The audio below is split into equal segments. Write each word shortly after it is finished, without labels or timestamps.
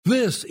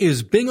This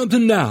is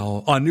Binghamton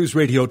Now on News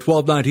Radio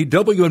 1290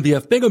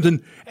 WNBF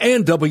Binghamton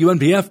and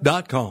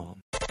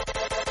WNBF.com.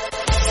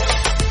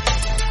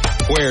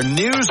 Where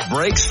news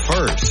breaks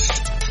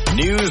first.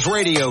 News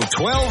Radio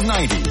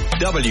 1290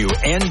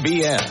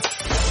 WNBF.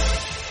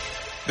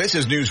 This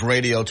is News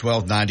Radio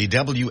 1290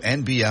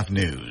 WNBF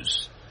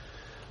News.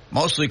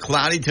 Mostly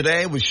cloudy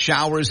today with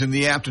showers in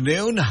the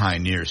afternoon, high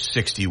near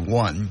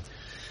 61.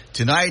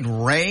 Tonight,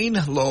 rain,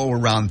 low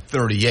around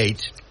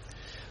 38.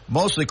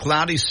 Mostly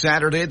cloudy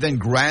Saturday, then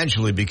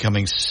gradually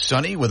becoming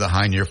sunny with a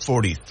high near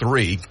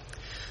 43.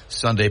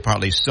 Sunday,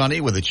 partly sunny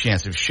with a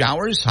chance of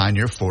showers, high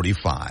near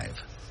 45.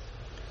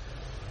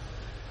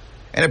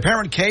 An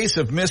apparent case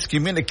of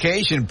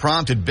miscommunication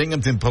prompted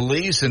Binghamton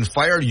police and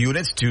fire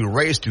units to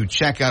race to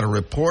check out a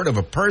report of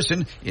a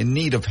person in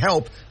need of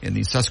help in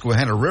the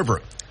Susquehanna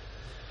River.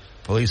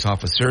 Police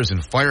officers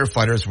and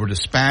firefighters were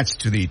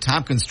dispatched to the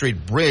Tompkins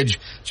Street Bridge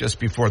just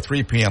before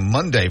 3 p.m.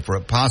 Monday for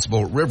a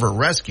possible river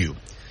rescue.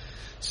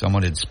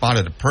 Someone had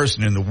spotted a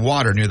person in the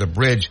water near the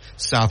bridge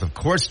south of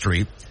Court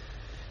Street.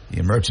 The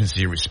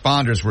emergency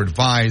responders were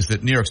advised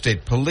that New York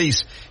State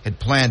Police had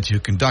planned to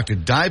conduct a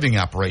diving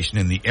operation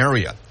in the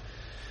area.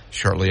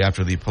 Shortly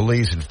after the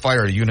police and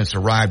fire units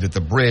arrived at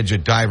the bridge, a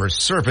diver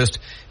surfaced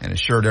and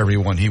assured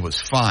everyone he was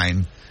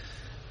fine.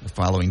 The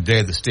following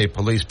day, the state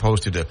police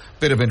posted a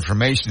bit of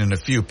information and a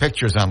few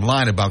pictures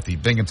online about the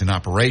Binghamton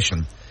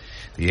operation.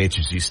 The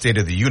agency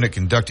stated the unit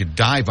conducted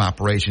dive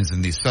operations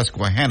in the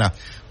Susquehanna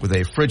with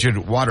a frigid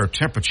water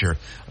temperature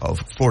of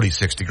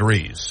 46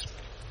 degrees.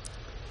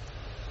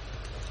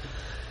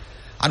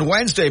 On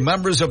Wednesday,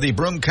 members of the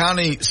Broome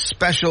County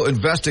Special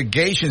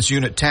Investigations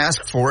Unit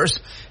Task Force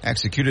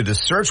executed a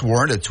search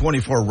warrant at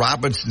 24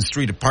 Robinson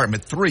Street,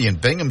 Apartment 3 in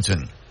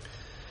Binghamton.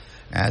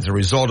 As a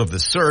result of the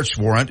search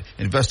warrant,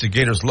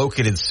 investigators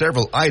located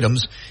several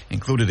items,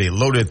 included a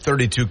loaded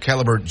 .32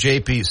 caliber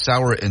J.P.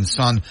 Sauer &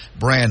 Son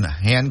brand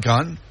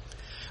handgun,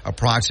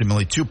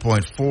 approximately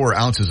 2.4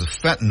 ounces of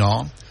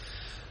fentanyl,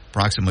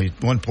 approximately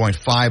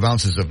 1.5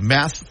 ounces of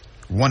meth,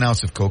 1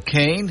 ounce of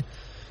cocaine,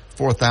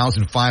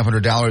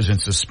 $4,500 in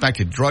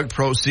suspected drug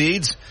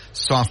proceeds,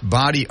 soft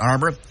body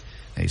armor,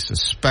 a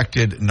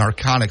suspected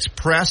narcotics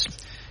press,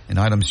 and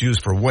items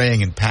used for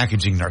weighing and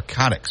packaging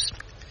narcotics.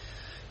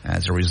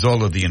 As a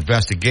result of the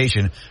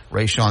investigation,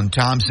 Rayshawn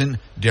Thompson,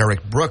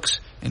 Derek Brooks,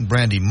 and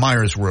Brandy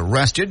Myers were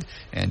arrested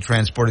and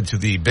transported to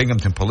the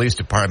Binghamton Police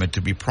Department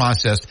to be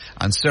processed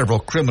on several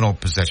criminal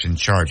possession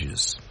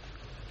charges.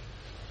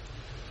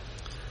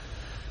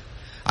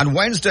 On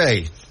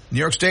Wednesday, New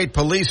York State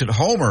Police at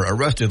Homer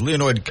arrested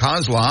Leonid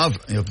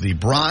Kozlov of the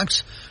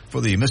Bronx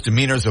for the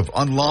misdemeanors of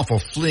unlawful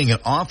fleeing an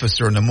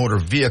officer in a motor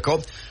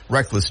vehicle,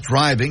 reckless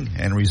driving,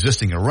 and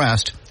resisting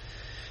arrest.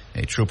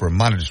 A trooper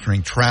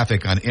monitoring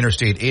traffic on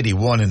Interstate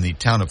 81 in the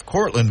town of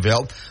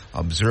Cortlandville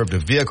observed a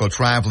vehicle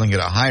traveling at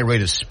a high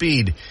rate of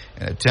speed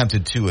and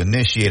attempted to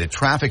initiate a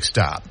traffic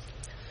stop.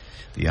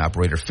 The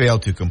operator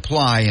failed to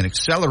comply and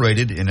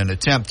accelerated in an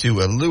attempt to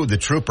elude the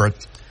trooper.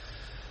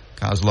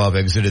 Kozlov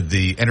exited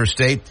the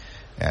interstate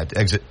at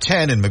exit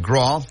 10 in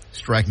McGraw,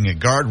 striking a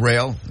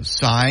guardrail, a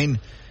sign,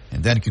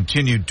 and then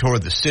continued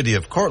toward the city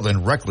of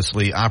Cortland,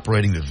 recklessly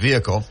operating the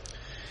vehicle.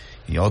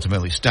 He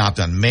ultimately stopped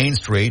on Main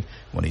Street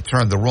when he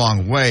turned the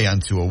wrong way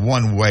onto a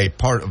one-way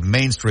part of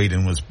Main Street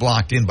and was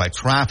blocked in by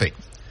traffic.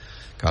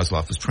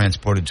 Kozlov was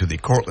transported to the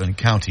Cortland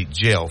County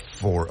Jail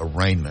for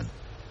arraignment.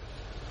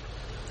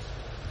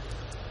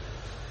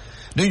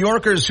 New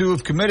Yorkers who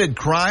have committed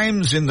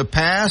crimes in the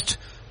past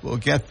will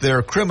get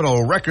their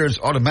criminal records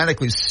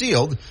automatically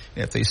sealed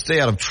if they stay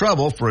out of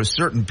trouble for a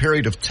certain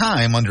period of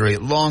time under a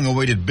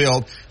long-awaited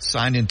bill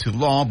signed into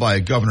law by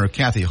Governor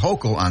Kathy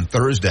Hochul on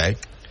Thursday.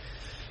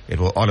 It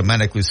will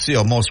automatically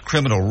seal most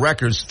criminal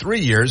records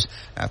 3 years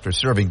after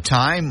serving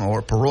time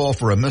or parole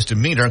for a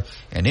misdemeanor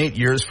and 8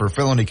 years for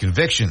felony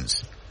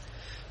convictions.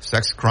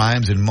 Sex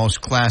crimes and most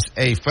Class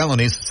A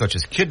felonies, such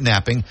as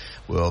kidnapping,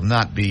 will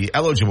not be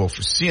eligible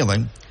for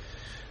sealing.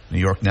 New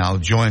York now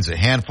joins a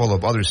handful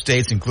of other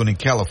states, including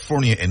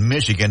California and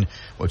Michigan,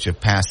 which have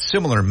passed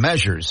similar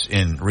measures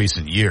in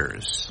recent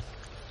years.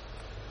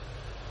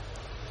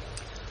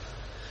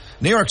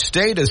 New York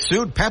State has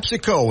sued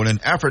PepsiCo in an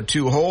effort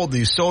to hold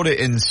the soda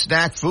and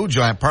snack food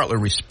giant partly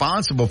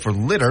responsible for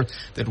litter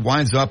that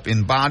winds up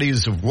in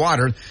bodies of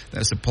water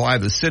that supply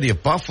the city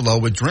of Buffalo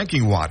with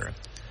drinking water.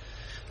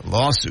 The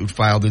lawsuit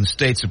filed in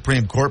state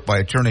Supreme Court by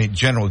Attorney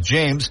General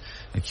James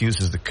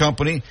accuses the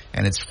company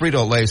and its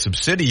Frito-Lay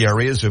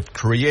subsidiaries of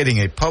creating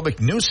a public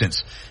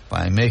nuisance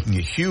by making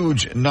a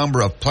huge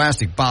number of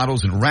plastic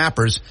bottles and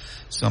wrappers,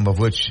 some of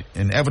which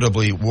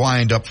inevitably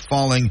wind up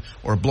falling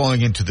or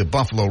blowing into the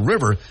Buffalo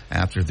River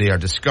after they are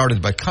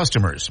discarded by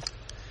customers.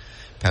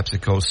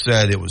 PepsiCo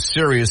said it was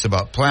serious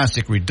about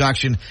plastic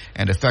reduction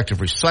and effective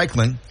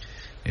recycling.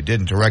 It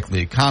didn't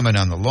directly comment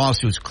on the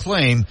lawsuit's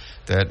claim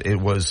that it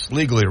was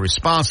legally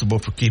responsible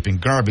for keeping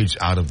garbage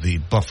out of the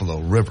Buffalo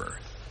River.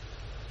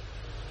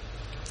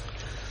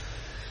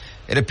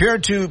 It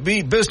appeared to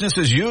be business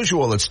as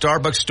usual at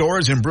Starbucks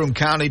stores in Broome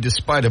County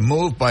despite a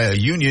move by a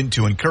union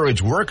to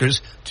encourage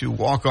workers to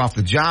walk off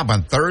the job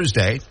on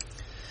Thursday.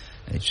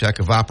 A check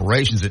of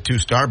operations at 2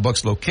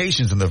 Starbucks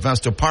locations on the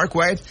Vesta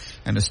Parkway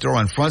and a store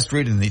on Front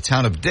Street in the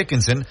town of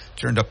Dickinson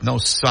turned up no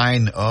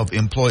sign of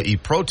employee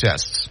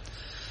protests.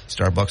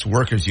 Starbucks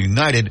Workers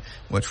United,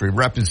 which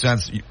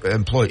represents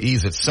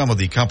employees at some of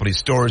the company's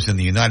stores in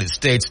the United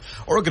States,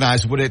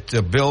 organized what it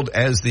billed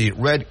as the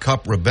Red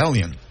Cup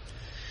Rebellion.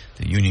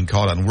 The union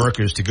called on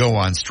workers to go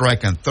on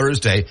strike on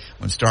Thursday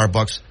when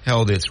Starbucks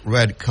held its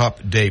Red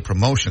Cup Day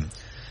promotion.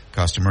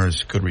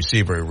 Customers could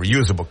receive a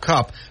reusable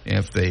cup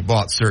if they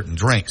bought certain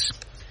drinks.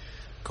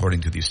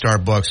 According to the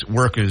Starbucks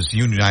Workers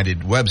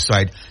United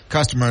website,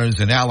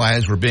 customers and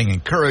allies were being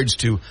encouraged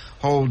to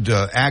hold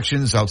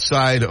actions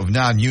outside of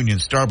non-union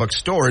Starbucks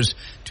stores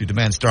to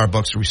demand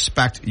Starbucks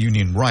respect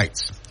union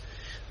rights.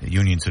 The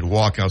union said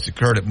walkouts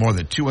occurred at more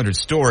than 200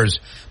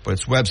 stores, but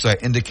its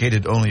website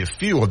indicated only a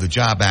few of the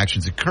job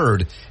actions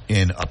occurred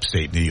in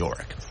upstate New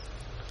York.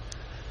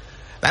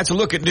 That's a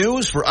look at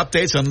news. For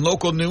updates on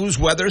local news,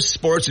 weather,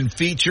 sports, and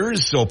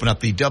features, open up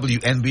the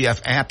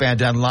WNBF app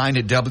and online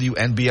at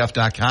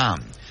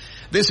WNBF.com.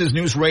 This is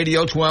News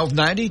Radio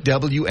 1290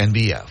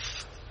 WNBF.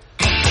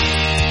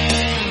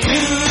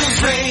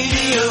 News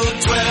Radio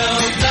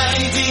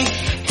 1290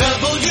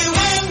 WNBF.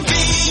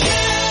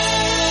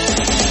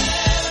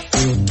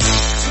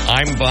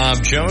 I'm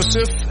Bob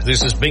Joseph.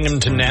 This is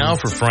Binghamton Now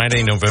for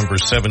Friday, November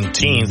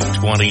 17th,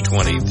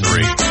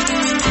 2023.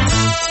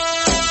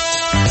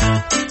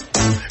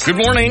 Good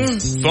morning.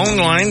 Phone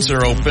lines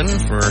are open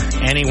for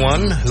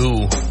anyone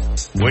who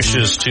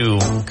wishes to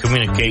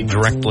communicate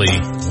directly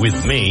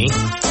with me.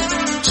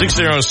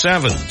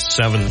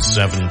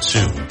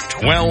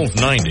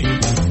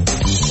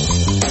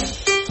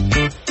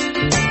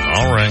 607-772-1290.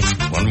 All right,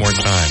 one more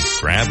time.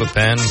 Grab a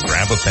pen,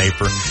 grab a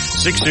paper.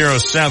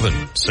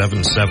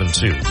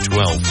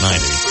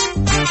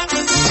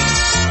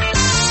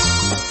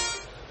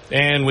 607-772-1290.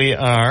 And we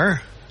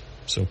are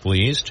so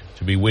pleased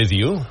to be with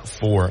you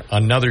for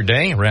another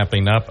day,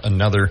 wrapping up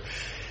another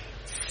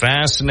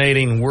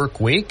fascinating work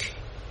week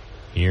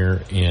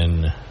here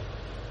in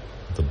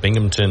the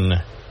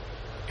Binghamton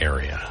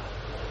area.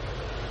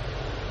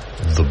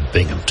 The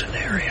Binghamton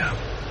area.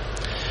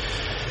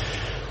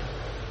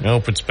 I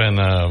hope it's been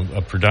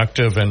a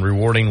productive and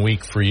rewarding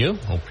week for you.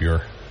 Hope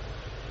you're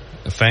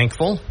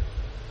thankful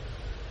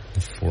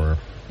for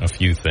a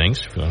few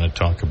things. If you want to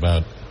talk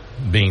about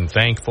being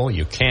thankful,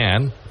 you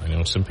can. I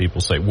know some people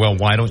say, well,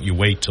 why don't you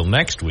wait till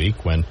next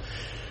week when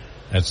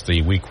that's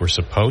the week we're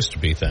supposed to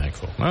be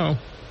thankful? Well,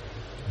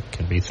 you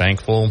can be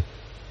thankful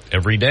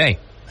every day.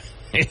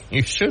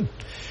 You should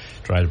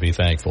try to be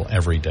thankful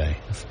every day,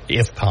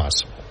 if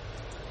possible.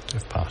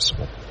 If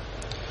possible.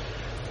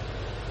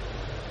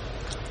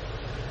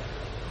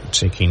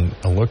 Taking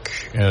a look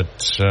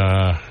at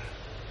some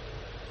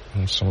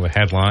of the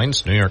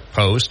headlines. New York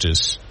Post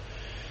is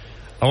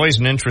always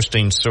an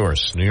interesting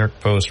source. New York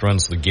Post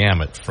runs the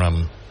gamut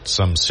from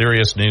some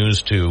serious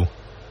news to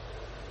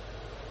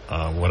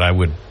what I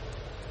would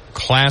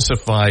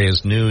classify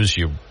as news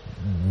you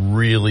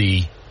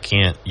really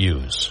can't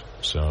use.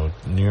 So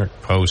New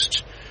York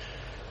Post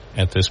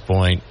at this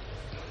point,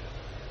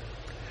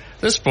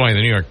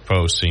 the New York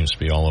Post seems to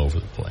be all over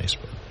the place,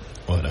 but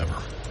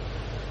whatever.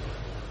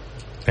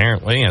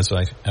 Apparently, as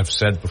I have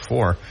said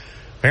before,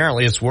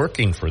 apparently it's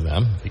working for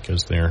them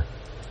because they're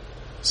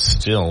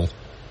still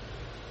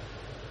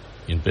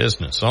in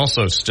business.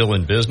 Also still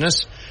in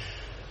business,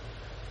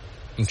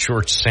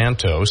 George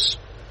Santos.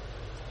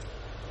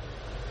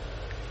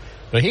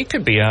 But he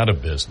could be out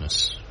of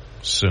business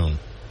soon.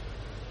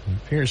 It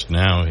appears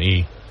now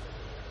he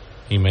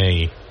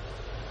may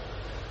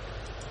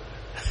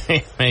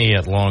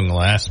at long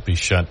last be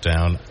shut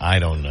down. I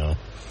don't know.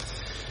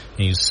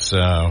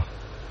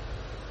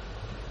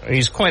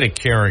 He's quite a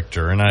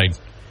character, and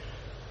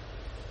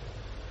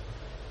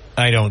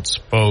I don't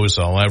suppose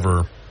I'll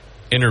ever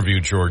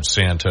interview George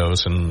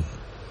Santos, and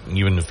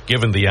even if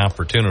given the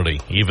opportunity,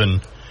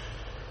 even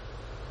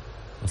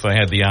if I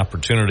had the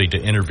opportunity to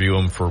interview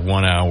him for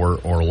 1 hour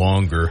or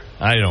longer,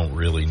 I don't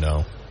really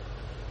know.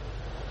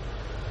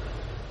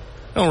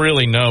 I don't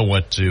really know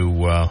what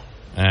to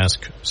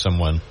ask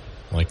someone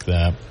like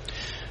that.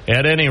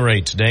 At any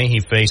rate, today he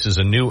faces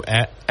a new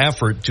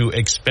effort to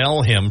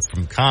expel him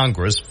from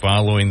Congress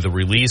following the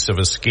release of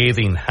a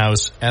scathing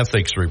House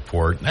ethics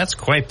report. That's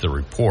quite the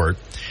report.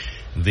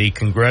 The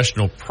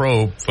congressional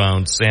probe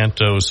found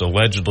Santos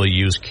allegedly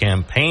used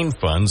campaign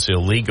funds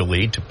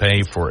illegally to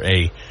pay for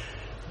a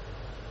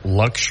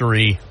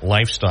luxury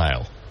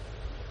lifestyle,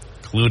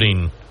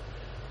 including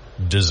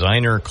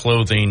designer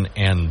clothing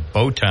and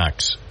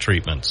Botox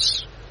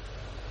treatments.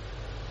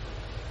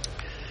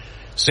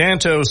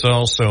 Santos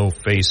also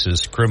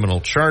faces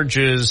criminal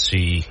charges.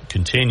 He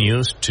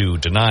continues to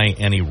deny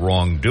any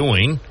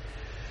wrongdoing.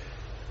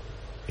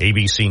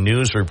 ABC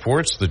News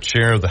reports the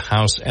chair of the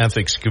House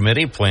Ethics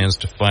Committee plans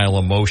to file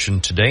a motion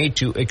today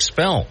to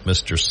expel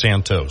Mr.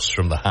 Santos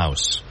from the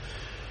House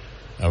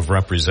of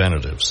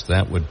Representatives.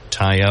 That would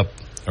tie up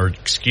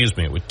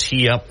it would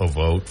tee up a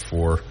vote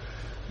for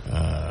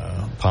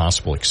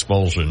possible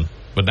expulsion,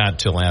 but not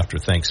till after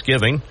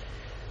Thanksgiving.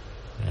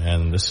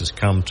 And this has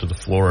come to the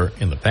floor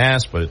in the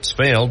past, but it's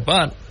failed.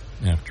 But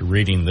after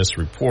reading this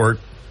report,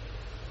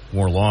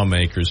 more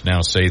lawmakers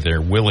now say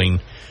they're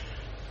willing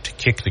to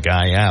kick the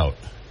guy out.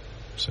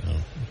 So,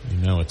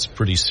 it's a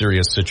pretty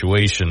serious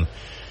situation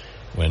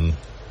when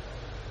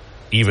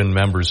even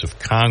members of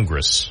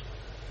Congress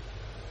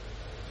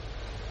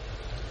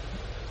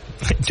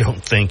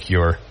don't think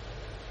you're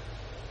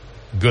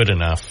good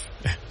enough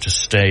to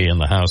stay in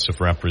the House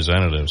of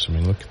Representatives. I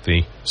mean, look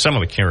at some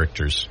of the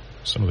characters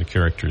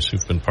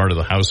who've been part of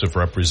the House of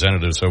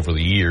Representatives over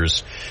the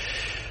years.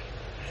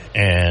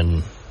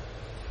 And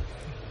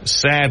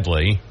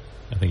sadly,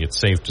 I think it's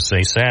safe to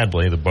say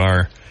sadly, the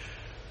bar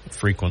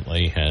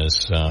frequently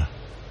has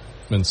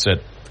been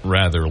set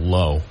rather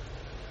low.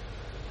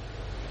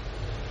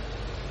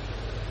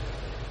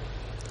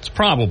 It's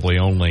probably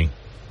only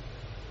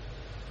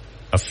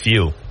a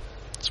few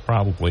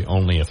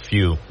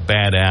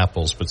bad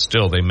apples, but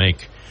still they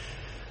make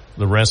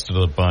the rest of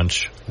the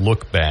bunch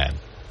look bad.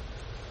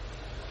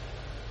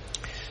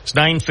 It's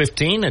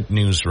 9:15 at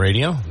News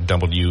Radio,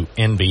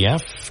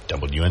 WNBF,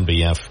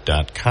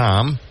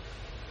 WNBF.com.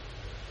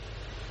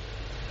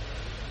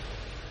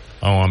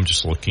 Oh, I'm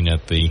just looking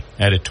at the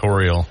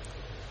editorial.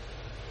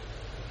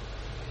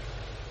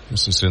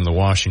 This is in the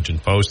Washington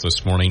Post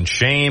this morning.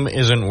 Shame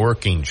isn't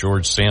working.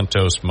 George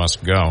Santos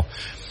must go.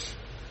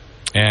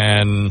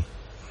 And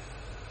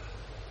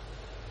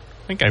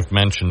I think I've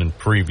mentioned in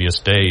previous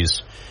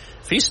days,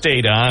 if he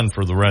stayed on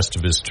for the rest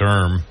of his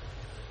term,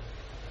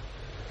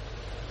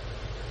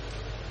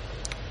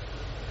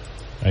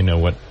 I know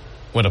what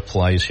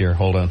applies here.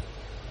 Hold on.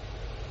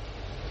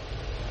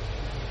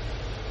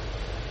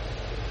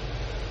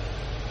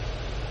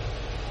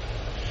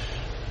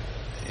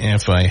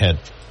 If I had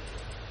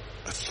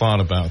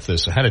thought about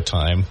this ahead of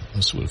time,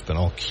 this would have been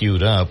all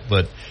queued up,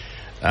 but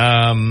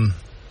I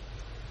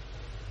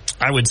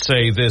would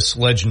say this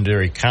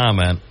legendary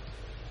comment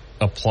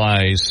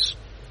applies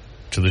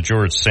to the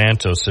George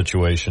Santos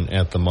situation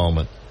at the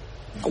moment.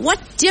 What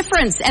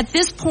difference at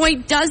this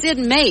point does it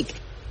make?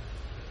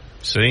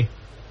 See?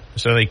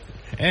 So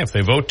if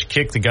they vote to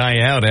kick the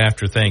guy out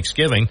after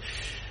Thanksgiving,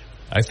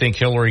 I think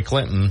Hillary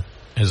Clinton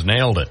has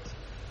nailed it.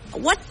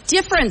 What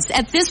difference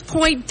at this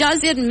point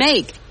does it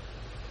make?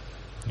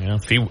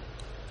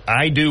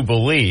 I do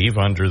believe,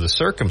 under the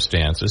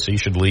circumstances, he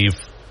should leave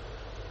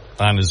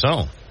on his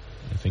own.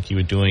 I think he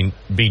would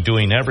be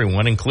doing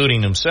everyone,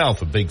 including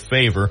himself, a big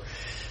favor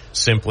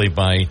simply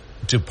by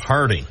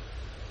departing.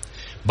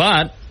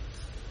 But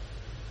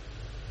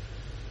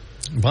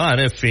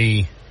if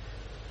he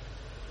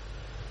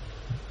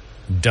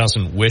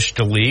doesn't wish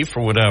to leave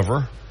for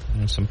whatever,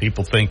 some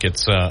people think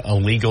it's a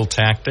legal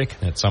tactic,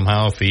 that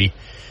somehow if he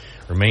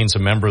remains a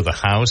member of the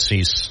House,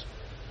 he's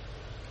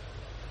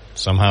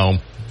somehow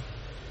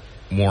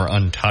more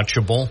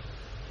untouchable.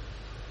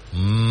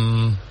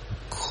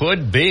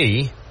 Could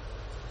be,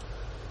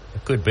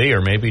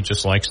 or maybe he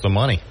just likes the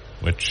money,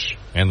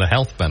 and the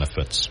health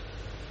benefits.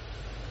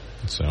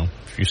 So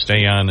if you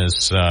stay on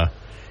as a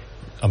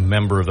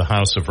member of the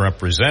House of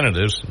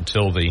Representatives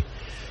until the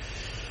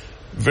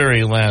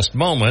very last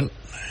moment,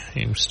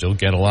 you still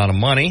get a lot of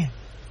money,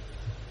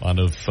 a lot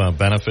of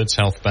benefits,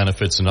 health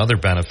benefits and other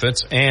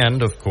benefits,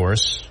 and, of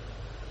course,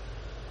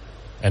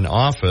 an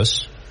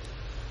office.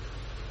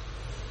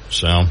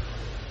 So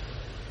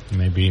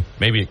maybe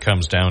it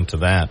comes down to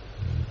that.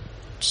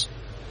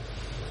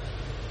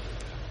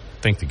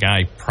 I think the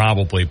guy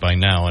probably by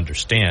now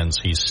understands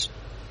he's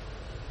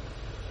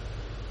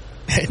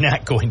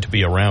not going to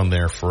be around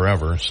there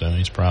forever, so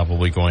he's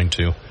probably going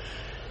to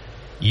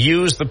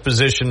use the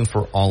position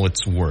for all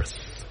it's worth.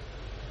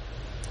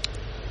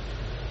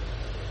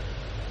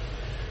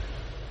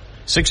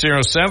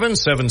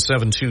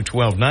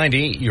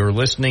 607-772-1290. You're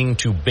listening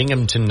to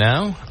Binghamton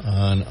Now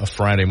on a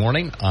Friday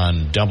morning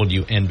on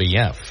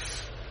WNBF.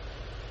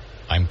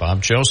 I'm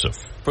Bob Joseph.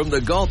 From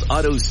the Galt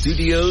Auto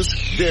Studios,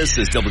 this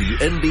is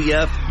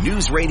WNBF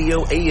News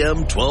Radio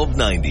AM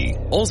 1290.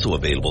 Also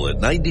available at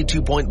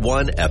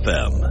 92.1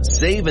 FM.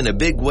 Save in a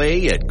big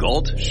way at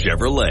Galt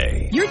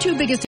Chevrolet. Your two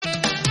biggest...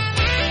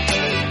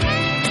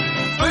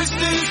 First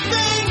News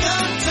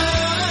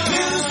Binghamton,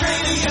 News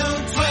Radio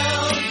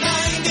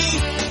 1290,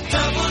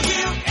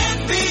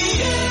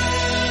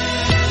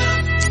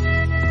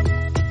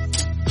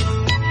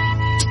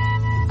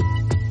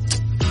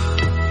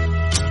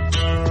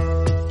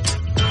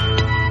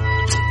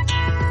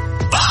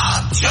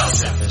 Bob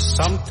Joseph. There's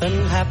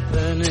something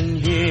happening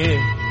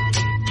here,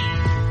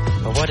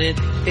 but what it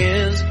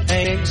is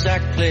ain't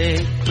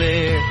exactly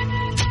clear.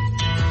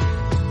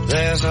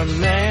 There's a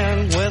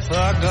man with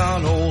a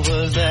gun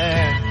over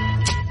there,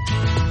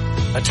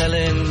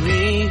 telling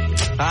me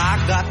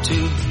I got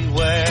to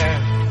beware.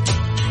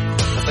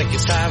 I think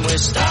it's time we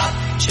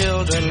stop.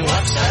 Children,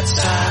 what's that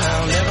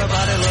sound?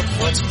 Everybody look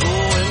what's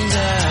going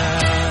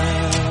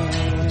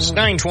down. It's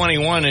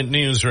 9:21 at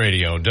News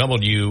Radio,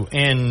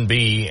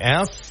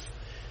 WNBF.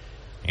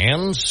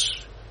 And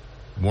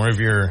More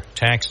of your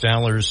tax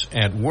dollars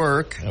at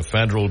work. A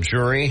federal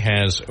jury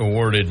has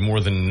awarded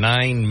more than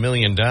 $9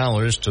 million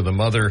to the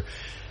mother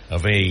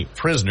of a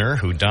prisoner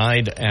who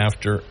died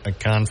after a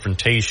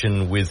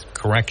confrontation with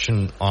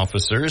correction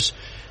officers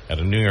at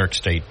a New York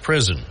State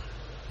prison.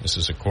 This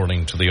is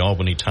according to the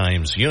Albany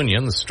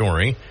Times-Union. The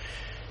story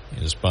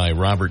is by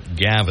Robert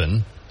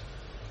Gavin.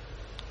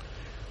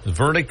 The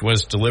verdict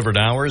was delivered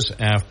hours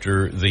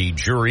after the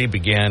jury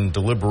began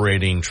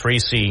deliberating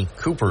Tracy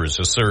Cooper's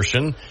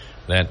assertion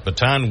that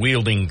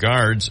baton-wielding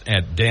guards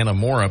at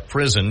Dannemora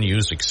prison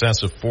used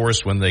excessive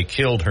force when they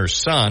killed her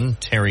son,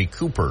 Terry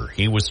Cooper.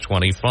 He was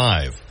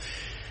 25.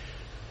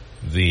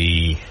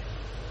 The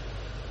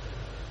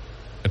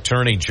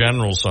Attorney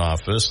General's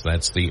office,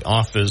 that's the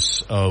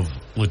office of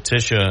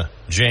Letitia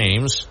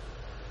James,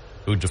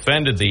 who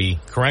defended the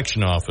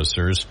correction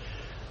officers,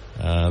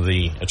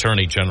 the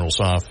Attorney General's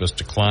office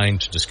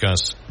declined to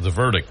discuss the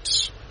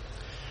verdicts.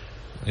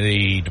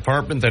 The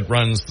department that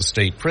runs the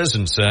state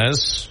prison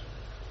says,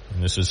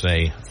 and this is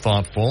a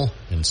thoughtful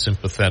and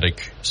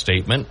sympathetic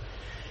statement,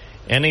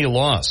 any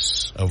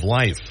loss of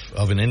life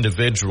of an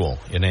individual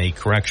in a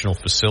correctional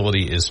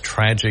facility is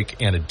tragic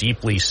and a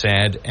deeply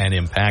sad and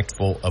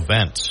impactful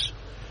event.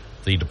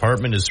 The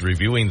department is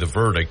reviewing the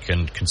verdict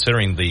and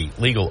considering the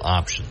legal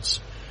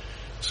options.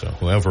 So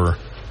whoever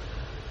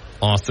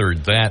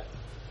authored that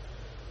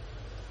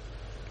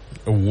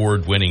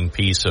award-winning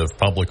piece of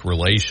public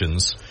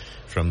relations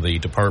from the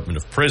Department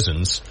of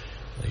Prisons,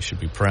 they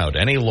should be proud.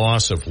 Any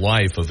loss of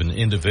life of an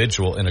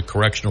individual in a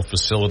correctional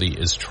facility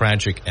is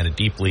tragic and a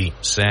deeply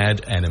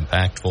sad and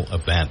impactful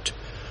event.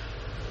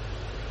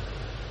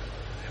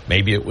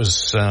 Maybe it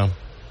was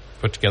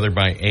put together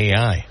by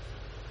AI.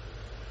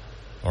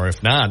 Or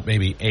if not,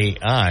 maybe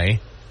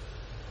AI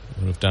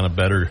would have done a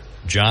better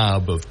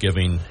job of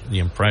giving the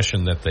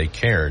impression that they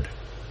cared.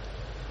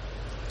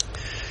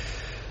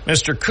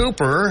 Mr.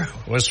 Cooper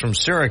was from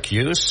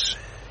Syracuse.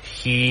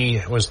 He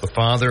was the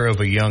father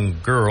of a young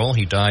girl.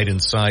 He died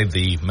inside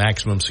the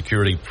maximum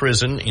security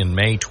prison in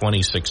May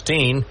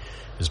 2016.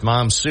 His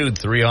mom sued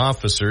 3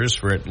 officers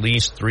for at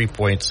least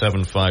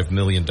 $3.75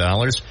 million.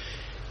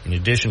 In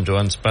addition to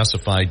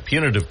unspecified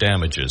punitive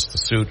damages, the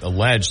suit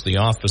alleged the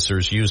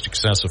officers used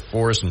excessive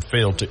force and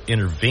failed to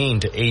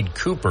intervene to aid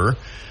Cooper,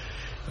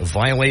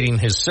 violating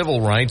his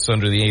civil rights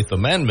under the 8th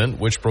Amendment,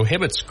 which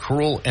prohibits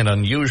cruel and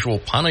unusual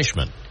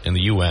punishment in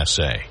the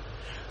USA.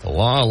 The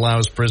law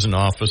allows prison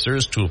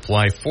officers to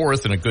apply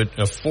force in a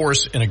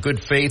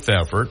good faith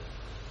effort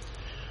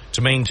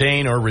to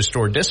maintain or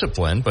restore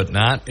discipline, but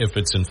not if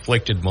it's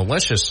inflicted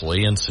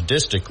maliciously and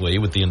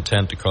sadistically with the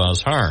intent to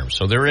cause harm.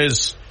 So there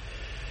is,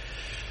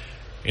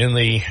 in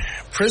the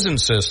prison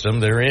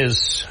system, there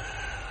is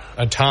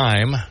a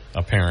time,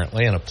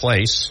 apparently, and a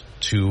place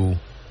to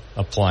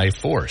apply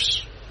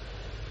force.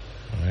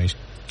 I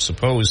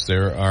suppose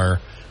there are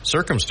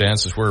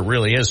circumstances where it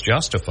really is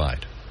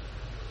justified.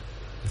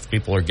 If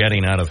people are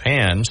getting out of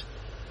hand,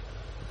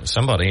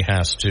 somebody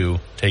has to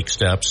take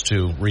steps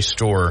to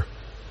restore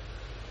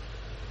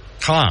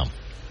calm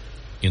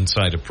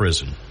inside a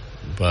prison.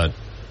 But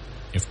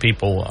if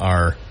people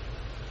are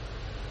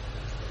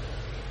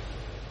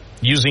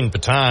using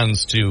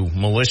batons to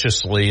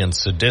maliciously and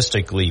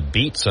sadistically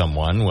beat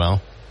someone,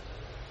 well,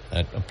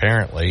 that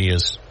apparently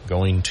is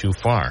going too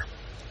far.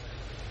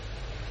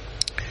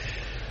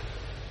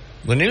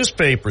 The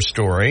newspaper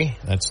story,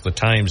 that's the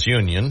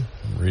Times-Union,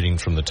 I'm reading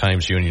from the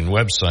Times-Union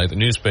website. The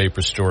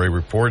newspaper story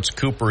reports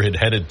Cooper had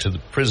headed to the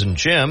prison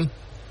gym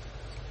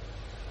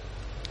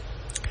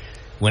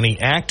when he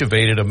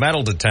activated a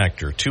metal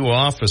detector. 2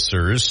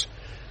 officers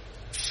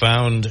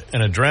found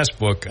an address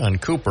book on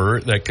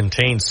Cooper that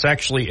contained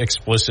sexually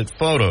explicit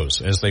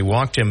photos. As they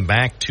walked him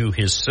back to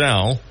his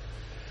cell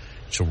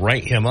to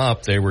write him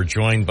up, they were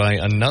joined by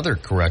another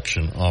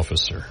correction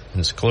officer. In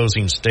his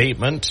closing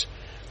statement,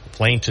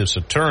 plaintiff's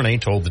attorney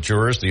told the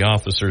jurors the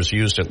officers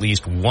used at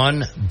least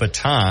 1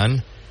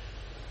 baton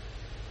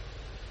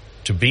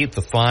to beat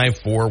the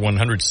 5'4",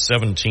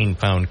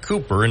 117-pound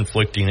Cooper,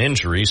 inflicting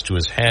injuries to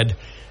his head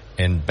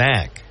and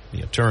back.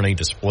 The attorney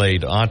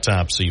displayed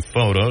autopsy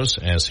photos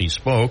as he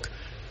spoke,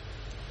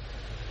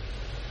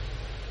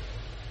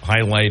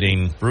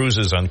 highlighting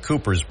bruises on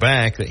Cooper's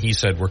back that he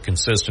said were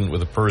consistent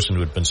with a person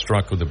who had been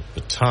struck with a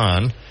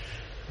baton.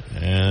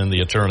 And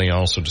the attorney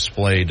also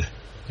displayed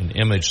an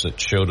image that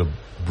showed a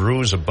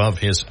bruise above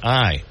his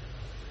eye.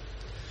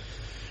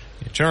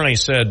 The attorney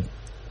said,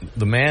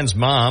 the man's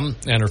mom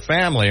and her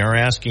family are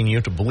asking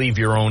you to believe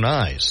your own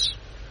eyes.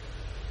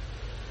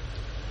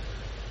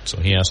 So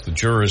he asked the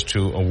jurors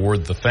to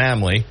award the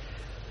family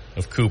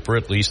of Cooper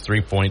at least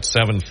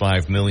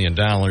 $3.75 million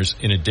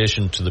in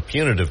addition to the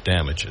punitive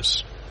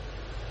damages.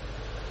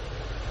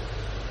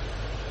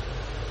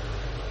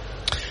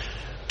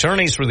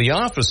 Attorneys for the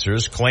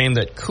officers claim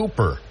that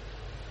Cooper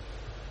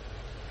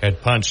had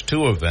punched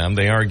 2 of them.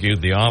 They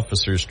argued the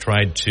officers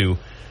tried to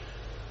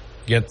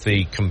get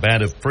the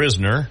combative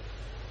prisoner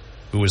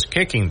who was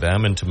kicking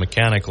them into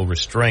mechanical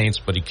restraints,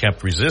 but he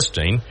kept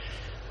resisting,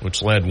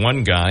 which led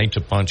one guy to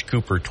punch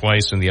Cooper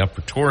twice in the upper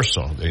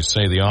torso. They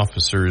say the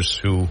officers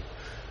who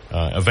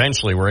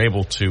eventually were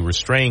able to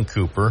restrain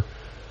Cooper.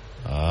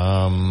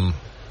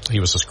 He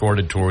was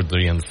escorted toward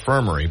the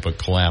infirmary, but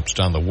collapsed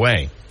on the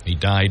way. He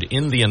died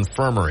in the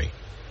infirmary.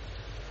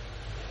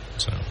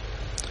 So,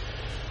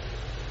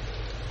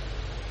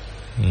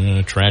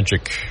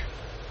 tragic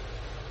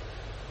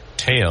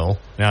tale.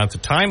 Now, at the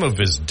time of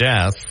his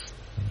death,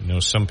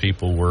 some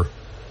people were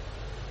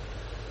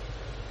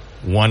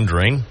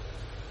wondering,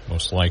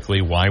 most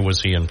likely, why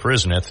was he in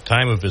prison? At the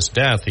time of his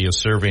death, he is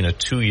serving a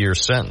 2-year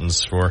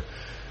sentence or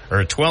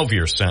a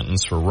 12-year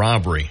sentence for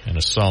robbery and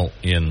assault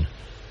in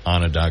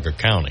Onondaga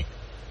County.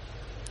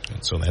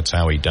 And so that's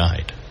how he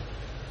died.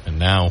 And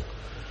now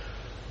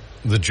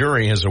the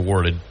jury has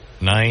awarded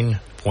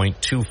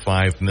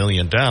 $9.25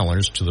 million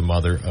to the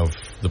mother of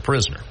the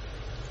prisoner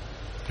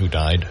who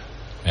died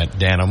at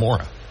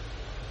Dannemora.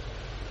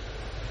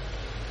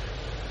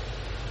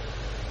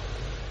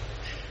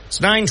 It's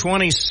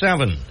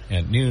 9:27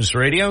 at News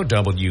Radio,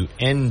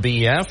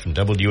 WNBF and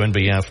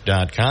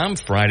WNBF.com.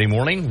 Friday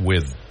morning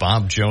with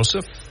Bob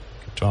Joseph.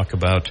 Talk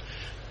about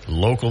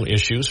local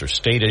issues or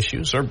state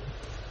issues, or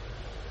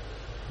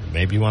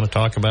maybe you want to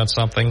talk about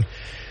something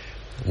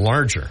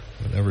larger.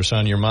 Whatever's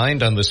on your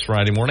mind on this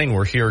Friday morning.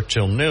 We're here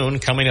till noon.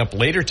 Coming up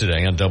later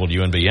today on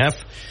WNBF,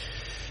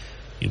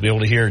 you'll be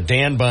able to hear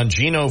Dan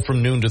Bongino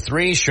from noon to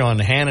 3, Sean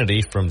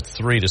Hannity from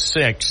 3 to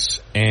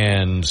 6,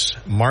 and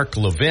Mark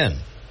Levin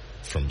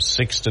from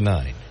 6 to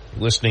 9.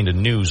 You're listening to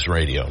News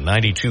Radio,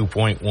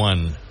 92.1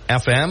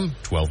 FM,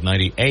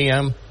 1290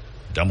 AM,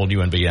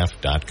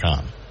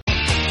 WNBF.com.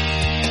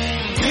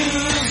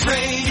 News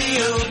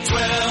Radio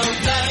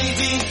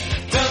 1290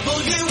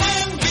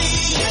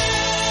 WNBF.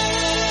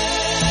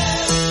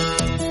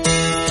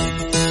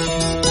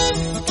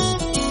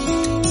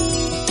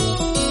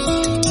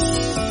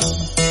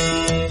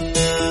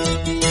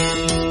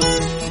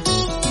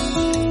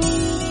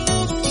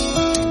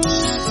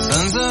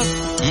 Sun's up,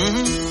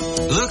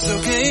 looks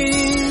okay.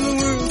 The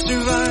world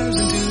survives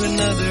into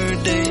another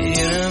day,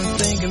 and I'm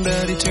thinking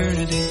about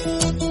eternity.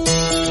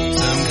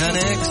 Some kind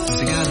of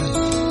ecstasy got a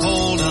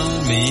hold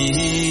on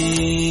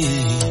me.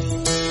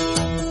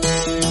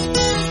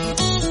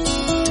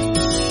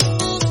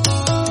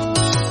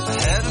 I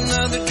had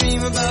another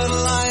dream about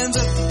lions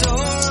at the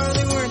door.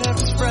 They weren't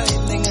half as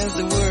frightening as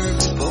they were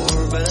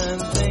before, but I'm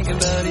thinking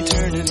about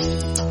eternity.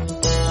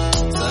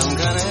 Some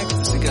kind of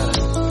ecstasy got a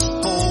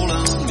hold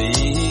on me.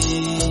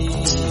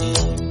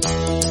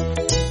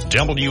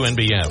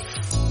 WNBF.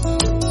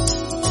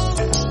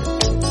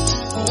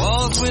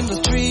 Walls, windows,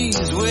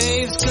 trees,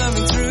 waves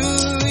coming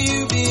through.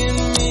 You being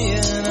me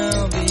and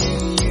I'll be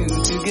you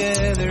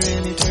together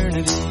in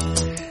eternity.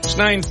 It's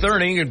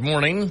 9:30. Good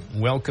morning.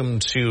 Welcome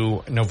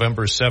to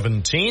November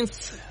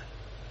 17th.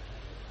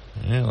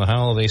 Yeah, the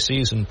holiday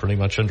season pretty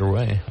much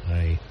underway,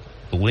 I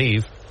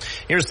believe.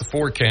 Here's the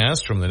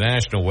forecast from the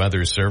National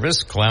Weather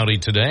Service. Cloudy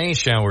today,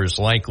 showers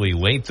likely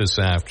late this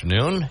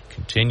afternoon,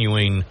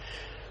 continuing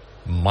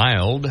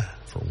mild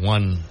for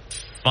one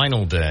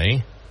final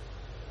day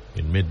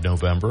in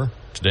mid-November.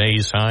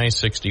 Today's high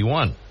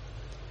 61.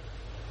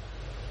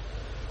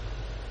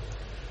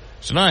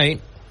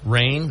 Tonight,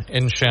 rain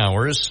and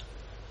showers,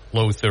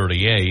 low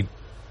 38,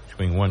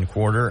 between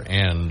 1/4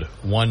 and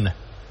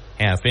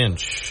 1/2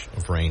 inch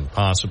of rain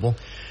possible.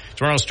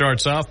 Tomorrow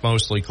starts off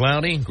mostly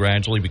cloudy,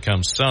 gradually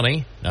becomes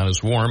sunny, not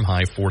as warm,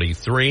 high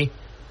 43.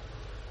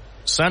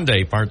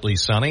 Sunday, partly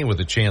sunny with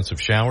a chance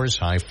of showers,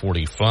 high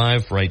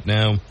 45. Right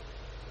now,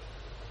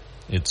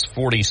 it's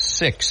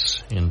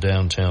 46 in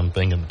downtown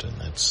Binghamton.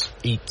 That's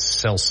 8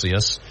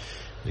 Celsius.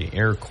 The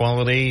air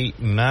quality,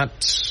 not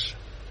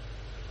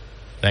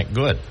that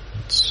good.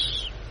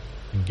 It's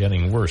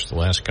getting worse the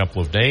last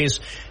couple of days.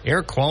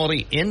 Air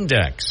quality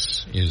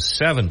index is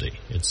 70.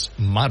 It's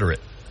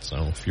moderate.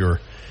 So if you're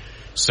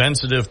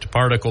sensitive to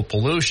particle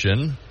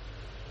pollution,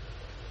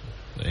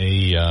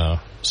 they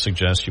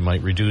suggest you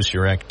might reduce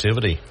your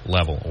activity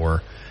level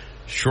or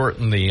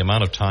shorten the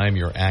amount of time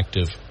you're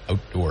active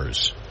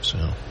outdoors.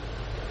 So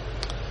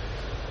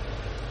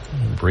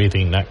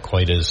breathing not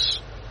quite as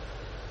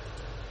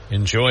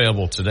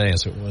enjoyable today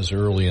as it was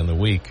early in the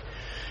week.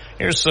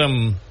 Here's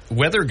some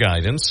weather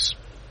guidance.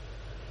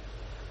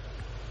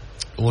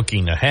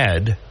 Looking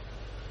ahead,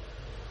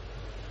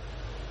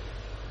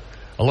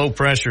 a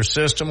low-pressure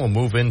system will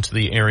move into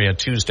the area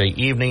Tuesday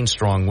evening.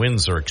 Strong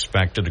winds are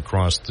expected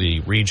across the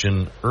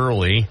region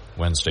early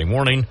Wednesday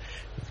morning,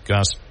 with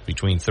gusts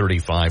between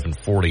 35 and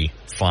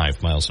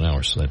 45 miles an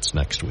hour, so that's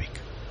next week.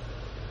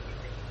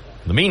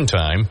 In the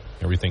meantime,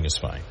 everything is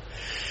fine.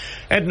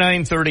 At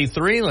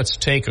 9:33, let's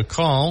take a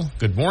call.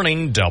 Good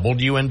morning,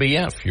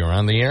 WNBF. You're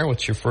on the air.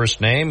 What's your first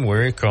name?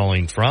 Where are you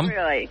calling from?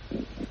 Really?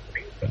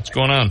 What's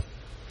going on?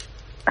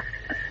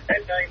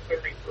 At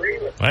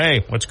 9:33.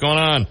 Hey, what's going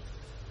on?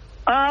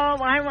 Oh,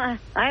 I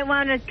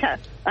want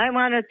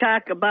to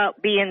talk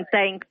about being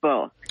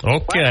thankful.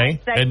 Okay,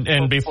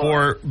 and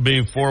before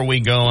we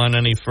go on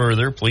any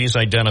further, please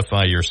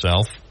identify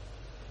yourself.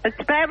 It's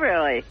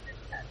Beverly.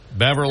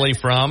 Beverly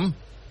from?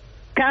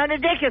 Town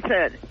of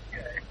Dickinson.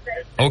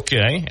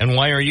 Okay, and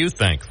why are you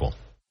thankful?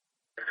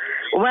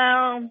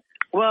 Well,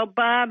 Well,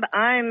 Bob,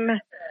 I'm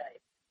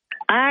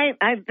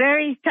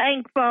very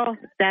thankful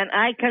that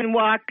I can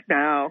walk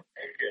now.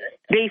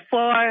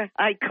 Before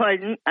I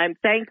couldn't. I'm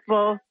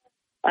thankful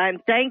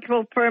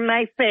for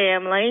my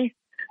family,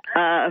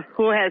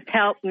 who has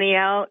helped me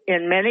out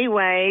in many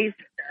ways.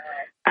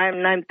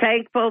 I'm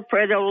thankful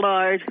for the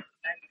Lord,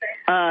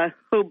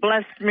 who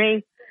blessed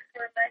me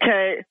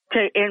to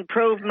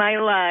improve my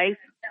life.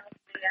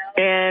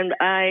 And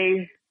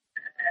I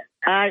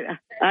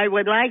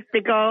would like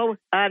to go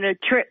on a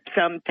trip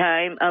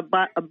sometime, a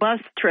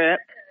bus trip,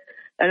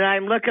 and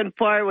I'm looking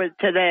forward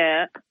to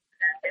that.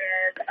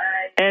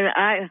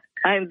 And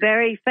I'm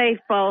very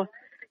thankful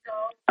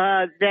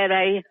that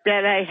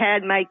I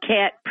had my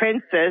cat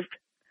Princess,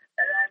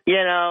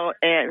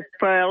 and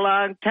for a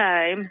long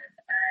time.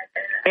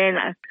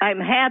 And I'm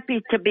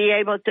happy to be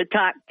able to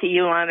talk to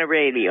you on the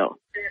radio.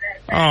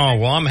 Oh,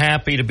 well, I'm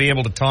happy to be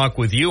able to talk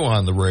with you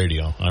on the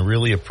radio. I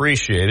really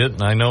appreciate it,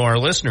 and I know our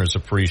listeners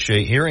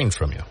appreciate hearing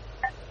from you.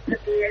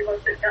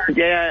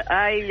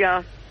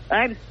 Yeah,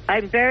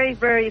 I'm very,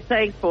 very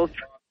thankful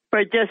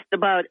for just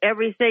about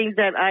everything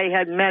that I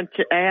had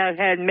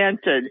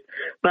mentioned.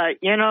 But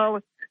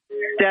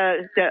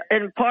the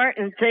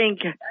important thing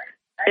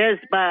is,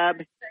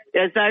 Bob,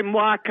 is I'm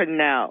walking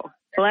now.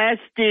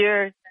 Last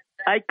year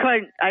I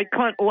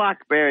couldn't walk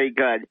very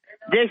good.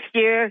 This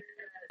year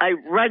I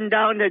run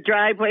down the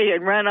driveway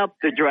and run up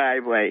the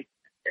driveway.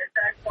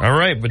 All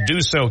right, but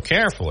do so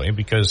carefully,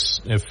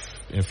 because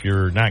if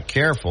you're not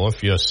careful,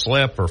 if you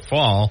slip or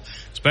fall,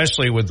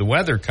 especially with the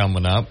weather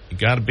coming up, you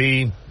got to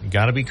be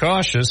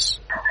cautious.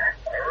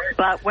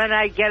 But when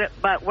I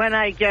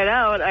get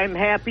out, I'm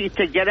happy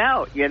to get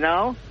out,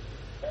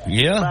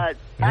 Yeah. But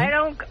I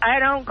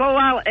don't go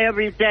out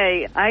every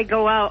day. I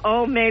go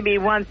out maybe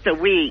once a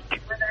week.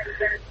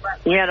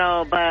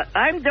 But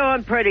I'm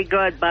doing pretty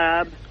good,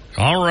 Bob.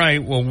 All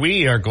right. Well,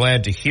 we are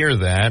glad to hear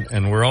that,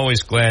 and we're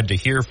always glad to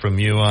hear from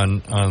you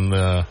on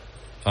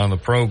the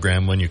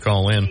program when you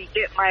call in. You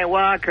get my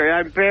walker.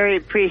 I'm very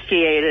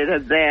appreciative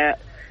of that.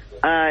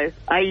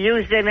 I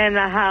use it in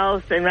the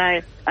house, and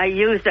I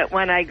use it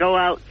when I go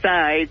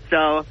outside,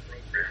 so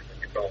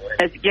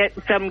it's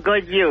getting some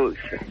good use.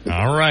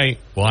 All right.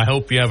 Well, I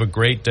hope you have a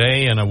great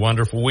day and a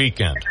wonderful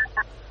weekend.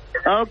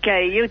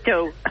 Okay, you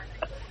too.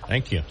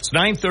 Thank you. It's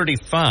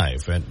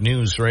 9:35 at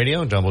News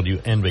Radio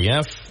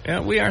WNBF. Yeah,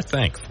 we are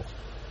thankful.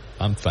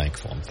 I'm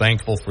thankful. I'm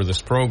thankful for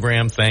this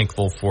program,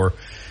 thankful for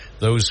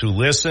those who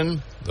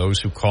listen, those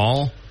who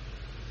call,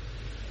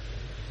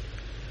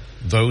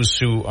 those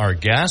who are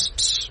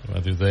guests,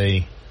 whether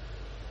they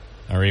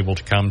are able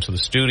to come to the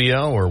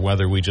studio or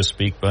whether we just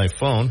speak by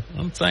phone.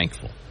 I'm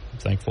thankful. I'm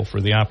thankful for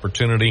the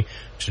opportunity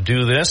to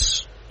do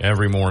this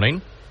every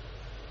morning.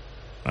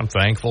 I'm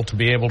thankful to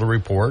be able to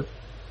report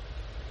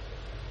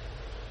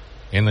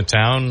in the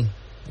town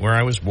where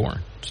I was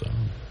born. So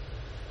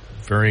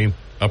very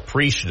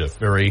appreciative,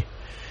 very,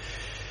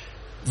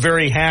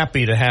 very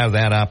happy to have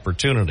that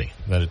opportunity,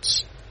 that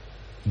it's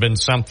been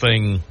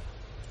something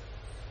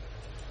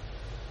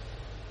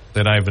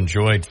that I've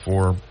enjoyed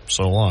for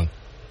so long.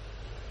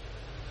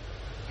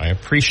 I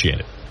appreciate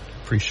it.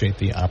 Appreciate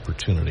the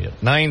opportunity.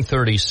 At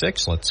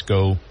 9:36, let's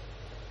go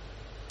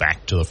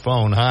back to the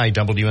phone. Hi,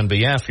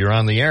 WNBF. You're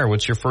on the air.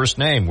 What's your first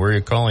name? Where are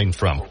you calling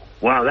from?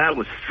 Wow, that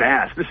was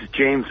fast. This is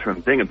James from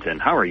Binghamton.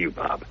 How are you,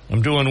 Bob?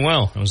 I'm doing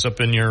well. I was up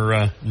in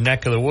your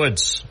neck of the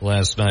woods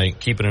last night,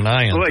 keeping an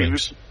eye on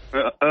things.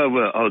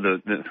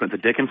 The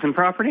Dickinson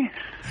property?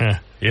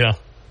 Yeah.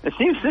 This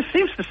seems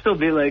to still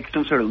be like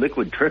some sort of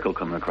liquid trickle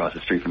coming across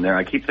the street from there.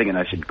 I keep thinking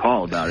I should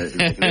call about it.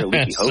 Is there a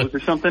leaky hose or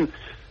something?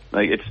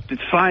 Like,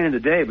 it's fine in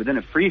the day, but then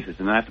it freezes,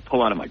 and I have to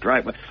pull out of my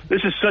driveway.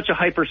 This is such a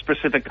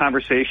hyper-specific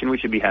conversation. We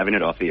should be having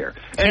it off the air.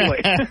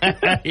 Anyway.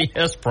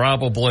 Yes,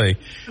 probably.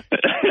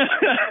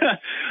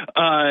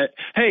 I've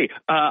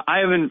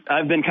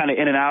been kind of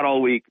in and out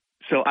all week,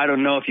 so I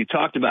don't know if you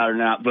talked about it or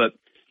not, but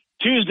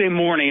Tuesday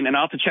morning, and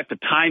I'll have to check the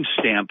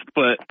timestamp,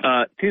 but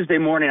Tuesday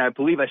morning, I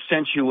believe I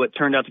sent you what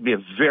turned out to be a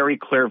very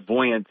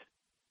clairvoyant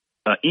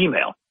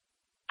email.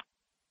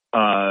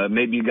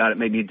 Maybe you got it,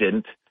 maybe you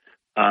didn't.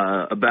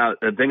 About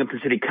Binghamton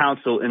City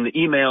Council, and the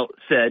email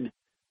said,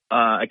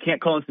 I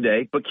can't call in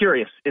today, but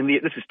curious.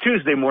 This is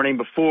Tuesday morning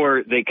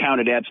before they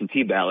counted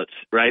absentee ballots,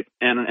 right?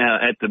 And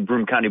at the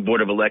Broome County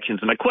Board of Elections.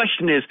 And my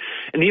question is,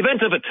 in the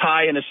event of a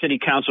tie in a city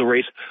council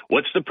race,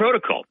 what's the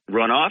protocol?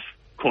 Runoff,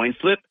 coin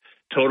flip,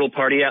 total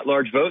party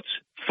at-large votes,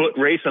 foot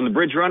race on the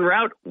Bridge Run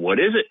route? What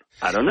is it?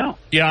 I don't know.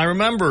 Yeah, I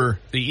remember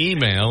the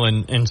email,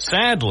 and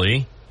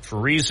sadly, for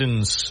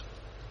reasons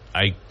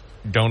I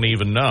don't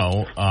even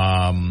know,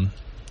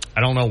 I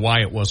don't know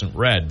why it wasn't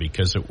read,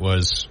 because it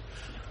was,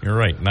 you're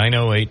right,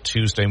 9:08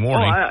 Tuesday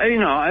morning.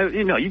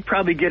 You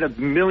probably get 1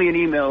 million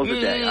emails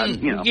a day.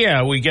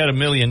 Yeah, we get 1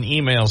 million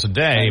emails a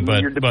day,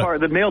 but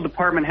the mail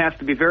department has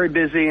to be very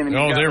busy, and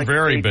they're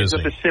very busy.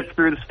 They have to sift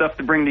through the stuff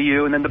to bring to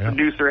you, and then the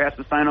producer has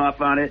to sign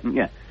off on it. And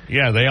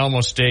yeah, they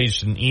almost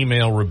staged an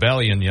email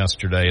rebellion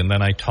yesterday, and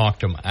then I talked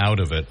them out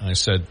of it. I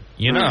said,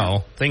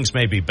 things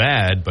may be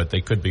bad, but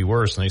they could be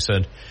worse. And they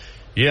said,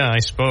 Yeah, I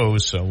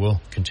suppose. So we'll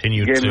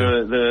continue Gave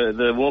to...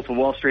 the Wolf of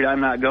Wall Street,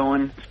 I'm not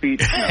going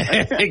speech.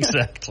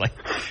 Exactly.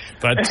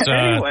 But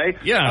anyway,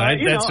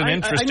 that's an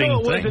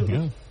interesting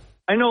thing.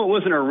 I know it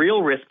wasn't a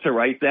real risk to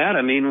write that.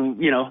 I mean,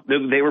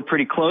 they were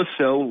pretty close,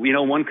 so,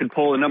 one could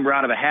pull a number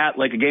out of a hat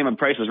like a game of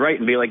Price is Right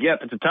and be like, yep,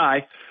 it's a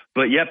tie.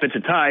 But, yep, it's a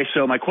tie.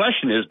 So my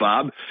question is,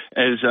 Bob,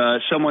 as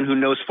someone who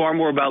knows far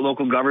more about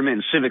local government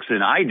and civics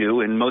than I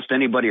do and most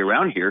anybody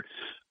around here,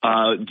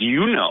 do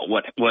you know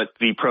what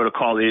the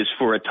protocol is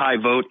for a tie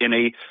vote in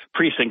a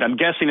precinct? I'm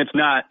guessing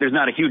there's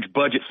not a huge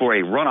budget for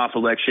a runoff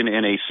election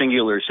in a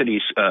singular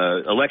city's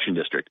election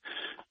district.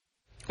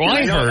 Well,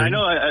 I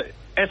know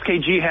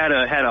SKG had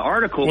an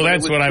article. Well,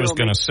 that's what I was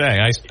going to say.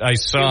 I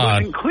saw. It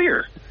wasn't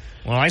clear.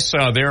 Well, I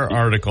saw their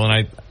article,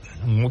 and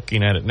I'm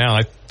looking at it now.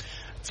 I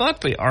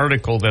thought the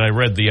article that I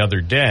read the other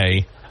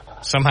day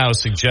somehow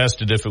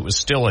suggested if it was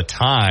still a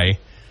tie,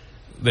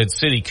 that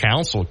city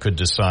council could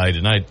decide.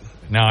 And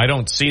I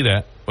don't see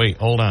that. Wait,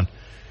 hold on.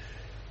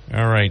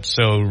 All right.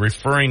 So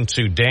referring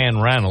to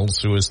Dan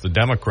Reynolds, who is the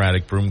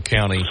Democratic Broome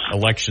County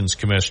Elections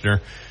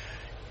Commissioner,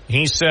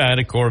 he said,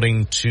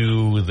 according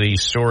to the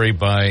story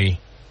by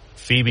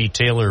Phoebe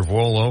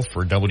Taylor-Volo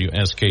for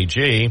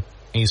WSKG,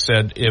 he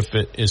said if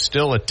it is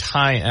still a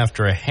tie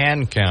after a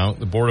hand count,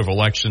 the Board of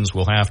Elections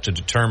will have to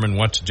determine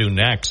what to do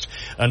next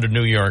under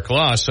New York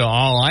law. So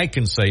all I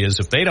can say is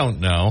if they don't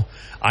know,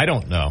 I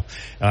don't know.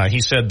 He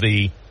said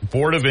the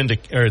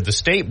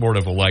State Board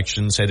of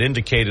Elections had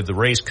indicated the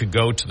race could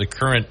go to the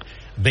current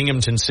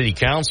Binghamton City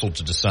Council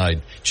to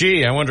decide.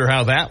 Gee, I wonder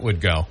how that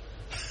would go.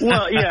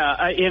 Well, yeah,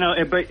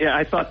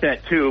 I thought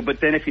that too.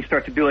 But then if you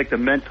start to do like the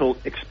mental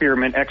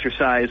experiment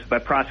exercise by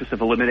process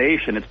of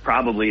elimination, it's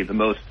probably the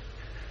most,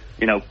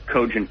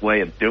 cogent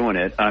way of doing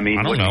it. I mean,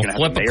 I don't know.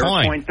 Flip a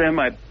coin. Point them?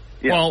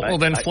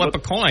 Then flip a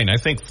coin. I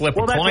think flip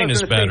a coin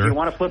is better. Do you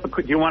want to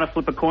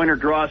flip a coin or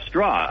draw a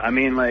straw? I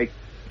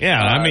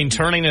mean,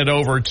 turning it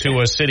over to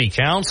a city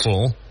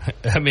council.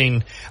 I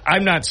mean,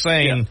 I'm not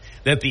saying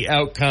that the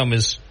outcome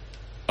is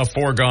a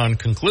foregone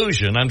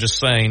conclusion. I'm just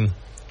saying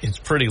it's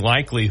pretty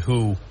likely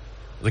who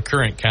the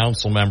current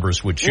council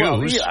members would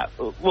choose.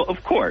 Well,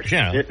 of course.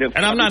 Yeah.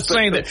 And I'm not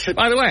saying that,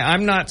 by the way,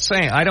 I'm not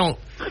saying, I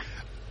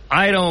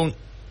don't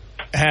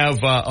have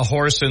a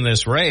horse in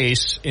this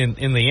race.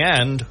 In the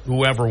end,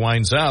 whoever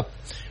winds up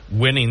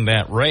winning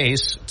that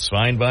race, it's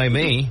fine by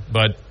me.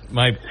 But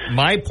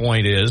my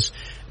point is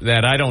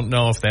that I don't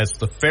know if that's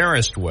the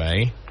fairest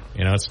way.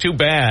 It's too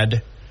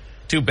bad.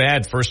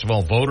 First of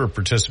all, voter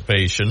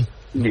participation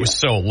was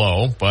so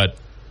low, but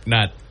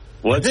not.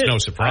 Was it? No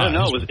surprise. I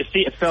don't know.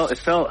 It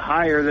felt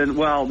higher than,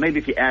 well, maybe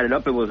if you add it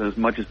up, it wasn't as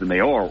much as the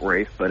mayoral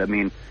race. But I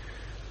mean,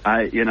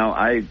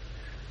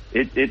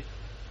 it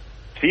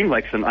seemed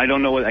like some. I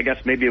don't know. I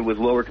guess maybe it was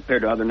lower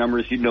compared to other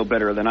numbers. You'd know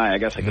better than I. I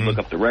guess I could look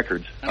up the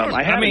records.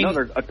 I have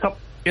a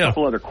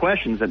couple other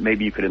questions that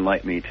maybe you could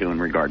enlighten me to in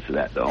regards to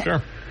that, though.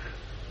 Sure.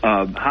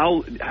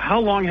 How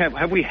long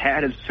have we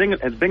had? Has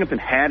Binghamton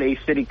had a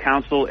city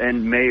council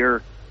and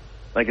mayor?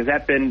 Like, has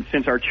that been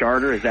since our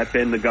charter? Has that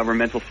been the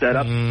governmental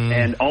setup?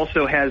 And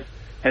also, has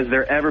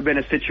there ever been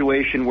a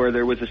situation where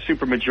there was a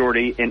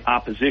supermajority in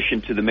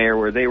opposition to the mayor,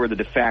 where they were the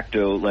de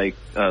facto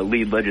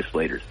lead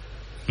legislators?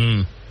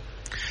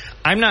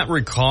 I'm not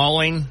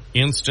recalling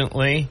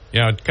instantly.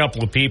 A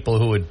couple of people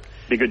who would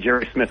be good.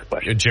 Jerry Smith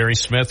question. Jerry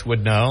Smith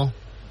would know.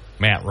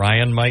 Matt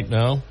Ryan might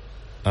know.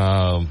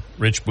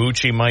 Rich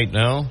Bucci might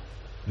know.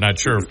 Not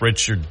sure if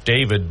Richard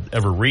David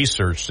ever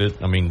researched it.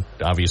 I mean,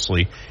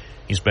 obviously,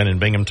 he's been in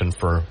Binghamton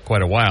for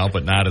quite a while,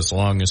 but not as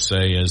long as,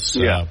 say, as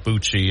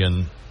Bucci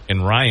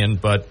and Ryan.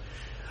 But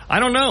I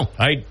don't know.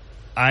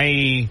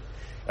 I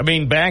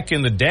mean, back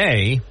in the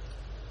day,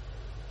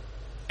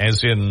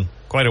 as in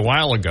quite a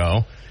while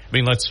ago, I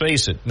mean, let's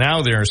face it,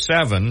 now there are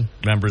 7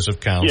 members of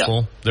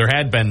council. Yeah. There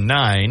had been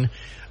 9.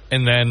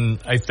 And then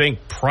I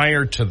think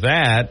prior to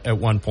that, at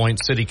one point,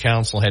 city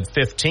council had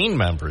 15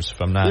 members.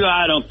 If I'm not,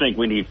 I don't think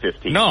we need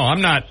 15. No,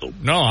 I'm not.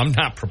 No, I'm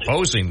not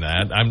proposing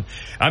that.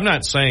 I'm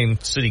not saying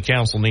city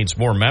council needs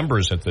more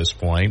members at this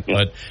point. Yeah.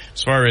 But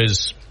as far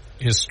as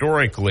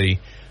historically,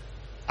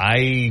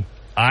 I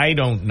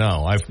don't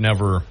know. I've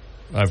never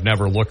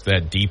looked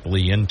that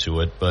deeply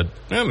into it. But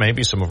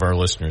maybe some of our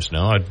listeners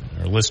know.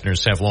 Our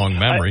listeners have long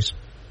memories.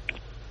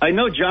 I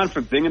know John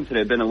from Binghamton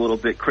had been a little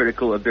bit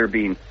critical of there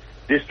being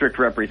district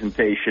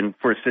representation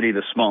for a city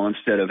this small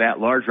instead of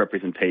at-large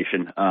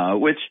representation,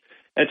 which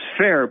it's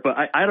fair, but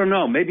I don't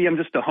know. Maybe I'm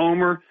just a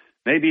homer.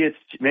 Maybe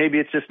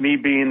it's just me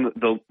being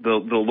the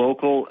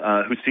local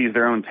who sees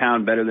their own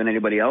town better than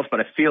anybody else.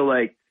 But I feel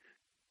like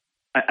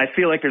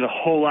there's a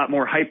whole lot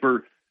more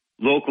hyper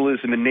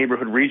localism and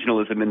neighborhood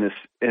regionalism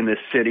in this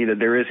city that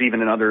there is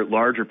even in other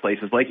larger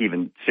places, like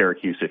even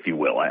Syracuse, if you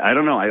will. I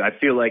don't know. I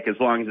feel like as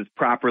long as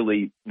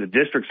the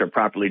districts are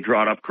properly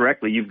drawn up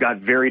correctly, you've got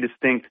very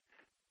distinct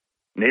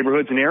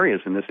neighborhoods and areas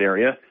in this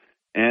area.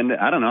 And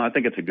I don't know. I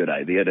think it's a good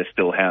idea to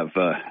still have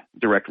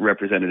direct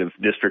representative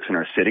districts in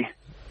our city.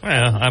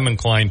 Well, I'm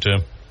inclined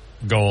to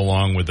go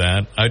along with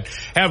that.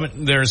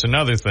 There's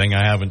another thing.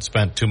 I haven't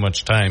spent too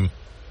much time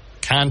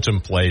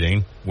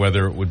contemplating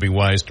whether it would be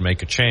wise to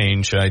make a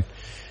change.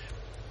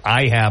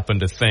 I happen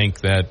to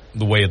think that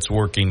the way it's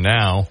working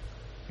now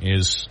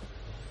is,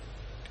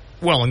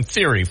 well, in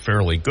theory,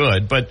 fairly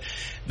good. But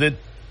the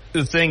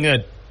thing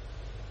that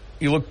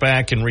you look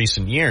back in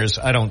recent years,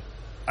 I don't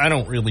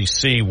really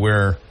see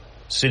where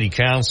City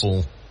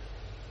Council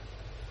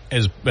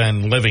has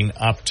been living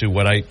up to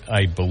what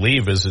I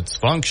believe is its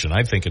function.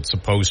 I think it's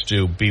supposed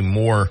to be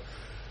more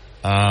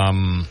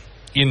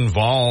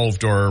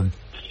involved or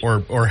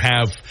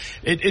have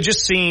it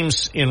just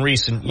seems in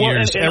recent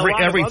years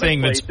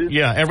everything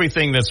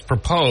that's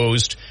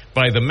proposed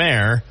by the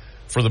mayor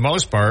for the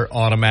most part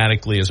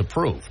automatically is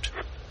approved.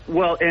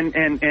 Well, and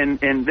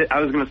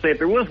I was going to say, if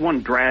there was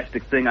one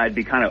drastic thing I'd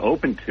be kind of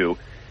open to,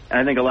 and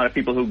I think a lot of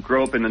people who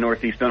grow up in the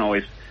Northeast don't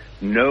always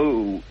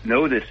know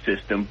this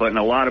system, but in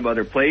a lot of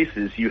other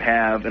places you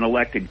have an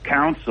elected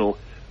council,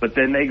 but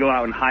then they go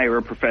out and hire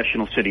a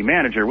professional city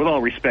manager. With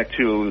all respect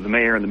to the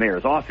mayor and the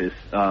mayor's office,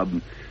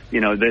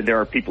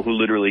 there are people who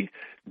literally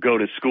go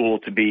to school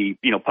to be,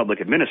 public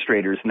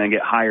administrators and then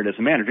get hired as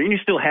a manager. And you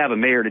still have a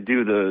mayor to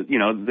do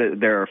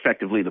they're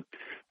effectively the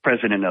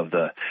president of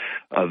the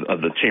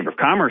Chamber of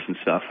Commerce and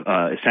stuff,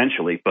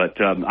 essentially. But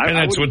and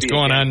that's what's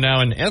going on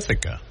now in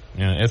Ithaca.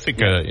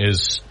 Ithaca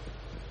is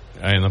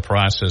in the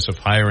process of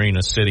hiring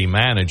a city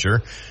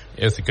manager.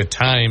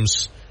 Ithaca.com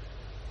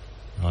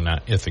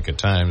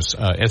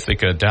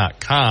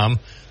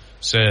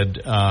said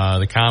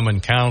the Common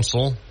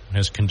Council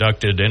has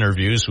conducted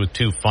interviews with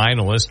 2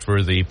 finalists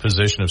for the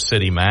position of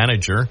city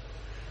manager.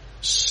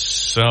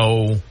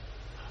 So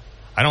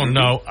I don't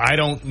know. I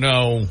don't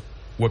know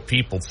what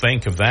people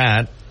think of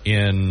that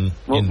in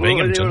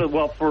Binghamton. If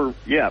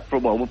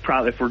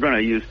we're going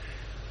to use.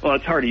 Well,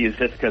 it's hard to use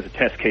Ithaca as a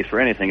test case for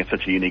anything. It's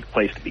such a unique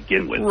place to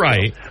begin with.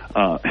 Right.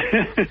 So,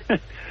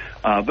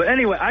 but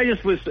anyway, I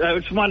just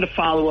wanted to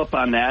follow up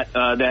on that.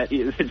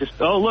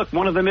 Look,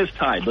 one of them is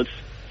tied.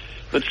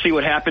 Let's see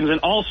what happens.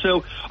 And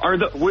also,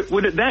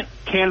 would that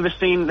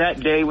canvassing that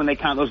day when they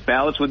count those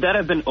ballots, would that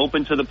have been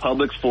open to the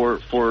public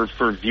for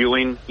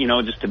viewing?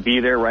 Just to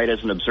be there, right,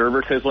 as an observer?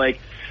 Because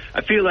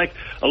I feel like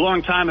a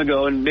long time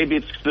ago, and maybe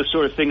it's the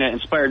sort of thing that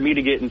inspired me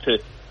to get into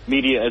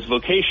media as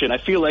vocation. I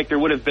feel like there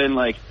would have been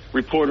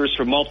reporters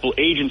from multiple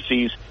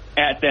agencies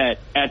at that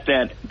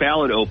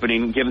ballot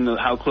opening, given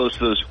how close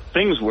those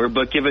things were.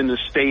 But given the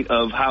state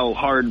of how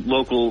hard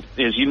local,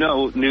 as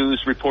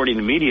news reporting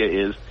and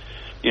media is,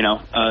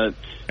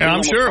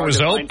 I'm sure it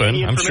was open.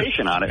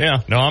 Information on it.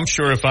 Yeah, no, I'm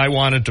sure if I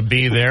wanted to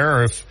be there,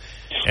 or if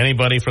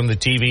anybody from the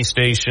TV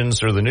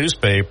stations or the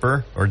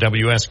newspaper or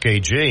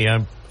WSKG,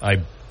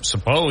 I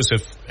suppose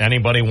if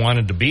anybody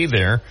wanted to be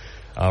there.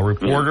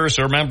 Reporters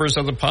or members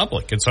of the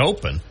public. It's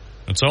open.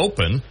 It's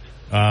open.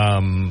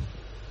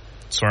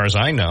 As far as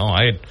I know,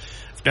 I've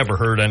never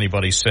heard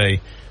anybody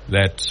say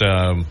that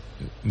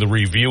the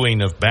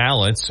reviewing of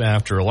ballots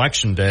after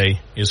Election Day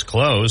is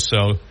closed.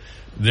 So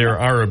there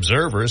are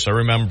observers. I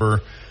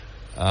remember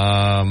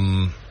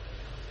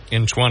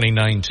in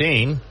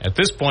 2019, at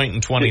this point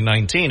in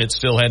 2019, it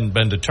still hadn't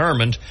been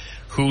determined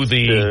who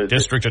the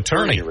district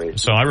attorney.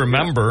 So I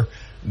remember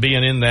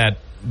being in that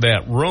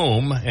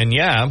room, and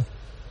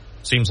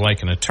seems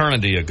like an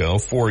eternity ago,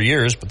 4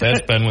 years, but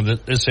that's been when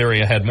this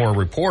area had more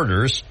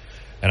reporters,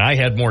 and I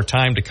had more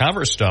time to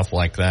cover stuff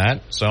like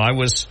that. So I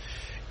was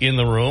in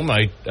the room.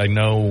 I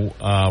know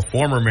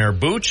former Mayor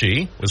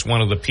Bucci was one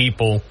of the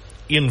people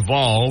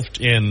involved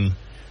in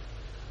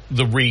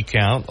the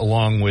recount,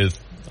 along with,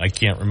 I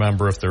can't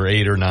remember if there are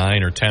 8 or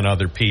 9 or 10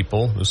 other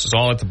people. This is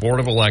all at the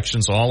Board of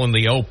Elections, all in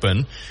the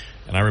open.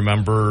 And I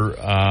remember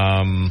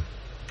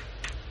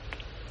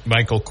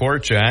Michael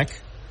Korchak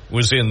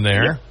was in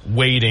there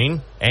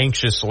waiting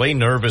anxiously,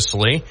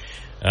 nervously.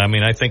 I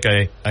mean, I think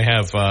I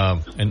have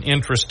an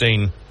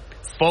interesting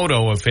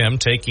photo of him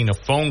taking a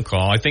phone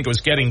call. I think it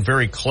was getting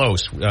very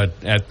close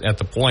at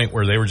the point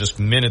where they were just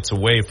minutes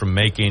away from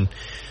making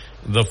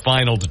the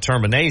final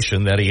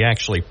determination that he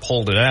actually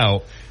pulled it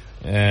out,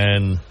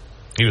 and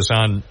he was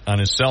on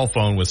his cell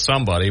phone with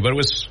somebody. But it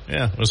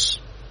was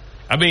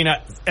I mean,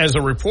 as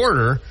a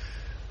reporter,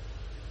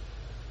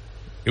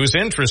 it was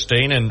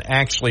interesting and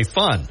actually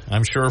fun.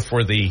 I'm sure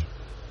for the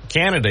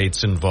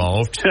candidates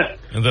involved,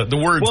 the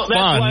word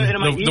fun.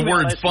 The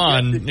word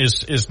fun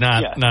is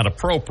not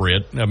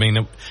appropriate. I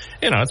mean,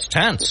 it's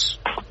tense.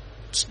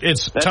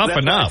 It's tough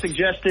enough.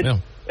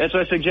 That's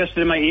what I suggested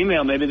in my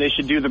email. Maybe they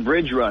should do the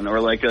bridge run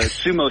or like a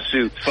sumo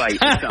suit fight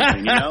or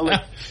something.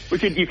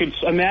 You could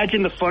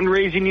imagine the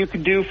fundraising you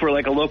could do for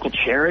like a local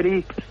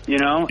charity.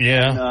 Yeah.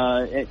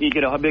 And, you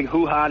get a big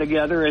hoo-ha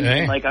together,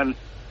 and like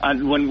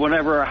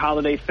whenever our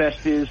holiday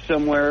fest is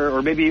somewhere,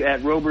 or maybe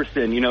at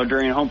Roberson,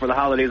 during Home for the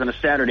Holidays on a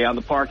Saturday out in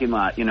the parking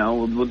lot,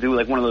 we'll do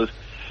like one of those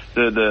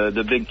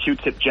the big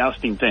Q-tip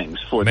jousting things.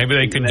 Maybe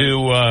they could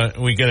do.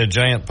 We get a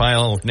giant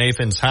pile of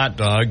Nathan's hot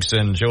dogs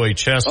and Joey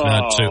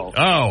Chestnut.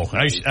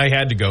 I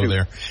had to go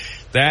there.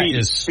 That Speedies.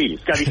 is Speedies.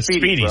 It's got to be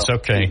Speedies.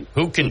 Okay.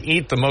 Who can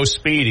eat the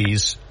most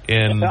Speedies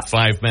in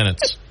 5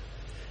 minutes?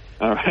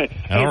 All right.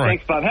 Hey, All right.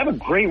 Thanks, Bob. Have a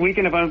great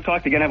weekend. If I don't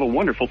talk again, have a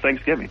wonderful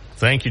Thanksgiving.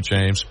 Thank you,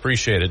 James.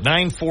 Appreciate it.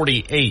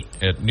 9:48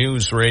 at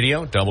News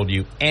Radio,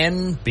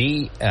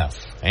 WNBF,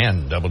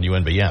 and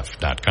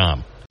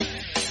WNBF.com.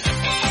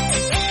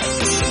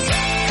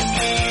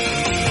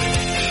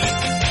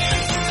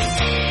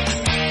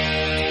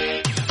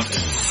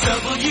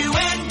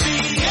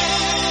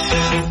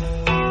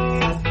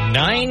 WNBF.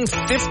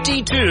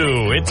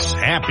 9:52. It's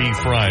Happy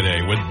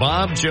Friday with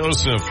Bob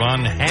Joseph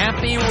on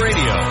Happy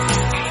Radio.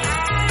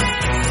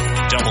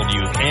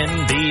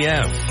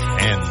 WNBF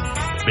and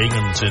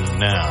Binghamton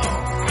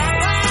Now.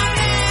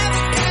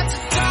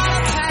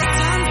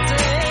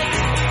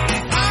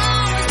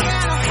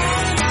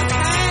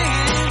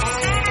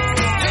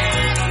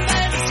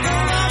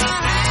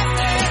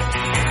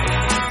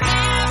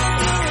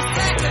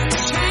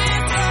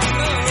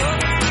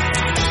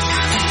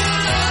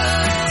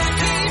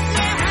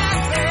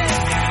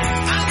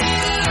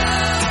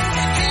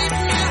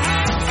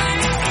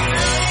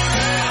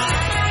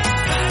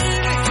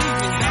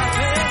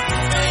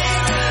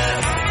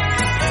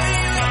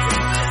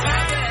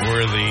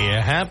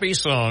 Happy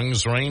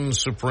songs reign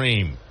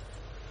supreme.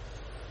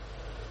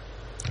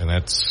 And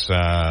that's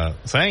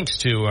thanks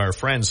to our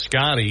friend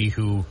Scotty,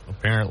 who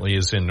apparently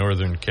is in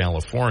Northern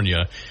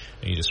California.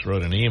 He just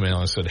wrote an email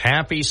and said,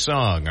 happy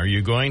song. Are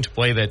you going to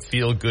play that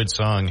feel-good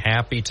song,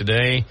 Happy,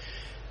 today?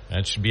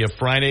 That should be a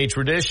Friday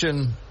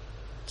tradition.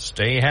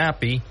 Stay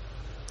happy.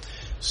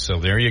 So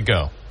there you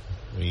go.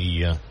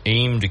 We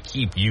aim to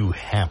keep you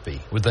happy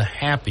with the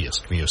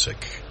happiest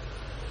music.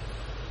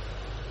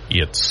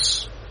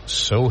 It's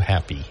so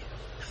happy.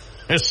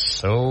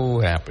 So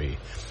happy.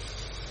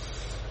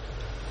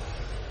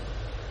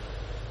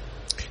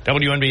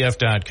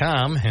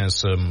 WNBF.com has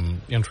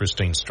some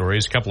interesting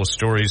stories. A couple of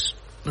stories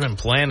I'm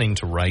planning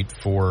to write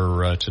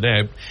for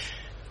today. I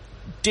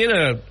did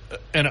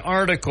an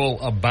article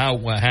about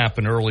what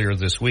happened earlier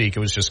this week. It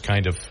was just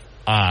kind of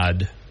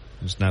odd.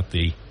 It's not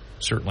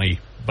certainly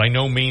by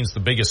no means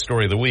the biggest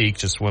story of the week,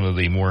 just one of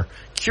the more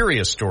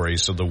curious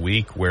stories of the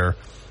week where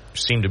there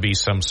seemed to be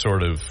some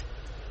sort of,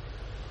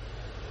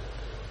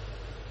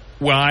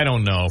 well, I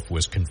don't know if it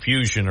was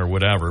confusion or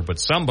whatever, but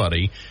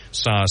somebody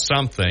saw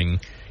something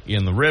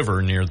in the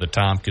river near the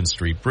Tompkins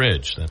Street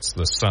Bridge. That's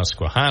the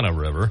Susquehanna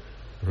River,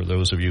 for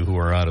those of you who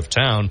are out of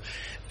town.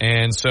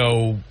 And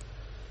so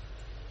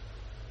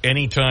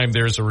anytime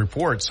there's a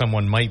report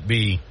someone might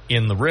be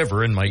in the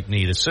river and might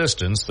need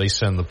assistance, they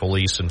send the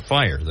police and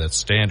fire. That's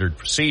standard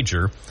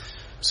procedure.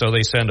 So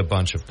they send a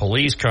bunch of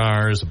police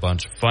cars, a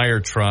bunch of fire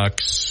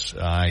trucks,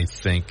 I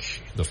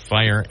think the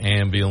fire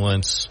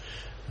ambulance.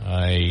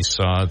 I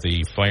saw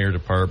the fire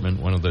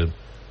department, one of the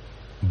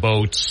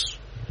boats,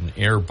 an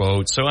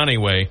airboat. So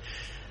anyway,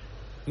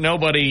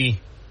 nobody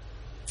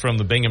from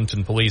the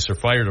Binghamton Police or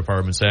Fire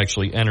Departments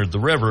actually entered the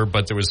river,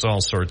 but there was all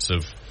sorts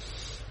of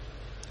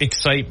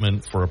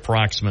excitement for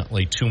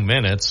approximately 2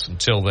 minutes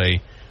until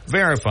they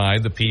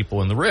verified the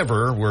people in the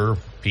river were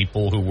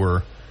people who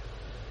were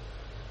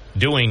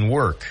doing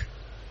work,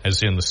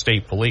 as in the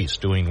state police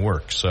doing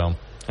work. So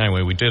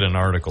anyway, we did an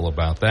article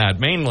about that,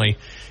 mainly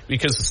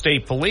because the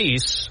state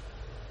police,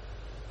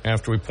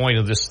 after we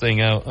pointed this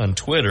thing out on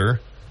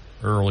Twitter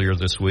earlier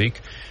this week,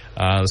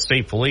 the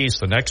state police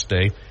the next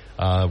day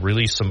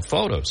released some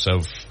photos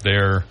of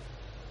their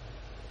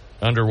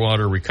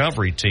underwater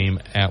recovery team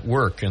at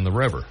work in the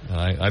river.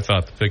 I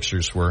thought the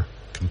pictures were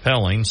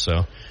compelling,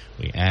 so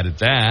we added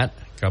that,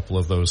 a couple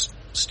of those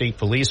state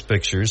police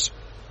pictures,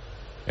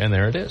 and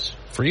there it is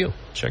for you.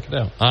 Check it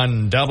out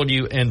on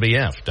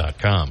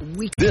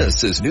WNBF.com.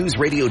 This is News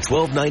Radio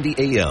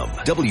 1290 AM,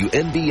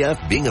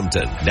 WNBF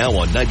Binghamton. Now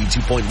on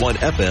 92.1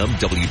 FM,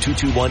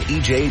 W221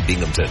 EJ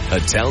Binghamton,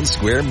 a Town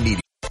Square Media.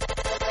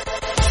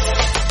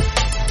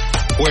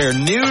 Where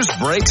news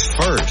breaks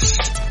first.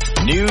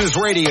 News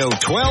Radio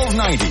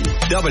 1290,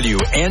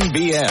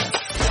 WNBF.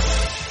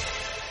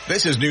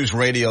 This is News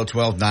Radio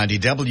 1290,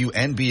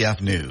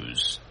 WNBF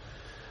News.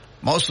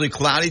 Mostly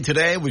cloudy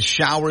today with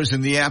showers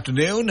in the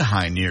afternoon,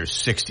 high near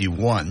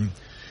 61.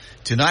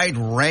 Tonight,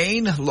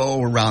 rain,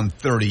 low around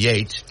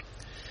 38.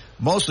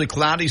 Mostly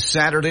cloudy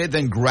Saturday,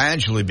 then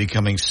gradually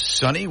becoming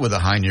sunny with a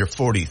high near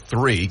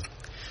 43.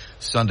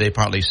 Sunday,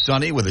 partly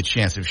sunny with a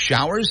chance of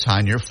showers, high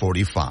near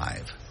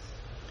 45.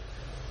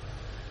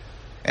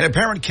 An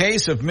apparent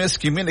case of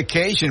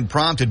miscommunication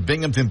prompted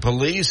Binghamton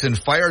police and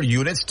fire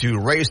units to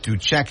race to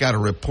check out a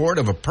report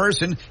of a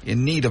person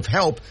in need of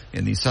help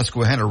in the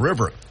Susquehanna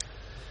River.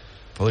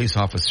 Police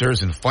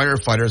officers and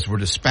firefighters were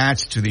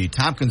dispatched to the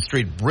Tompkins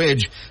Street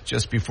Bridge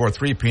just before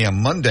 3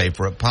 p.m. Monday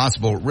for a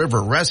possible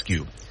river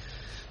rescue.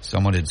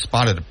 Someone had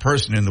spotted a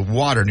person in the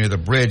water near the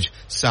bridge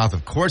south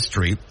of Court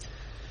Street.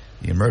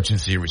 The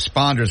emergency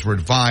responders were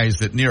advised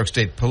that New York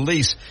State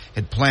Police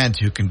had planned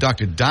to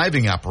conduct a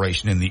diving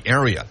operation in the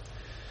area.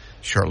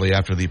 Shortly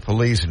after the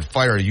police and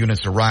fire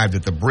units arrived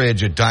at the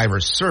bridge, a diver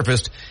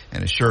surfaced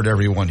and assured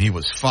everyone he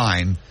was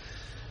fine.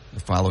 The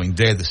following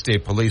day, the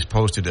state police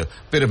posted a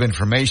bit of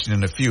information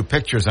and a few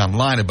pictures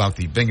online about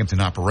the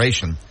Binghamton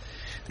operation.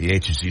 The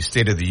agency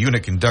stated the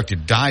unit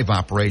conducted dive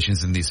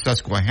operations in the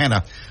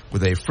Susquehanna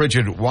with a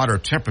frigid water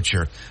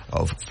temperature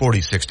of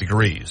 46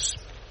 degrees.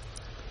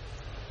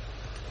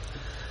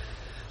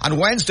 On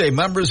Wednesday,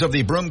 members of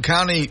the Broome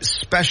County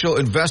Special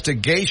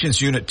Investigations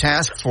Unit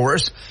Task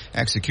Force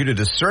executed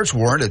a search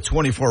warrant at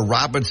 24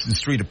 Robinson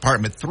Street,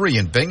 Apartment 3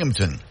 in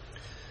Binghamton.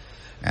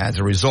 As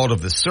a result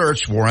of the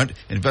search warrant,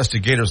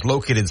 investigators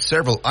located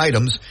several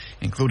items,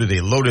 including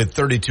a loaded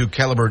 .32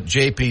 caliber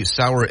J.P.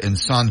 Sauer &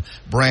 Son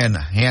brand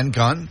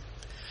handgun,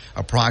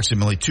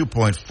 approximately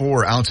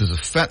 2.4 ounces of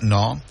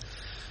fentanyl,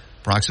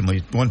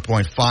 approximately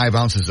 1.5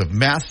 ounces of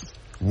meth,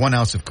 1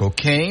 ounce of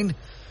cocaine,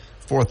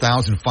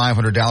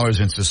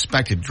 $4,500 in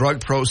suspected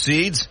drug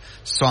proceeds,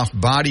 soft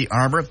body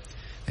armor,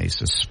 a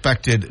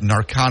suspected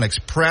narcotics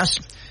press,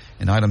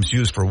 and items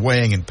used for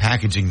weighing and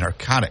packaging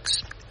narcotics.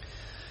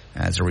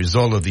 As a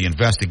result of the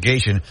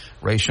investigation,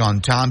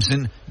 Rayshawn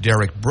Thompson,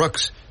 Derek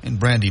Brooks, and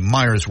Brandy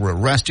Myers were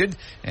arrested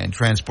and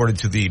transported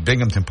to the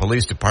Binghamton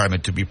Police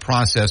Department to be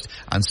processed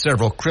on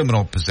several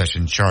criminal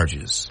possession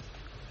charges.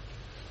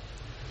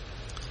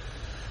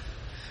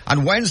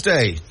 On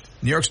Wednesday,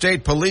 New York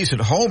State Police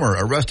at Homer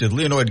arrested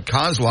Leonid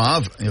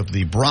Kozlov of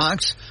the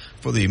Bronx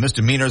for the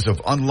misdemeanors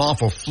of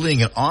unlawful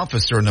fleeing an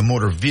officer in a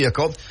motor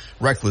vehicle,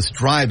 reckless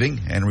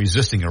driving, and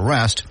resisting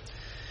arrest.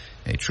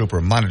 A trooper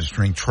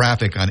monitoring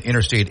traffic on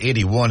Interstate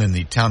 81 in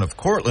the town of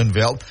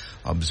Cortlandville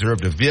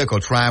observed a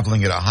vehicle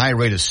traveling at a high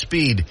rate of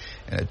speed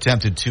and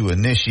attempted to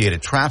initiate a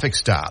traffic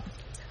stop.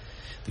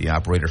 The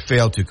operator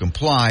failed to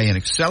comply and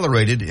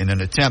accelerated in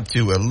an attempt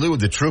to elude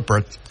the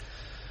trooper.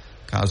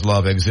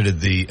 Kozlov exited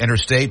the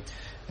interstate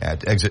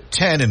at exit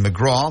 10 in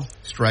McGraw,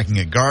 striking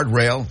a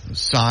guardrail, a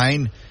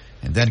sign,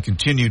 and then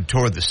continued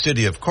toward the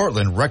city of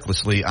Cortland,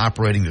 recklessly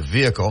operating the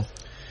vehicle.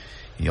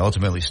 He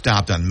ultimately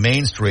stopped on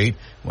Main Street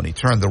when he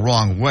turned the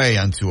wrong way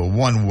onto a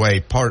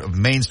one-way part of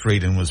Main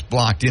Street and was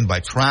blocked in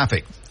by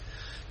traffic.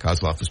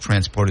 Kozlov was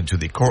transported to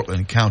the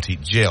Cortland County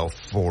Jail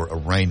for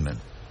arraignment.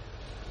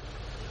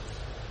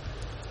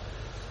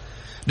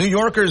 New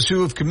Yorkers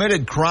who have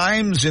committed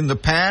crimes in the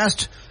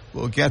past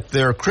will get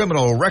their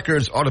criminal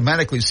records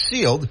automatically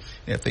sealed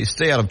if they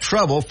stay out of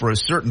trouble for a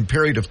certain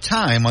period of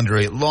time under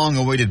a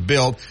long-awaited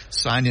bill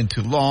signed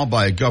into law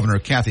by Governor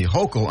Kathy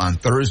Hochul on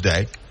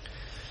Thursday.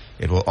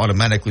 It will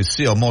automatically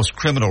seal most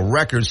criminal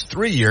records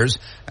 3 years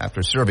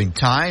after serving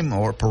time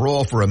or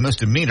parole for a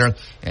misdemeanor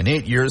and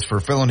 8 years for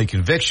felony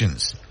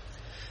convictions.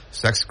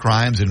 Sex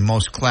crimes and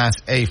most Class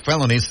A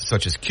felonies,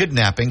 such as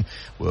kidnapping,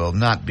 will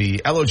not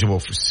be eligible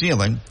for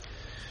sealing.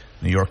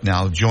 New York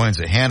now joins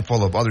a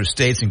handful of other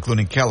states,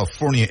 including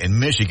California and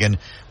Michigan,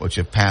 which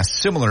have passed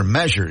similar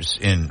measures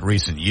in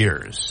recent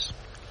years.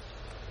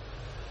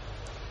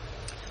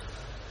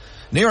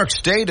 New York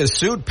State has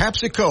sued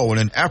PepsiCo in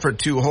an effort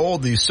to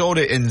hold the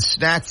soda and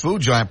snack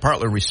food giant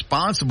partly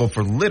responsible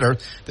for litter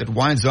that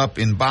winds up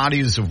in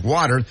bodies of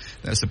water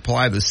that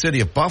supply the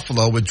city of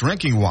Buffalo with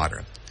drinking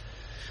water.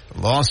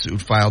 The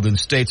lawsuit filed in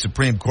state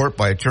Supreme Court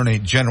by Attorney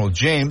General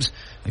James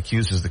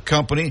accuses the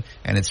company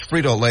and its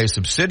Frito-Lay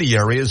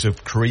subsidiaries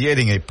of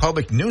creating a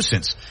public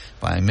nuisance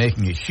by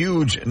making a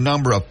huge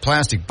number of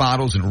plastic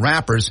bottles and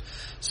wrappers,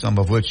 some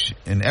of which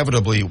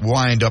inevitably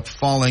wind up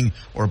falling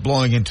or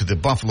blowing into the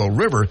Buffalo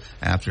River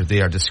after they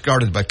are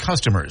discarded by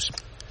customers.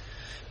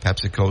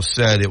 PepsiCo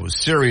said it was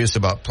serious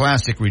about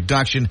plastic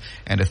reduction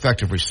and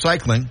effective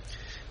recycling.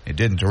 It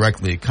didn't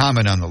directly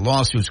comment on the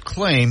lawsuit's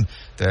claim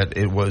that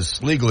it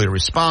was legally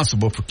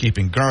responsible for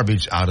keeping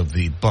garbage out of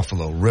the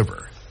Buffalo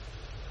River.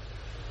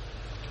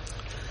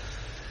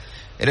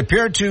 It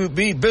appeared to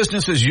be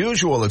business as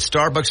usual at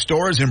Starbucks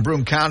stores in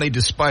Broome County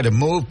despite a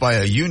move by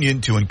a union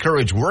to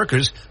encourage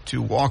workers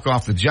to walk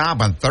off the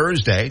job on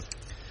Thursday.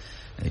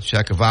 A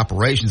check of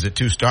operations at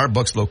 2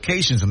 Starbucks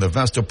locations on the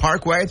Vestal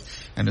Parkway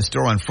and a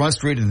store on Front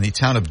Street in the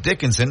town of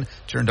Dickinson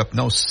turned up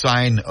no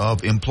sign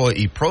of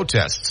employee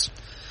protests.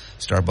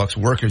 Starbucks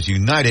Workers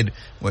United,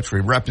 which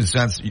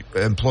represents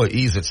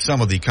employees at some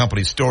of the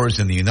company's stores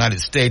in the United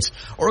States,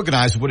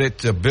 organized what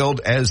it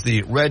billed as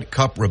the Red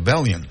Cup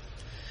Rebellion.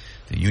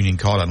 The union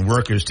called on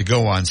workers to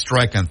go on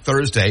strike on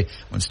Thursday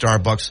when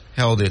Starbucks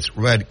held its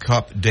Red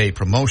Cup Day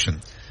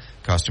promotion.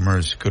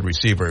 Customers could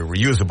receive a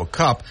reusable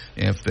cup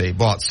if they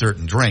bought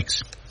certain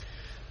drinks.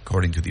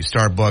 According to the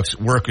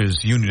Starbucks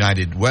Workers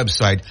United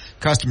website,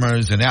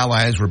 customers and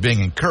allies were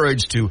being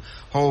encouraged to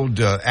hold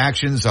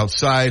actions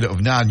outside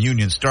of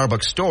non-union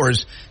Starbucks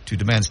stores to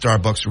demand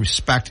Starbucks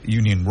respect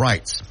union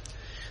rights.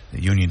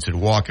 The union said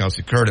walkouts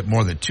occurred at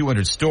more than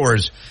 200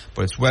 stores,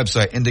 but its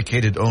website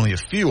indicated only a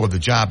few of the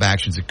job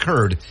actions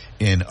occurred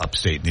in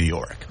upstate New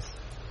York.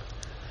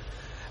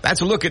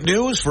 That's a look at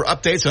news. For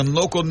updates on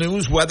local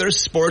news, weather,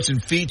 sports,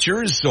 and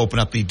features, open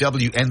up the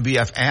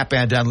WNBF app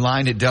and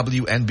online at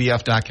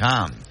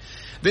WNBF.com.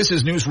 This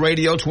is News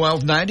Radio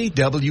 1290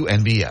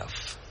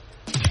 WNBF.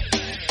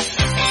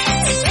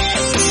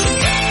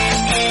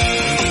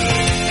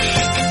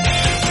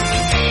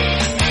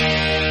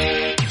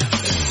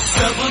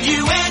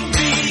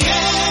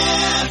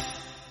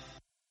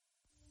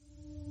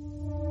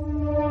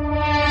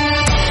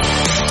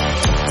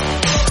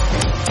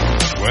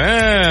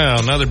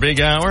 another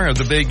big hour of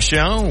the Big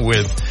Show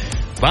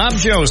with Bob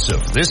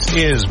Joseph. This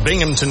is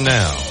Binghamton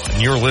Now,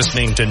 and you're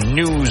listening to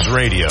News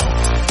Radio,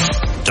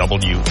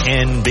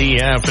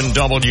 WNBF and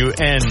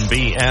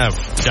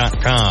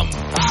WNBF.com.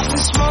 I've been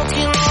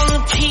smoking on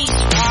the peace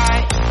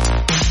pipe.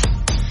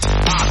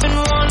 I've been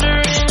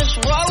wondering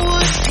just what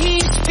would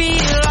peace be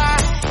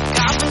like.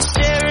 I've been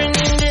staring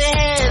into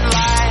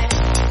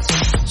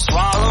headlights.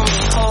 Swallow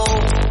me whole,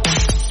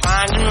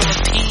 finding my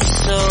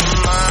peace of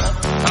mind.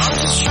 I'm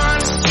just trying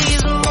to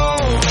seize the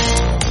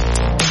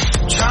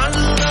moment, trying to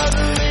love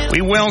the little.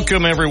 We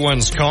welcome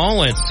everyone's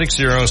call at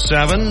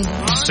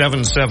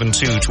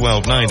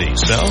 607-772-1290.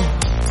 So,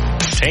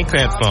 take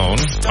that phone,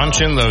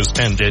 punch in those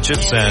 10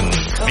 digits, and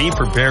be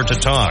prepared to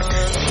talk.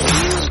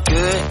 Feels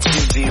good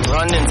to be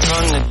running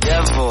from the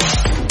devil.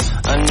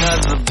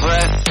 Another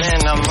breath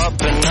and I'm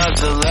up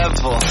another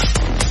level.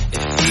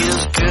 It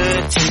feels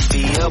good to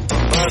be up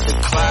above the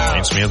clouds.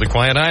 Makes me of the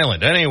Quiet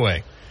Island.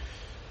 Anyway,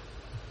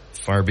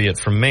 far be it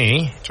from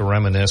me to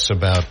reminisce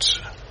about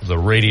the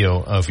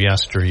radio of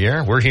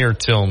yesteryear. We're here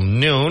till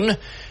noon,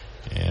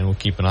 and we'll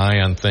keep an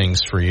eye on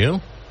things for you.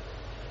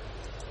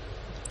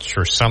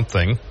 Sure,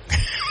 something.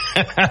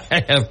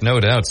 I have no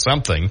doubt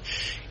something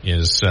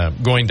is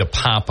going to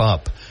pop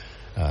up,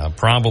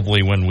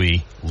 probably when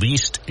we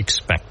least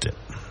expect it.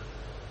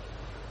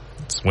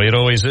 That's the way it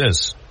always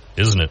is,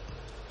 isn't it?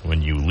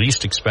 When you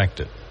least expect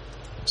it,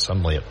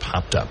 suddenly it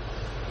popped up.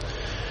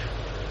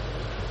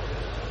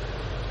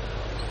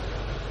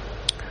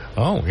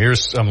 Oh,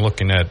 I'm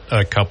looking at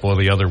a couple of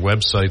the other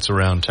websites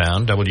around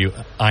town.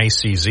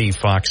 WICZ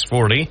Fox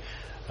 40.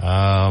 They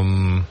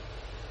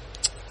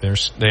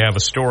have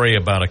a story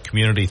about a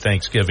community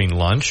Thanksgiving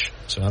lunch.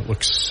 So that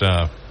looks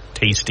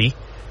tasty.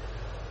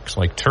 Looks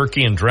like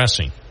turkey and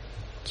dressing.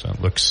 So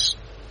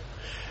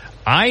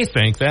I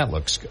think that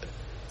looks good.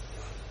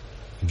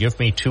 Give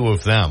me 2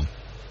 of them.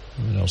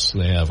 What else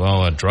do they have?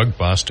 Oh, a drug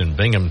bust in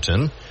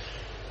Binghamton.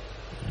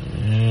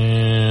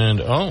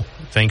 And,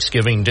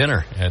 Thanksgiving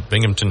dinner at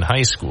Binghamton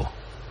High School.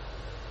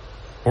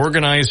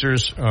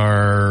 Organizers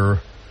are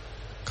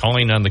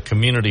calling on the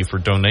community for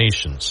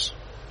donations.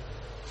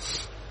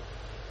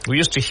 We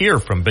used to hear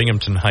from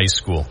Binghamton High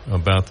School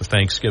about the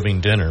Thanksgiving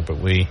dinner, but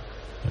we're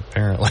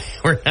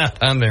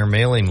not on their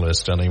mailing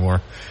list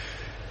anymore.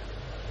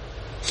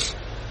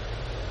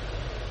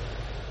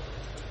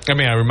 I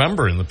mean, I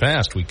remember in the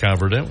past we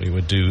covered it. We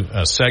would do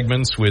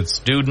segments with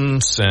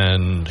students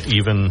and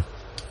even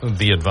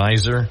the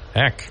advisor.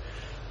 Heck,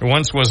 there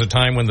once was a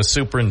time when the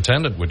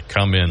superintendent would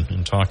come in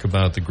and talk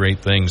about the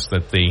great things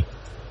that the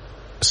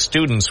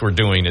students were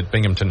doing at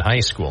Binghamton High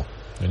School,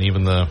 and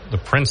even the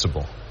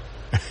principal.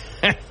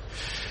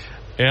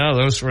 Yeah,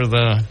 those were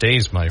the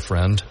days, my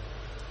friend,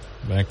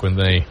 back when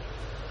they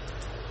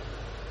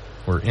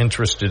were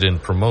interested in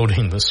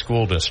promoting the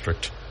school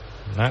district.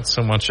 Not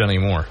so much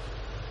anymore.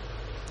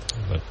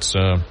 But,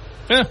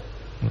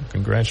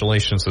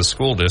 congratulations to the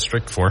school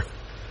district for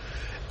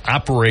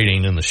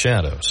operating in the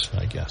shadows,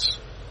 I guess.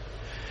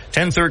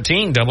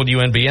 1013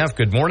 WNBF,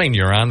 good morning.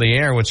 You're on the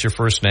air. What's your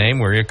first name?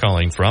 Where are you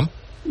calling from?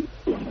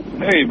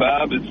 Hey,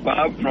 Bob. It's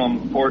Bob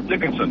from Port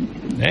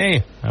Dickinson.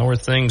 Hey, how are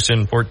things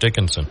in Port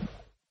Dickinson?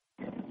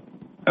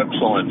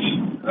 Excellent.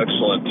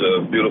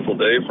 Beautiful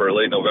day for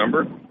late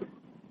November.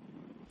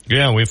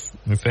 Yeah, we've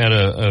had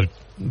a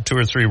 2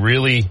 or 3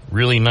 really,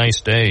 really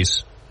nice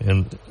days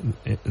in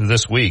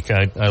this week.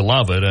 I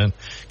love it. I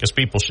guess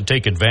people should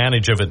take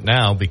advantage of it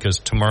now because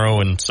tomorrow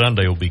and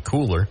Sunday will be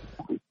cooler.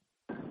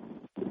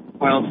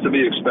 Well, it's to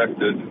be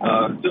expected.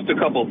 Just a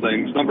couple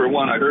things. Number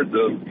one, I heard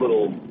the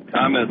little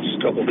comments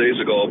a couple days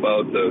ago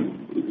about the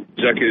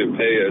executive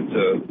pay at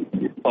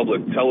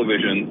public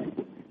television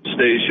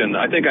station.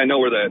 I think I know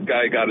where that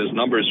guy got his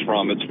numbers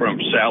from. It's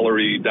from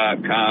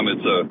salary.com.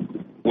 It's a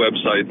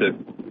website that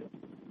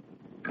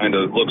kind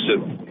of looks at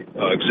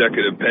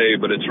executive pay,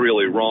 but it's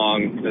really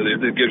wrong.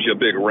 It gives you a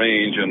big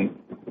range, and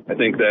I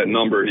think that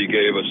number he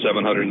gave of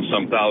 700 and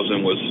some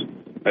thousand was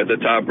at the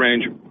top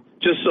range.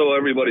 Just so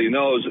everybody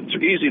knows, it's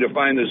easy to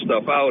find this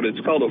stuff out.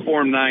 It's called a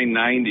Form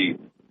 990.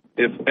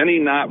 If any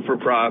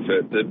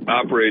not-for-profit that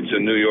operates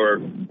in New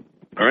York,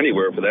 or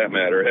anywhere for that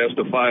matter, has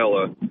to file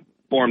a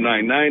Form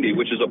 990,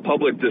 which is a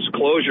public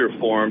disclosure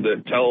form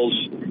that tells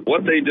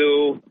what they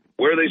do,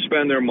 where they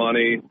spend their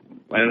money,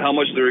 and how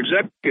much their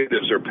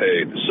executives are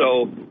paid.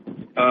 So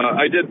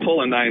I did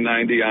pull a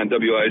 990 on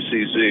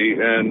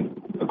WICZ, and,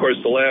 of course,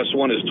 the last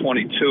one is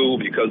 22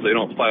 because they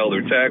don't file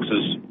their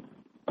taxes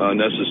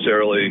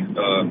necessarily.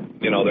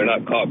 They're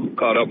not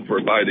caught up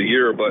for by the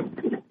year. But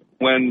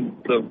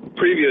when the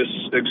previous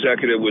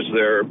executive was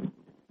there,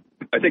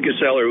 I think his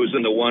salary was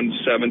in the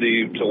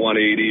 170 to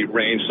 180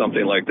 range,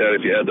 something like that,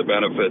 if you had the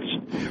benefits.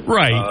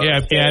 Right.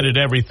 If you added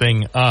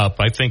everything up,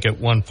 I think at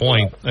one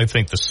point, I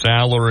think the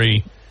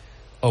salary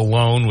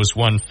alone was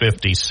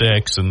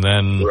 156, and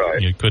then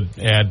you could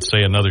add,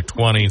 say, another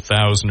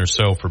 20,000 or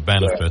so for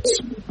benefits.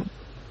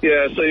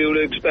 Yeah, so you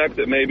would expect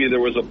that maybe there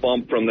was a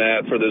bump from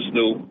that for this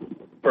new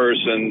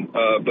person,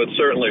 but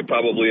certainly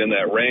probably in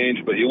that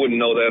range. But you wouldn't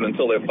know that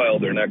until they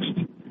filed their next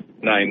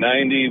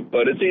 990.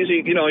 But it's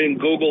easy, you can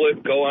Google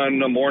it, go on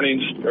the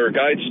mornings or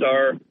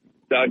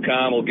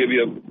GuideStar.com will give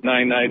you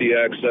 990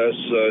 access.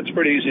 It's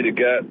pretty easy to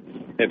get.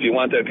 If you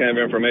want that kind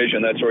of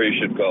information, that's where you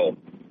should go.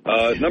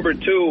 Number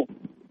two,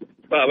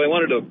 Bob, I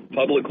wanted to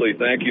publicly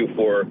thank you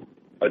for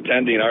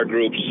attending our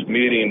group's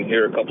meeting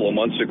here a couple of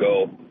months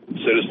ago,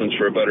 Citizens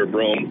for a Better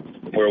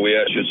Broome, where we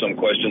asked you some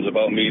questions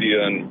about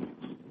media,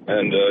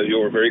 and you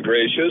were very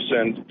gracious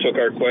and took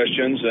our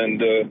questions,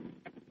 and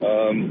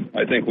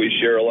I think we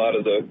share a lot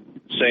of the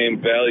same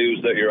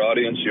values that your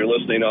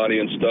listening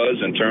audience does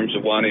in terms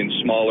of wanting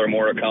smaller,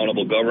 more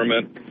accountable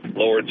government,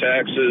 lower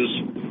taxes,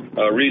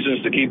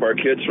 reasons to keep our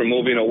kids from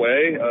moving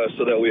away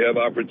so that we have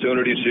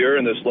opportunities here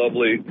in this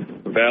lovely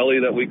valley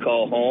that we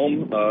call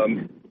home.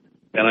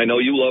 And I know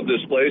you love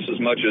this place as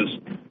much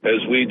as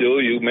we do.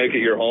 You make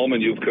it your home,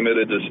 and you've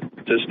committed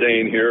to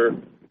staying here.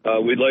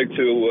 We'd like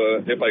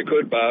to, if I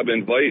could, Bob,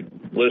 invite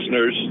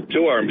listeners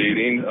to our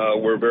meeting.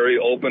 We're very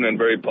open and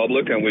very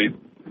public, and we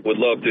would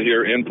love to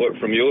hear input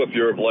from you. If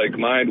you're of like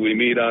mind, we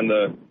meet on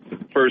the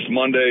first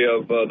Monday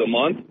of the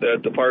month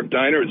at the Park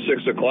Diner at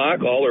 6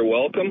 o'clock. All are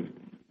welcome.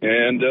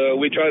 And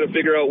we try to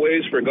figure out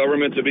ways for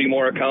government to be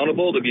more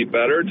accountable, to be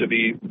better, to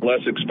be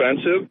less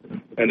expensive,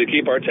 and to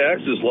keep our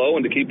taxes low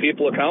and to keep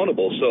people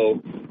accountable.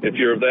 So if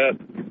you're of that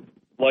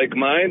like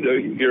mind,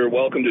 you're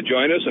welcome to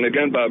join us. And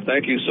again, Bob,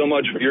 thank you so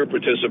much for your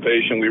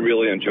participation. We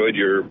really enjoyed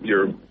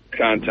your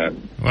content.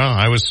 Well,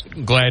 I was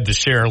glad to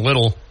share a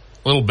little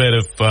bit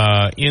of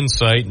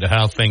insight into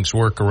how things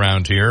work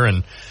around here,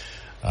 and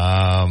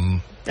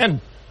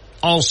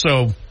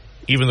also,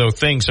 even though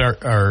things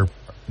are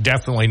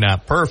definitely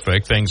not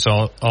perfect, things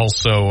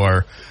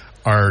also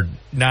are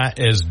not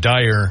as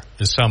dire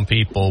as some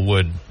people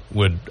would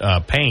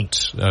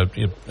paint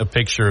a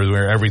picture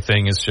where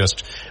everything is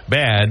just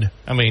bad.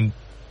 I mean,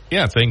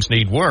 yeah, things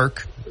need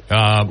work.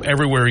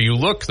 Everywhere you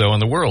look, though, in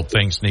the world,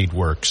 things need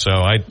work. So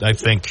I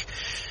think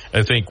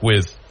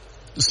with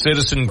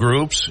citizen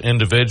groups,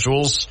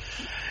 individuals,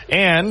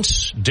 and,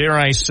 dare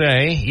I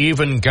say,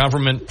 even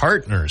government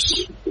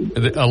partners,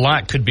 a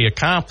lot could be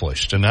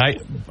accomplished. And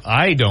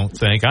I don't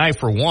think,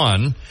 for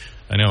one,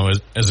 I know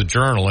as a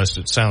journalist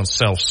it sounds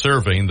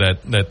self-serving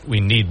that we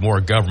need more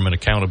government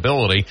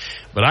accountability,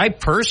 but I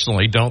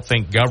personally don't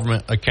think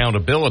government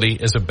accountability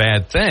is a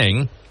bad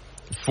thing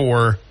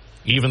for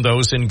even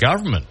those in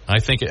government.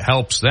 I think it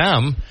helps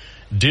them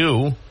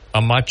do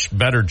a much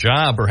better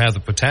job, or have the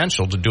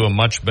potential to do a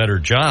much better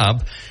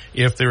job,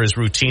 if there is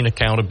routine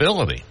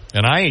accountability.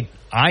 And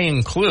I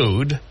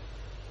include,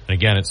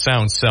 again, it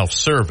sounds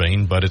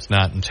self-serving, but it's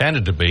not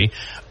intended to be,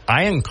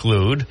 I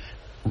include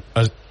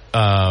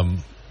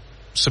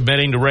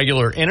submitting to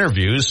regular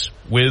interviews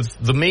with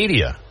the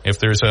media. If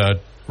there's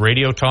a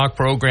radio talk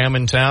program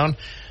in town,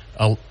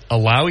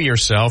 allow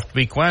yourself to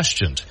be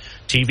questioned.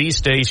 TV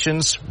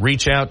stations,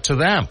 reach out to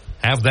them.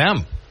 Have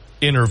them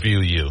interview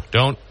you.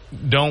 Don't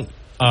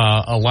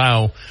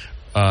allow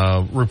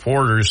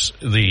reporters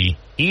the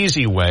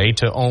easy way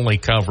to only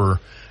cover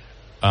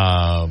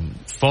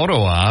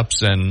photo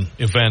ops and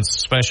events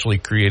specially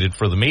created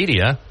for the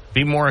media.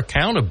 Be more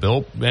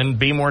accountable and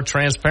be more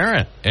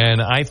transparent.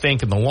 And I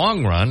think in the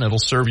long run, it'll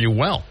serve you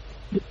well.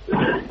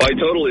 I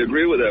totally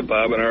agree with that,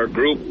 Bob, and our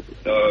group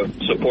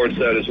supports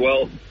that as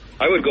well.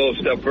 I would go a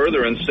step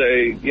further and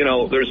say,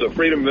 there's a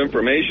freedom of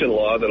information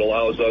law that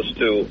allows us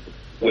to,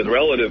 with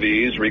relative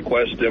ease,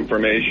 request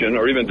information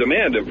or even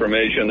demand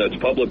information that's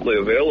publicly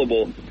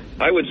available.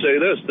 I would say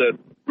this, that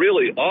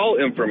really all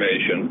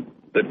information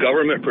that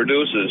government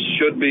produces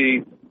should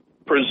be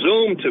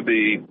presumed to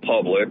be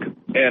public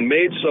and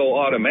made so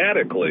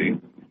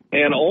automatically,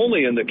 and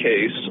only in the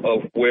case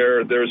of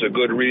where there's a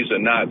good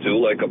reason not to,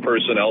 like a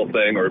personnel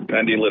thing or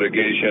pending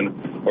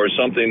litigation or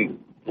something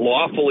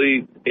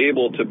lawfully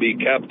able to be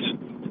kept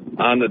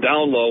on the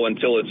down low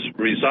until it's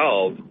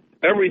resolved.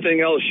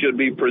 Everything else should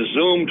be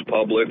presumed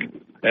public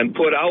and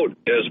put out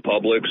as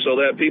public so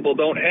that people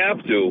don't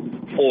have to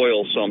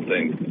foil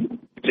something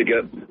to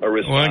get a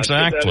response.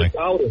 Well,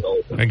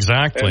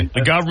 exactly.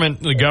 The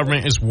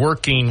government is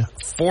working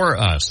for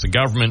us. The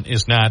government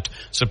is not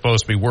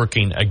supposed to be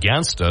working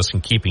against us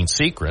and keeping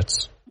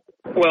secrets.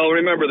 Well,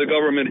 remember, the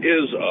government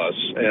is us,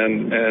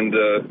 and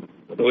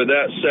with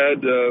that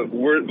said,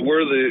 we're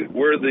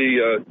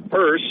the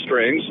purse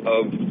strings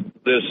of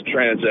this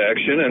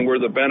transaction, and we're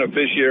the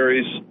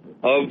beneficiaries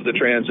of the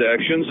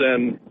transactions,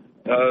 and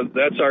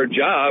that's our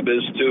job,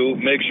 is to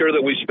make sure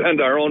that we spend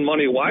our own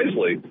money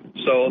wisely.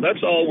 So that's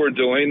all we're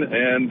doing.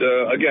 And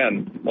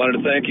again, wanted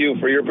to thank you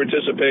for your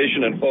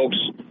participation. And folks,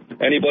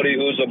 anybody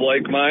who's of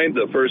like mind,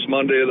 the first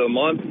Monday of the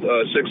month, 6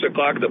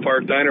 o'clock at the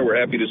Park Diner, we're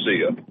happy to see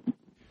you.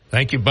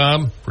 Thank you,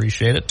 Bob.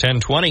 Appreciate it.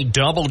 1020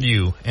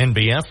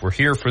 WNBF. We're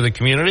here for the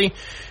community.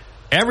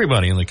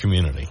 Everybody in the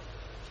community.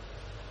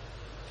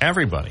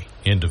 Everybody.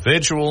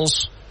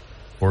 Individuals,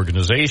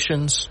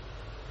 organizations,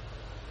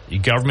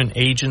 government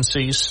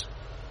agencies,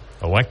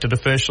 elected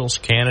officials,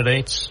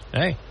 candidates.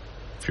 Hey,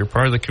 if you're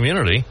part of the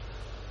community,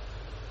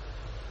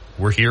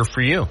 we're here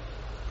for you.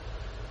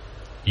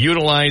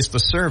 Utilize the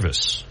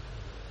service.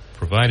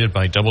 provided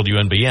by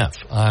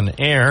WNBF. On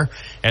air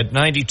at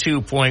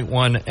 92.1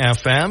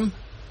 FM,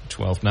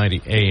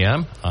 1290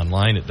 AM,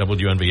 online at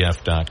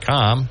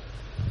WNBF.com.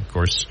 Of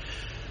course,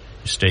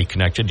 you stay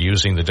connected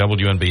using the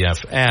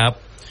WNBF app.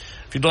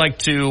 If you'd like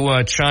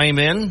to chime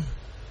in,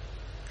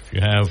 if you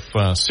have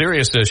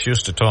serious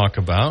issues to talk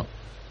about,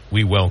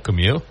 we welcome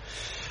you.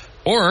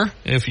 Or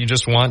if you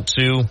just want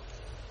to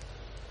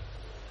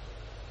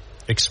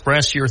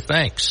express your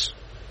thanks.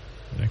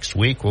 Next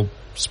week we'll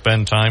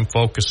spend time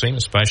focusing,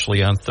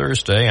 especially on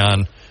Thursday,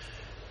 on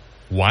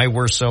why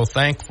we're so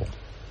thankful.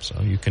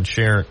 So you can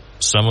share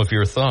some of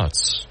your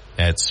thoughts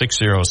at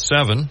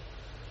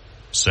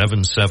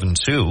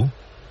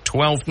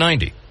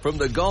 607-772-1290. From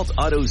the Galt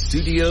Auto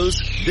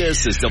Studios,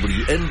 this is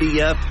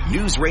WNBF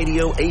News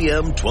Radio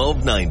AM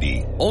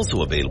 1290.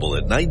 Also available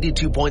at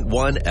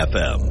 92.1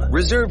 FM.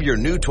 Reserve your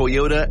new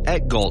Toyota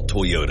at Galt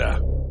Toyota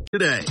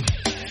today.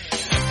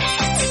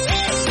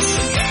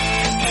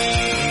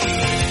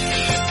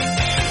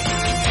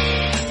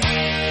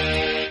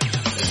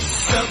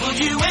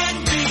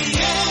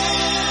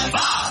 WNBF,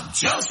 Bob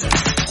Joseph.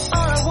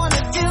 All I want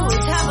to do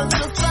is have a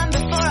little fun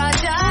before I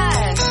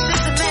die.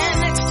 There's a man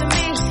next to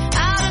me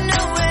out of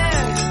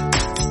nowhere.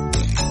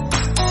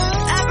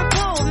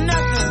 Apropos of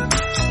nothing.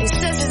 He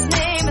says his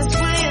name is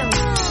William.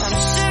 I'm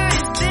sure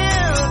he's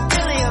Bill or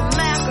Billy or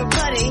Mac or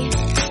Buddy.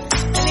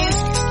 And he's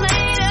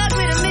played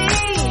ugly to me.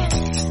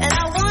 And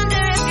I wonder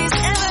if he's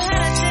ever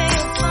had a day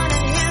of fun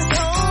in his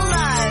whole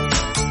life.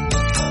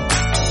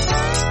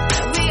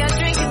 We are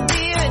drinking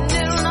beer at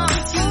noon on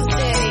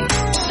Tuesday.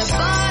 The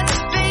bar at the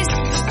base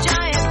is a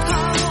giant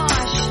car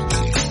wash.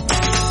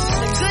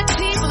 The good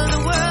people of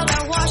the world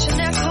are washing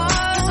their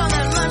cars on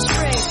their lunch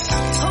break,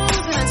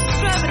 posing and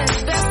scrubbing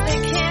as best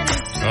they can.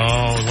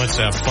 Oh, let's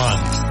have fun.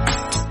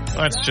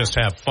 Let's just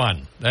have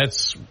fun.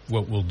 That's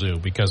what we'll do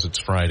because it's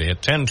Friday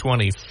at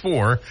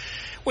 10:24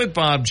 with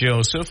Bob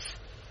Joseph.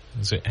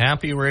 Is it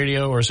happy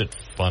radio or is it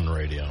fun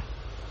radio?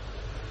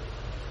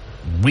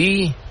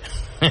 We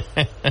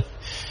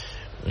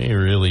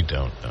really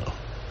don't know.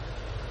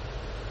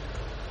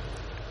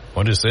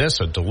 What is this?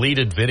 A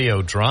deleted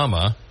video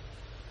drama?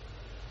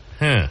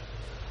 I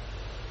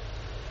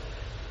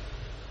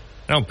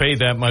don't pay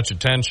that much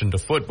attention to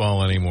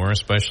football anymore,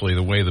 especially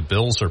the way the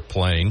Bills are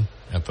playing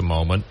at the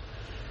moment.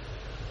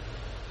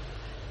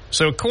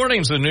 So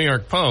according to the New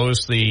York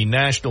Post, the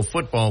National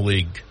Football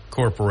League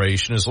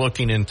Corporation is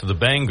looking into the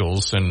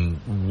Bengals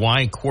and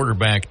why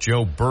quarterback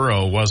Joe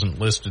Burrow wasn't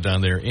listed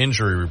on their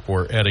injury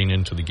report heading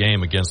into the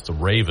game against the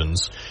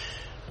Ravens.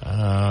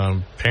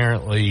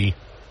 Apparently,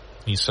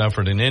 he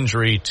suffered an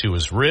injury to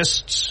his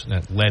wrists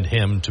that led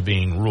him to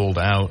being ruled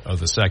out of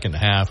the second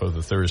half of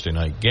the Thursday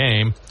night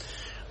game.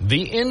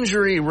 The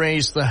injury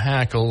raised the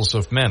hackles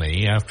of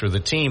many after the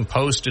team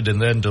posted and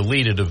then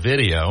deleted a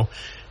video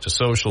to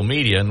social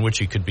media in which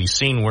he could be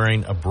seen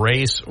wearing a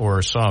brace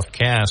or soft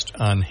cast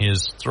on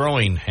his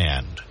throwing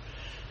hand.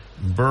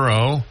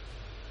 Burrow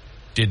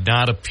did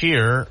not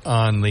appear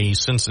on the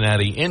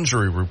Cincinnati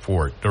injury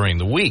report during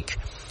the week.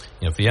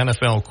 If the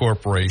NFL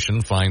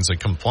Corporation finds a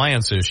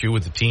compliance issue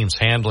with the team's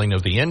handling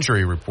of the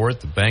injury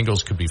report, the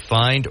Bengals could be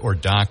fined or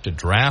docked a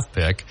draft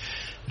pick.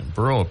 And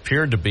Burrow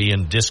appeared to be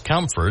in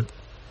discomfort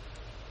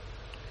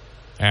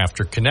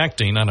after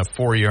connecting on a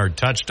 4-yard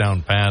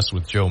touchdown pass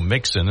with Joe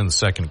Mixon in the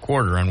second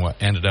quarter on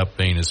what ended up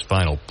being his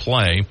final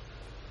play.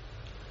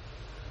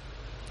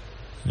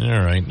 All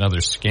right, another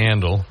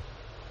scandal.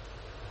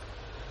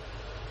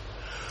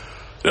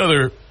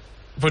 Another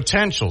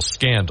potential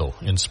scandal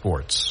in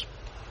sports.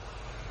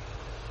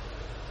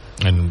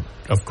 And,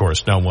 of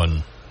course, no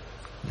one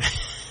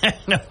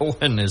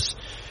is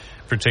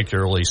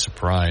particularly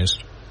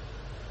surprised.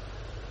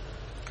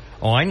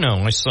 Oh, I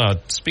know. I saw,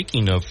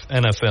 speaking of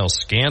NFL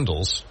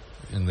scandals,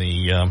 in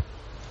the,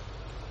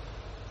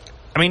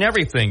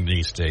 everything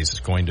these days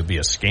is going to be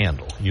a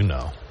scandal, you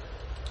know.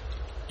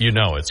 You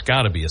know it's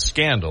got to be a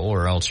scandal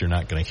or else you're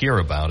not going to hear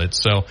about it.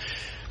 So,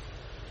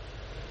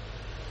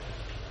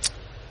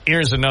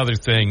 here's another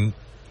thing.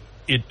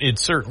 It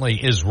certainly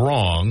is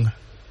wrong,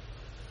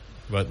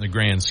 but in the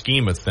grand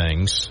scheme of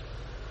things,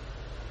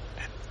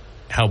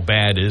 how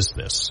bad is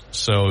this?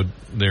 So,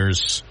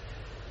 there's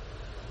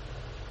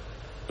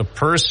a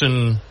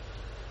person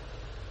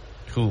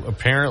who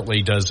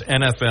apparently does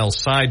NFL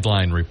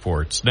sideline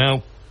reports.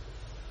 Now,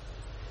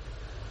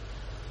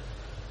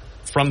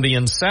 from the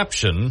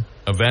inception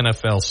of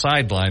NFL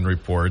sideline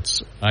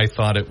reports, I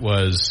thought it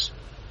was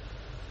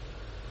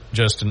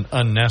just an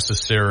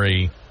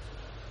unnecessary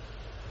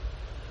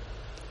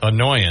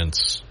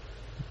annoyance.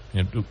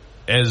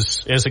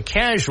 As a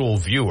casual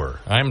viewer,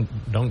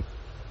 don't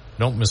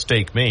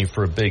mistake me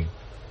for a big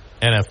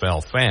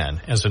NFL fan.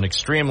 As an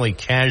extremely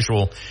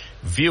casual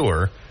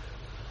viewer,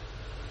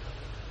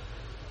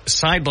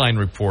 sideline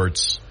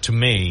reports to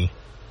me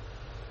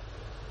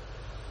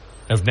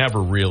have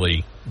never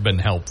really been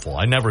helpful.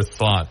 I never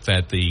thought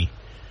that the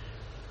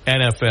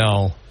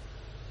NFL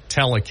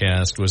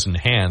telecast was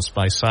enhanced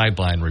by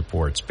sideline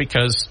reports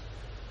because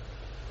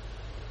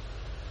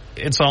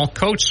it's all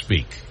coach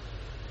speak.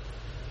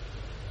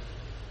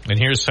 And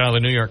here's how the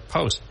New York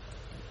Post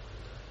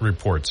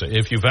reports it.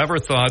 If you've ever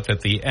thought that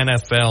the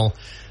NFL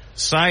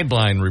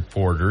sideline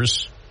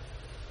reporters,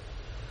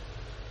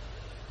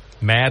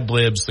 Mad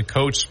Libs, the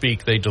coach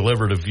speak they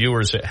deliver to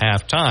viewers at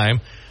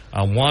halftime,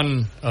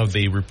 one of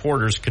the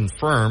reporters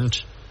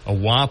confirmed a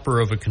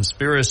whopper of a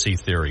conspiracy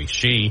theory.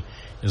 She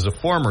is a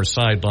former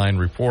sideline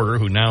reporter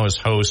who now is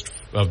host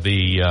of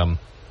the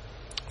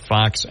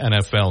Fox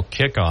NFL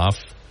Kickoff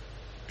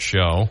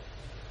show.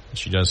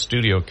 She does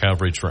studio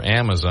coverage for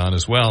Amazon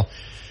as well.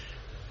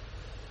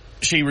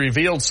 She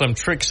revealed some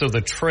tricks of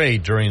the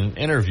trade during an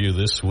interview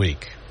this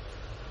week.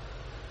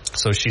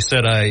 So she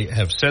said, I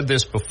have said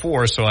this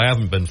before, so I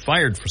haven't been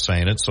fired for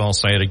saying it, so I'll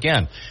say it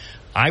again.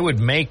 I would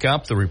make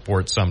up the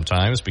report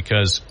sometimes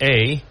because,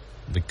 A,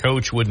 the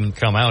coach wouldn't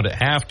come out at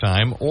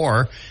halftime,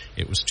 or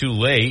it was too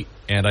late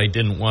and I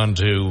didn't want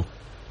to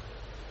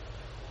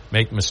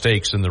make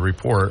mistakes in the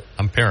report.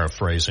 I'm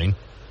paraphrasing.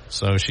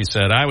 So she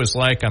said, I was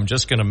like, I'm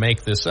just going to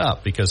make this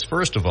up because,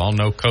 first of all,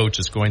 no coach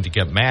is going to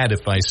get mad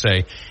if I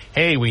say,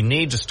 hey, we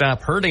need to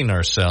stop hurting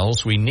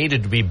ourselves. We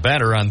needed to be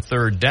better on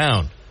third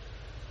down.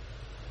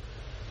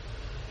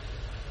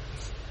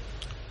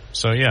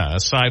 So, yeah, a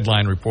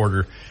sideline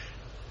reporter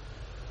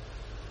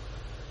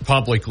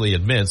publicly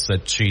admits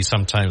that she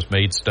sometimes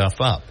made stuff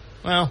up.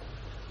 Well,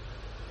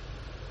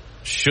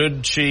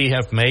 should she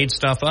have made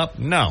stuff up?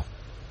 No.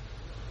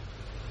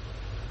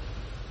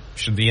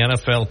 Should the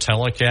NFL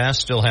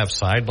telecast still have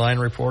sideline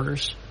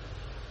reporters?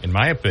 In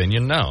my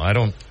opinion, no. I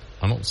don't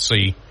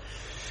see.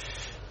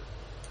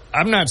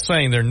 I'm not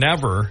saying they're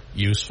never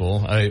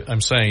useful. I'm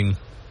saying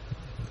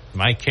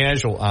my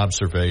casual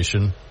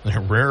observation,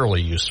 they're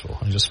rarely useful.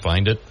 I just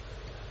find it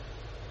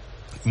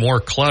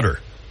more clutter.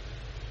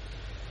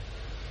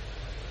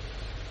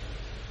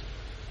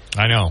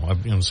 I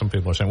know. Some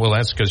people are saying, well,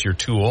 that's because you're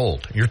too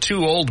old. You're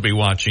too old to be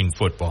watching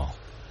football.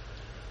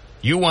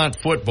 You want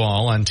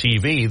football on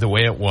TV the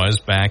way it was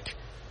back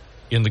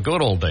in the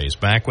good old days,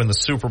 back when the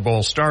Super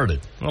Bowl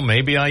started. Well,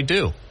 maybe I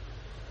do.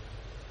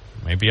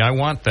 Maybe I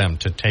want them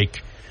to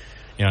take,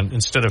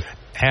 instead of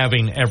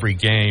having every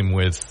game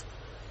with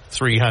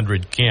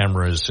 300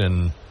 cameras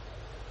and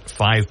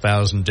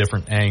 5,000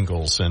 different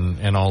angles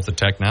and all the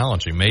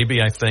technology.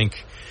 Maybe I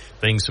think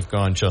things have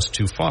gone just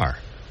too far.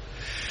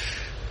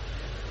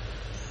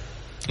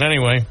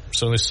 Anyway,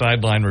 so this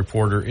sideline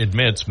reporter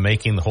admits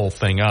making the whole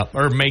thing up,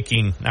 or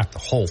making, not the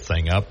whole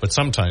thing up, but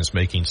sometimes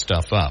making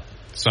stuff up.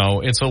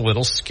 So it's a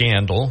little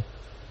scandal.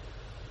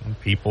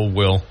 People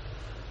will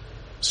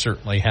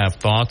certainly have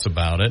thoughts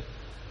about it.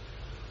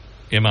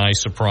 Am I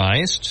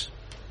surprised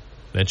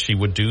that she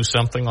would do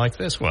something like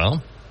this?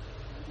 Well,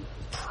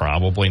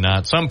 probably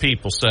not. Some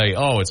people say,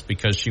 oh, it's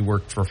because she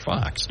worked for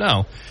Fox.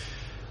 No,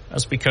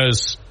 that's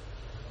because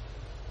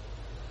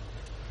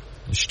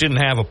she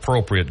didn't have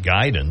appropriate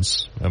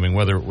guidance. I mean,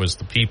 whether it was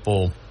the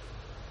people,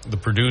 the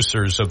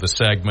producers of the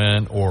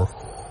segment or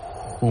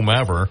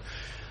whomever,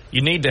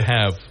 you need to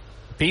have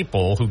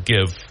people who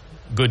give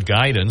good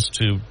guidance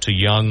to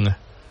young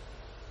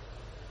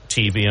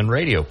TV and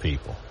radio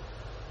people.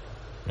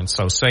 And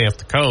so say if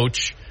the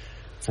coach,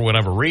 for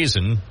whatever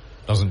reason,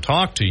 doesn't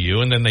talk to you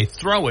and then they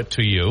throw it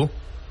to you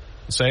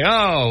and say,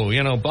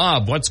 oh,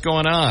 Bob, what's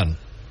going on?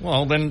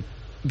 Well, then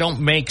don't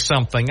make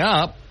something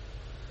up.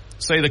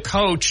 Say the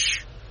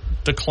coach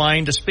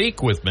declined to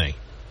speak with me.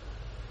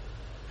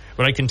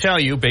 But I can tell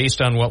you,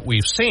 based on what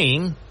we've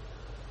seen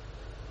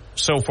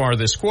so far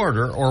this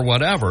quarter or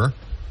whatever,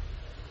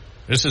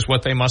 this is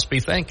what they must be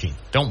thinking.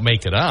 Don't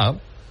make it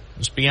up.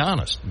 Just be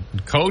honest.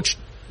 The coach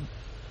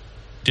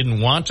didn't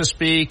want to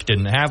speak,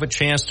 didn't have a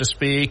chance to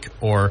speak,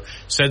 or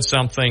said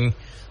something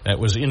that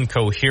was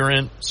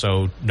incoherent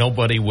so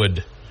nobody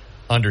would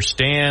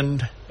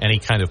understand any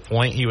kind of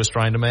point he was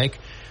trying to make.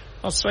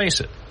 Let's face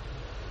it.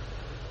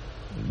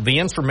 The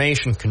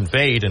information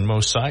conveyed in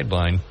most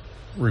sideline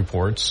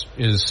reports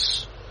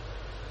is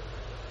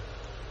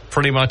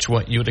pretty much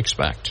what you'd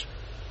expect.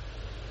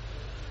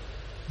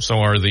 So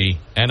are the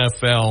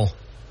NFL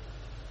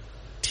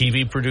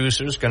TV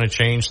producers going to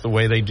change the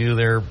way they do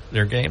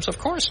their games? Of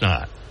course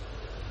not.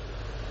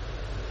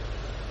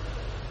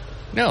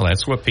 No,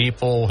 that's what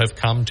people have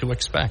come to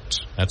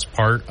expect. That's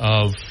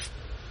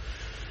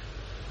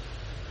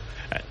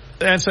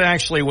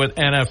actually what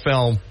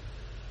NFL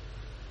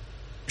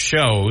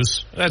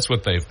shows. That's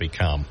what they've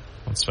become.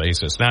 Let's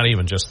face it, it's not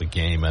even just the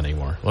game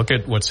anymore. Look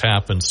at what's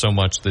happened so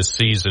much this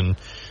season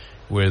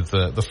with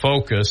the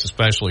focus,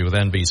 especially with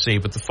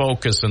NBC, but the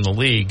focus in the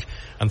league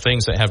on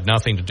things that have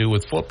nothing to do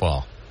with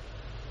football.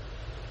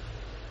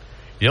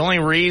 The only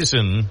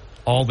reason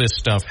all this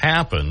stuff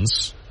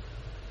happens,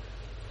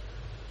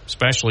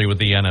 especially with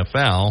the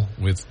NFL,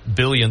 with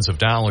billions of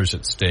dollars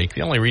at stake,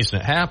 the only reason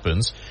it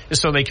happens is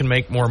so they can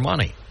make more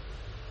money.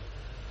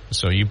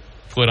 So you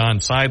put on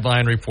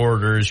sideline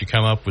reporters, you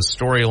come up with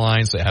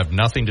storylines that have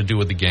nothing to do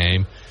with the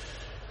game.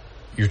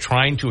 You're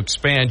trying to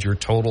expand your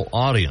total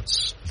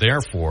audience.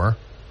 Therefore,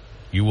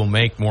 you will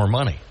make more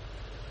money.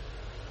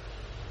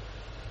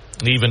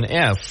 Even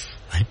if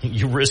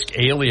you risk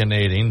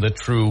alienating the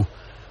true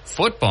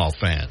football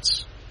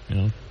fans.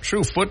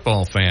 True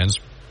football fans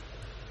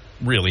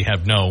really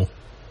have no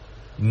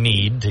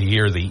need to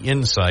hear the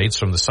insights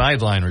from the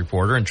sideline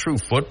reporter, and true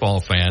football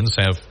fans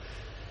have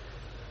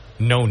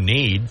no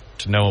need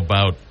to know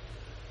about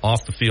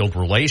off-the-field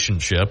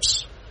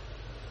relationships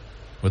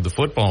with the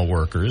football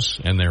workers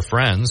and their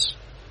friends,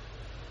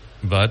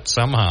 but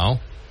somehow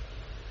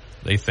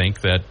they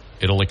think that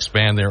it'll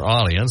expand their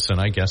audience, and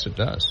I guess it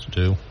does,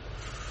 to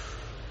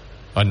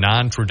a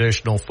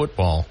non-traditional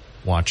football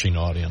watching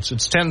audience.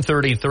 It's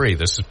 10:33.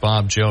 This is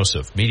Bob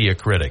Joseph, media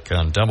critic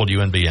on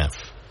WNBF.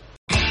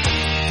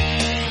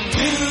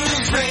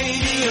 News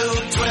Radio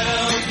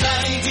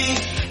 1290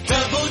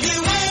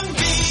 WNBF.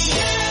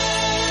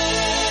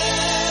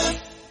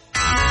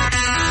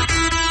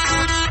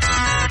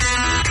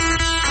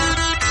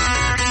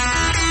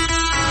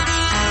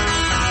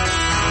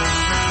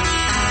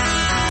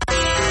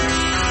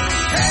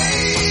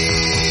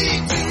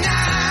 Hey,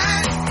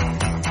 tonight,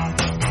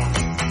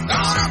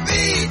 gonna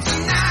be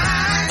tonight.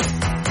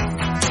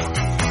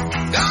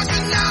 Don't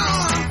you know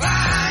I'm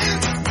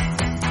flying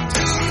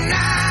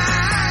tonight?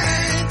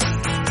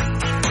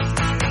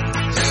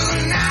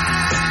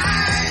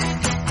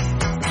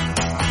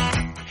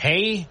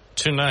 Hey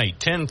tonight,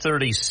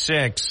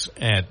 10:36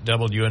 at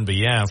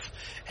WNBF.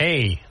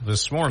 Hey,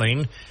 this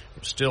morning,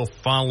 we're still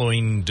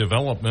following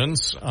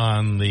developments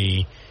on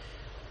the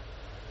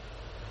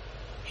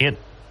hit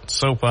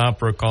soap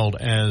opera called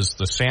As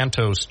the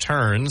Santos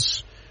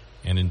Turns.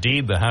 And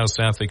indeed, the House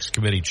Ethics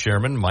Committee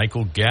Chairman,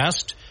 Michael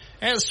Guest,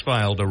 has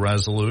filed a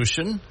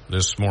resolution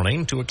this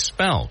morning to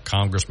expel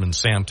Congressman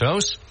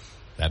Santos.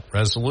 That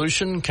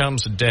resolution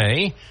comes a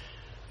day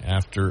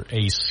after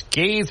a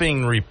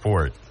scathing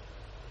report,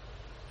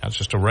 not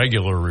just a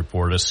regular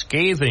report, a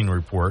scathing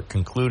report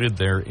concluded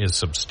there is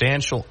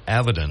substantial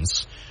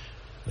evidence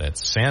that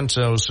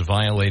Santos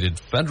violated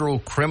federal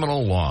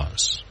criminal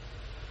laws.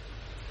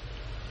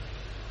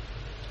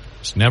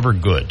 It's never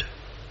good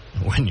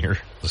when you're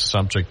the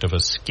subject of a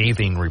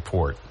scathing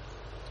report.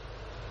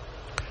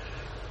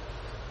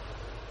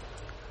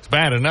 It's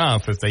bad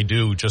enough if they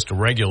do just a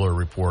regular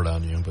report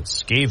on you, but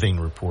scathing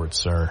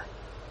reports are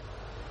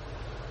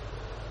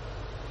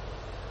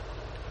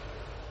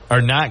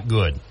not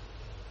good.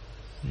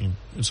 I mean,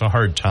 it's a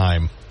hard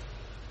time.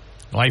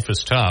 Life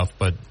is tough,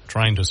 but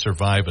trying to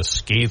survive a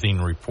scathing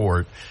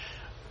report,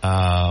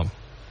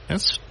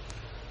 it's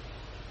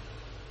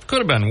could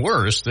have been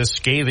worse. This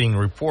scathing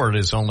report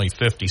is only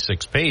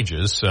 56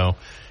 pages, so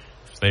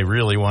if they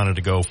really wanted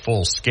to go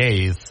full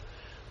scathe,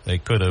 they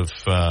could have,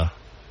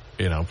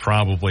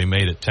 probably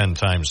made it 10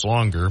 times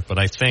longer. But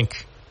I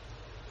think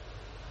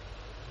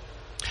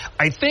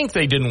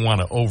they didn't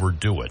want to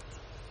overdo it.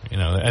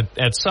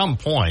 At some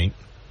point,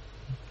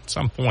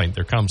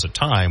 there comes a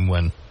time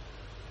when,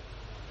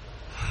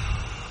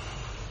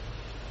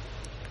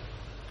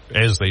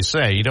 as they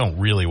say, you don't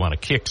really want to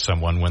kick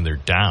someone when they're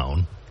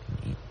down.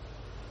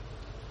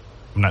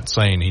 I'm not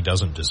saying he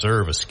doesn't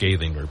deserve a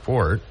scathing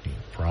report. He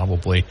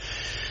probably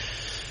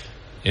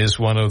is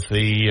one of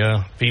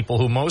the people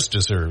who most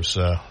deserves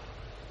a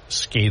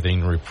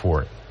scathing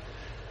report.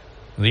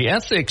 The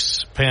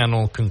ethics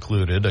panel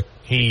concluded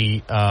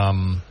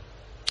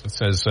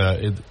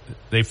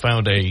they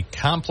found a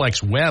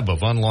complex web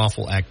of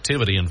unlawful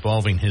activity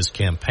involving his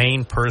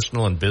campaign,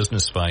 personal, and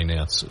business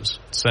finances.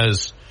 It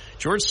says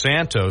George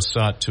Santos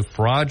sought to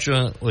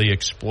fraudulently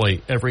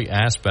exploit every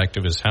aspect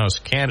of his House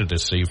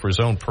candidacy for his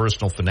own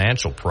personal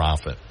financial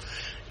profit.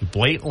 He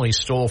blatantly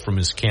stole from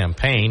his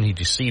campaign. He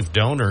deceived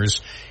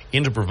donors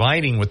into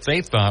providing what they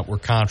thought were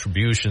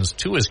contributions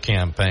to his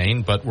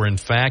campaign, but were in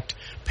fact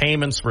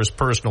payments for his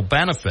personal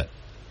benefit.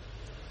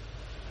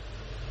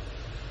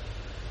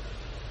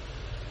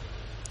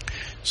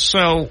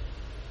 So,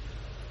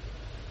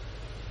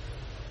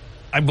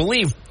 I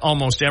believe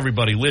almost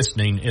everybody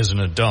listening is an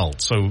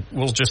adult, so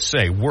we'll just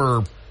say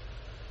we're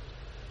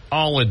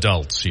all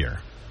adults here,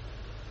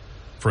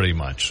 pretty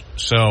much.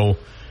 So,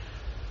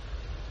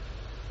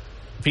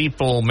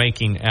 people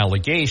making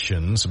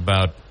allegations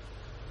about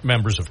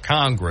members of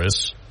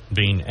Congress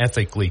being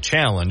ethically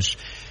challenged,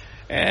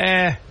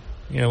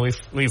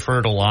 we've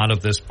heard a lot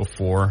of this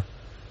before.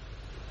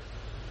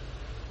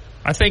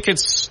 I think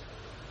it's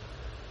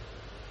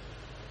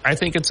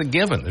a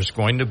given. There's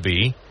going to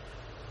be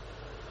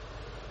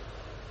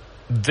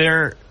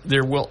There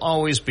will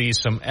always be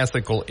some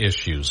ethical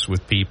issues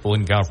with people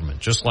in government,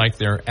 just like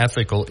there are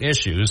ethical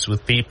issues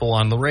with people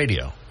on the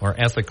radio or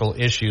ethical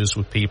issues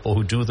with people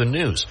who do the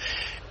news.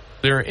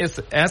 There are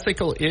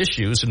ethical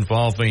issues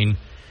involving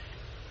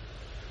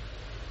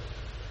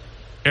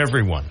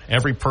everyone,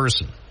 every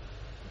person.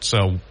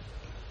 So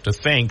to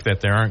think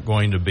that there aren't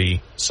going to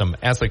be some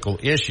ethical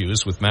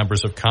issues with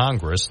members of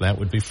Congress, that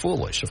would be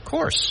foolish. Of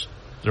course,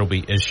 there'll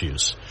be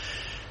issues.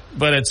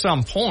 But at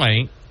some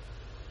point,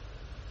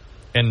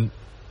 and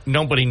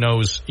nobody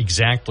knows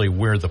exactly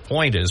where the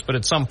point is, but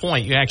at some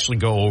point you actually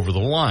go over the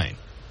line.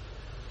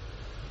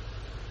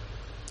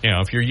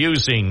 If you're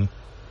using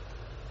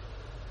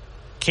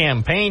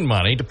campaign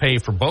money to pay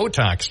for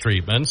Botox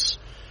treatments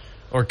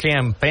or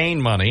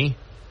campaign money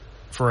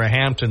for a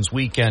Hamptons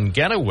weekend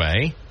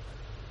getaway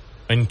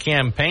and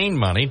campaign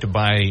money to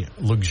buy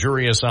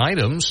luxurious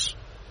items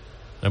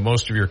that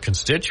most of your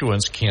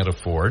constituents can't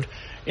afford,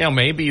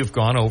 maybe you've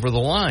gone over the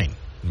line.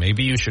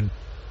 Maybe you should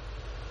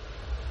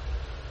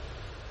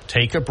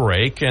take a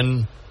break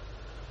and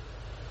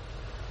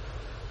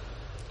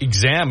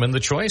examine the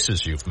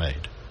choices you've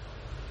made.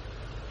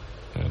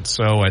 And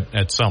so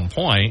at some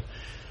point,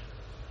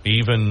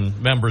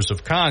 even members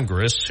of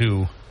Congress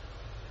who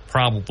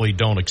probably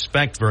don't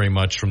expect very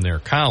much from their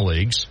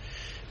colleagues,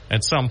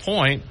 at some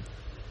point,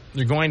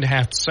 they're going to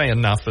have to say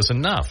enough is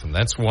enough. And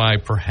that's why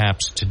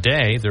perhaps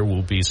today there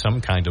will be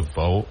some kind of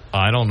vote.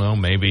 I don't know,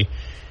 maybe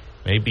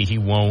he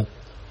won't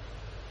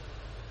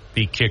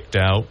be kicked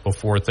out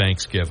before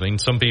Thanksgiving.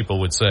 Some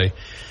people would say,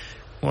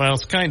 well,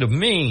 it's kind of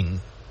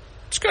mean.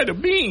 It's kind of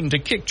mean to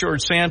kick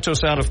George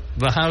Santos out of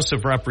the House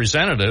of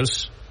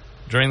Representatives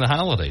during the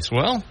holidays.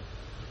 Well,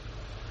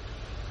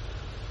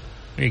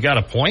 you got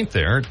a point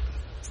there. It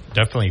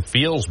definitely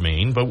feels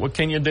mean, but what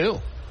can you do?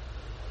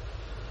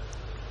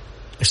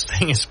 This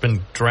thing has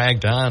been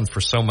dragged on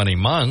for so many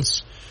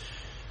months.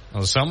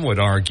 Well, some would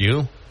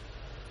argue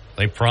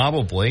they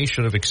probably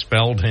should have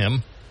expelled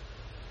him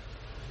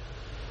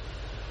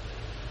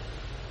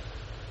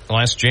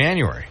last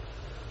January.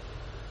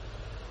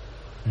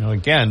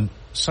 Again,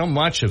 so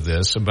much of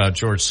this about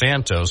George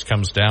Santos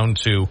comes down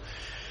to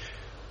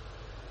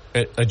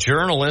a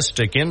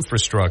journalistic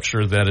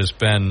infrastructure that has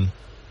been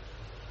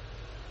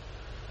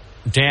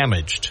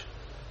damaged,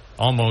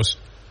 almost,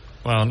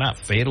 well, not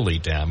fatally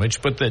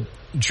damaged, but the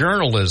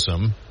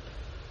journalism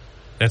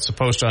that's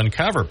supposed to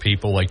uncover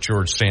people like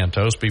George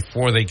Santos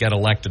before they get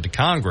elected to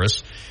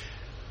Congress,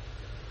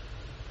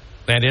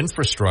 that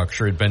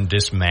infrastructure had been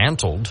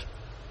dismantled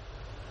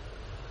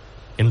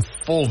in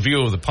full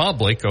view of the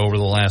public over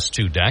the last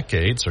 2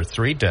 decades or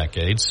 3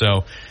 decades.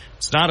 So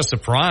it's not a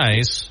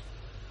surprise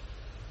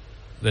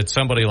that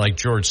somebody like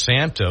George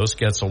Santos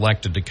gets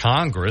elected to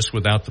Congress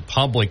without the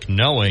public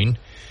knowing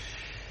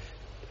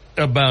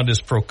about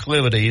his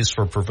proclivities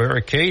for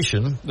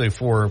prevarication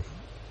before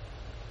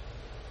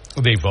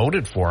they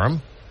voted for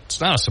him.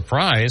 It's not a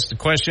surprise. The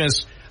question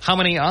is, how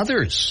many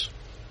others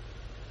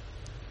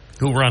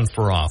who run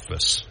for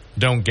office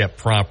don't get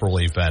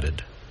properly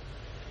vetted?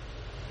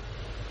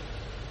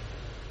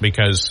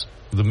 Because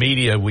the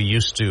media we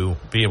used to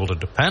be able to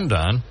depend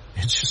on,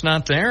 it's just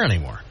not there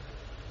anymore.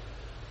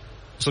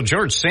 So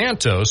George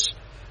Santos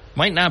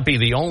might not be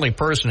the only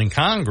person in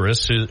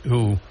Congress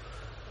who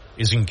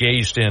is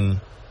engaged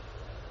in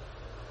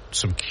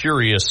some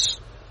curious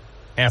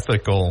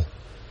ethical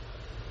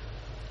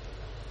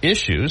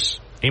issues.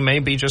 He may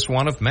be just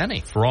one of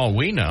many, for all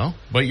we know.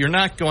 But you're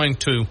not going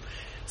to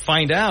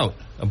find out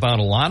about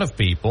a lot of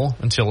people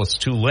until it's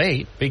too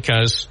late,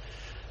 because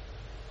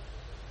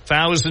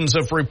thousands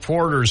of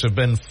reporters have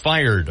been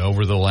fired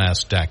over the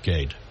last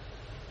decade,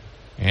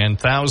 and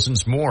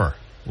thousands more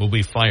will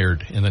be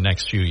fired in the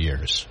next few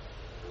years.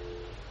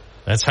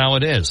 That's how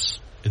it is.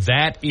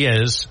 That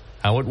is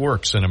how it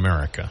works in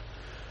America.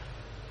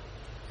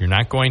 You're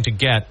not going to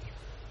get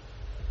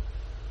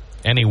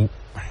any,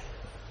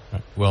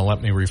 well,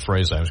 let me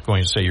rephrase. I was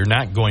going to say you're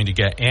not going to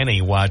get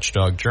any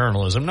watchdog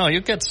journalism. No,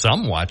 you get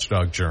some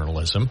watchdog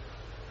journalism.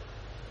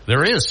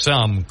 There is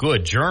some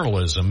good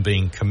journalism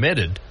being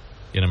committed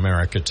in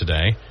America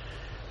today,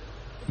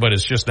 but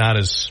it's just not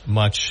as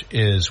much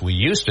as we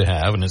used to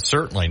have, and it's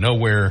certainly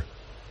nowhere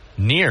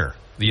near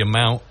the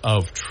amount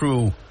of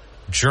true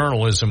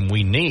journalism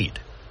we need,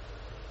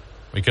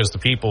 because the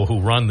people who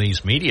run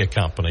these media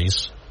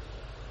companies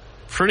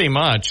pretty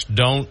much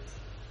don't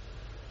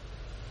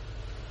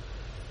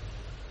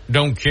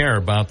care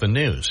about the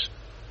news.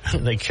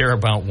 They care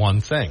about one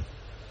thing: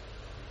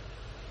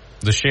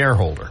 the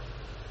shareholder.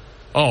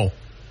 Oh,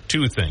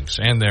 2 things,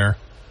 and their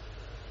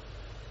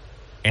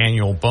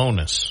annual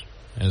bonus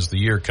as the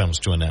year comes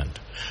to an end.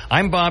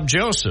 I'm Bob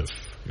Joseph.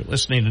 You're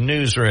listening to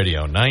News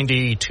Radio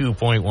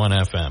 92.1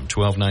 FM,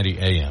 1290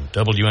 AM,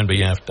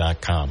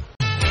 WNBF.com.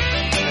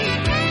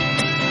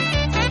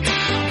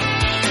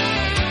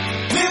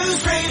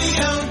 News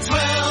Radio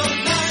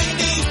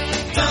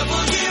 1290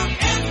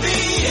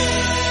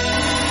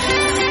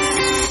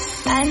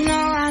 WNBF. I know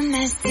I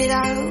messed it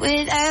up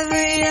with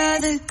every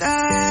other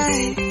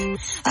guy.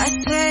 I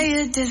swear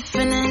you're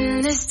different,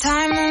 and this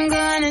time I'm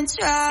gonna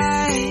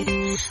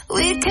try.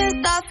 We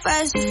can start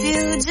fresh if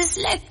you just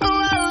let go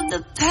of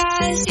the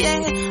past,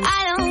 yeah.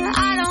 I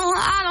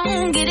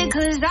don't get it,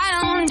 'cause I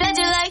don't judge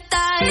it like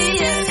that,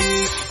 yeah.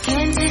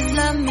 Can't just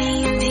love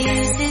me in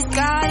pieces,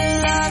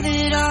 gotta love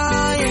it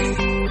all,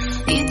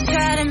 yeah. You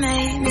try to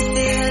make me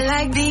feel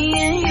like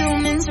being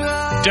human's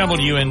wrong.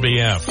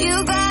 WNBF.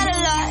 You got a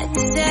lot to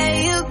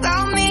say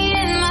about me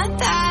in my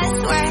past,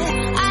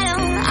 where I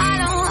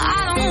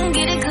don't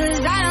get it, 'cause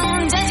I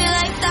don't judge it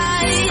like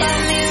that, yeah.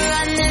 Got me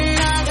running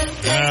out of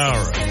places.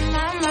 All right. In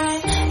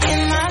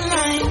my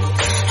mind,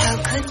 how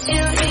could you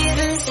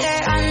even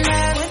say I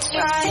never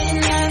tried,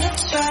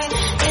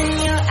 and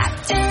you're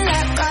acting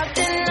like I've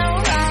been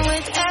around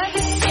with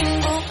every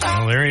single guy.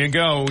 Well, there you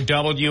go.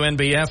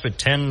 WNBF at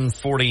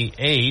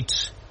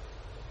 10:48.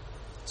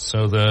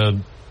 So the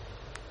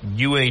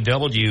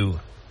UAW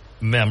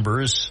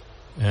members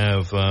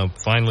have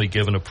finally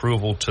given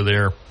approval to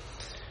their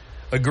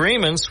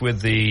agreements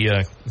with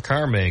the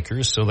car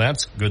makers, so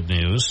that's good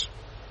news.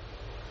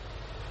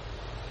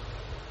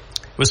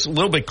 It was a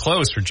little bit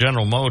close for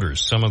General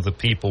Motors. Some of the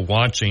people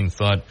watching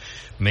thought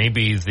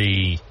maybe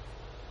the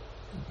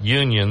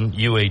union,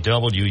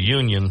 UAW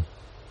union,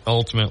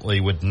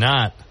 ultimately would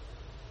not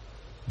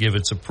give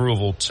its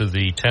approval to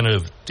the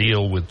tentative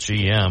deal with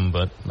GM,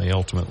 but they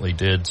ultimately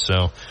did.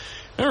 So,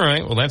 all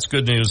right, well, that's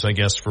good news, I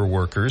guess, for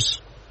workers.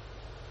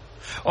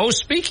 Oh,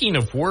 speaking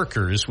of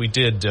workers, we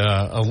did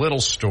a little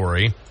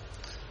story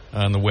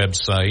on the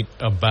website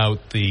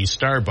about the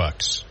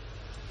Starbucks.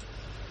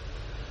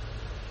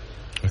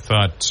 I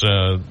thought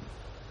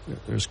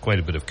there's quite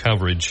a bit of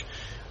coverage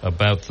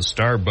about the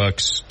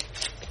Starbucks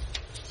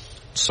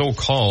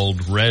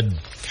so-called Red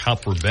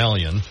Cup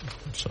Rebellion.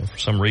 So for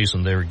some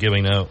reason they were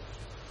giving out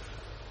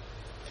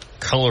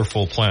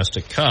colorful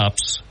plastic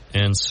cups.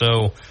 And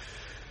so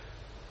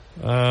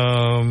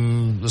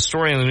the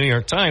story in the New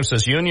York Times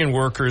says union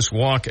workers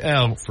walk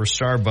out for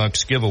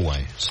Starbucks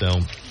giveaway. So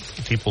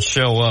people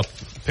show up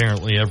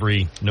apparently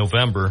every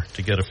November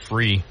to get a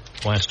free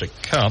plastic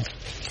cup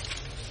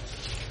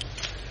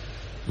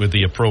with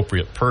the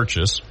appropriate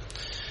purchase.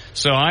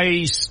 So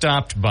I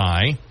stopped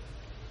by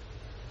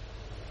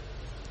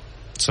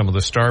some of the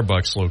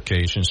Starbucks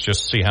locations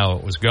just to see how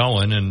it was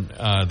going. And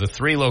the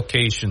 3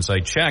 locations I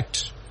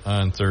checked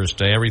on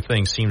Thursday,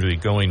 everything seemed to be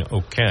going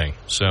okay.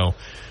 So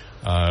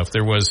if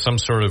there was some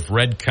sort of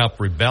Red Cup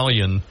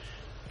rebellion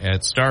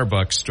at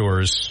Starbucks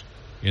stores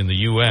in the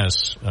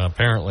U.S.,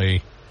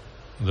 apparently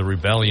the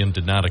rebellion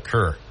did not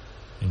occur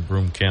in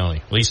Broome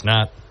County. At least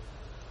not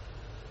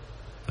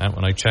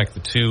when I checked the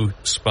 2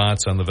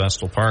 spots on the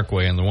Vestal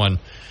Parkway and the one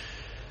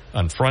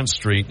on Front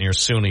Street near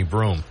SUNY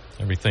Broome.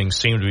 Everything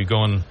seemed to be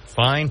going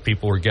fine.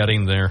 People were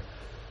getting their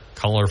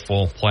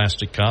colorful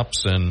plastic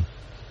cups, and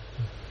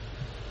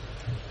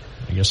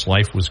I guess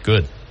life was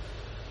good.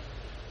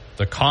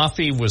 The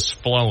coffee was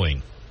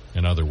flowing,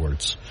 in other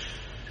words.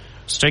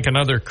 Let's take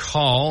another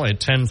call at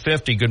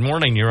 10:50. Good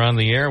morning. You're on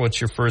the air. What's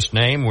your first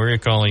name? Where are you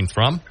calling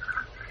from?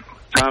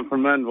 Tom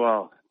from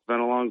Mendwell. It's been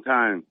a long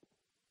time.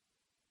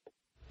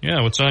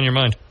 Yeah, what's on your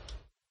mind?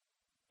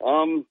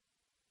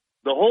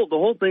 The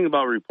whole thing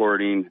about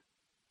reporting,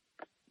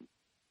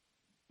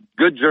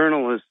 good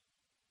journalists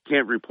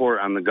can't report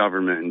on the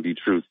government and be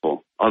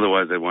truthful.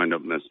 Otherwise, they wind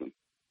up missing.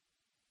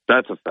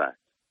 That's a fact.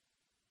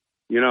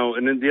 You know,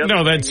 and then the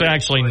other that's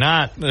actually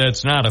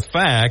that's not a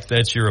fact.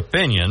 That's your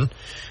opinion.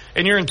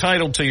 And you're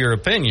entitled to your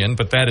opinion,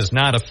 but that is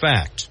not a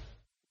fact.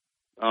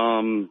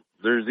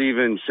 There's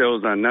even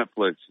shows on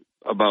Netflix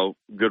about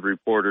good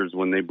reporters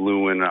when they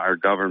blew in our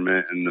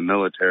government and the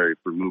military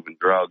for moving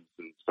drugs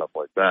and stuff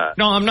like that.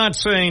 No, I'm not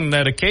saying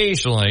that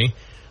occasionally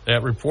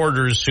that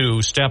reporters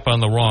who step on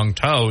the wrong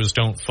toes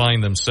don't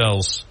find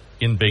themselves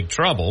in big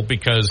trouble,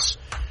 because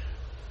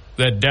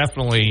that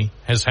definitely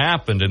has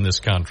happened in this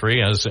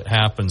country as it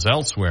happens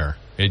elsewhere.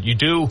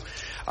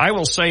 I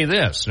will say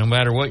this, no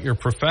matter what your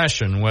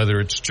profession, whether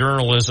it's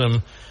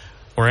journalism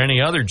or any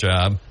other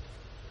job,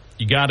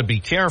 you got to be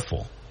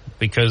careful,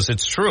 because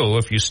it's true.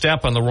 If you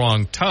step on the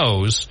wrong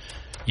toes,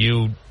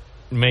 you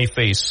may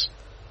face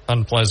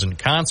unpleasant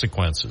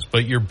consequences.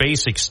 But your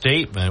basic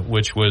statement,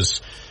 which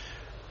was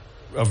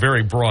a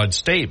very broad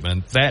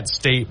statement, that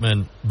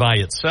statement by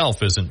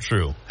itself isn't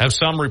true. Have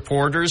some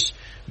reporters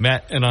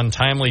met an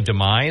untimely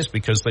demise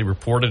because they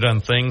reported on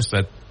things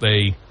that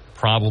they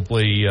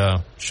probably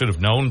should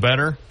have known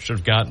better, should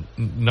have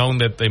known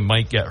that they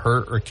might get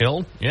hurt or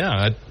killed?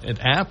 Yeah, it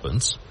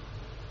happens.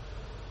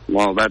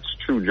 Well, that's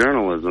true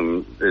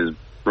journalism, is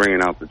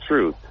bringing out the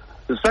truth.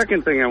 The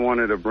second thing I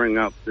wanted to bring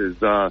up is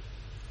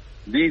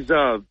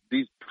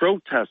these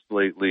protests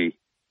lately,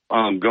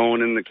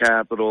 going in the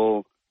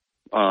Capitol,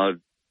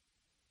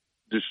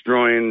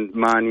 destroying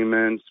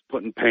monuments,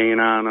 putting paint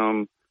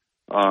on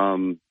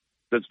them.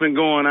 That's been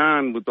going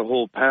on with the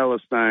whole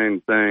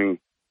Palestine thing.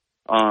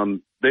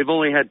 They've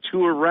only had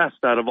 2 arrests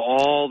out of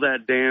all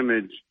that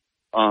damage.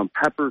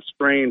 Pepper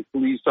spraying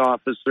police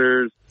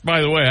officers.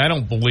 By the way, I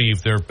don't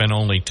believe there have been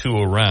only 2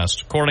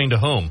 arrests. According to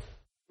whom?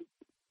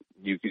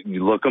 You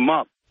look them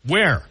up.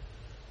 Where?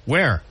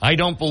 I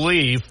don't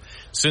believe,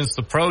 since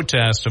the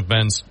protests have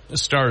been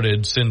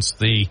started, since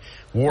the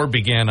war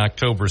began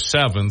October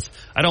 7th,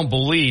 I don't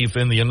believe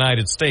in the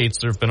United States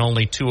there have been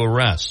only 2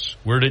 arrests.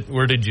 Where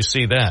did you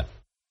see that?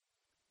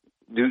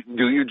 Do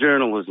your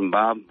journalism,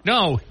 Bob.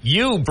 No,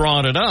 you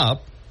brought it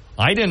up.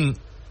 I didn't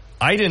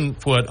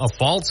put a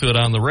falsehood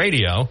on the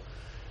radio,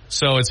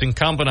 so it's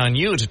incumbent on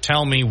you to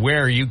tell me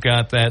where you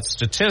got that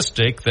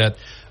statistic that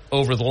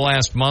over the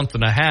last month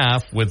and a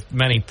half, with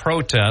many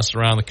protests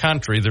around the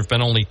country, there have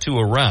been only 2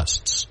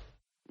 arrests.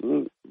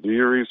 Do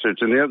your research.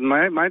 And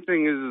my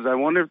thing is I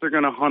wonder if they're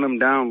going to hunt them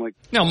down.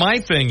 No, my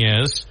thing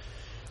is,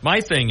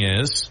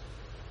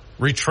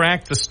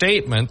 retract the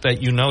statement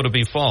that you know to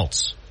be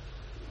false.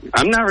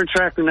 I'm not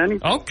retracting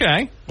anything.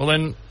 Okay. Well,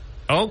 then,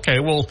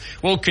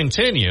 we'll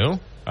continue.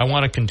 I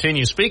want to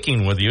continue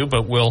speaking with you,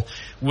 but we'll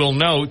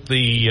note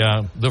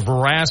the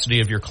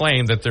veracity of your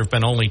claim that there have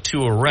been only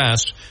 2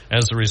 arrests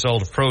as a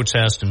result of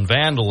protest and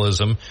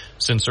vandalism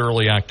since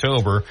early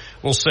October.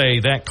 We'll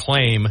say that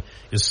claim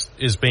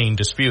is being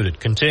disputed.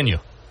 Continue.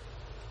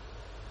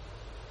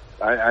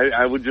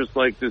 I would just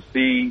like to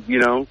see,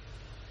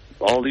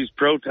 all these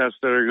protests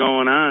that are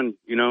going on.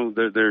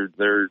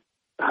 They're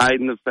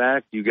hiding the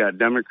fact you got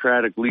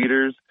Democratic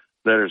leaders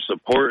that are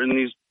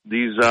supporting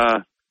these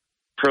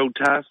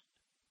protests.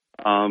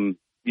 A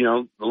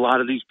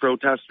lot of these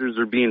protesters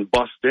are being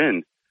bussed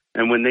in.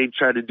 And when they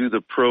try to do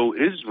the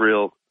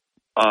pro-Israel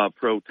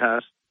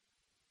protest,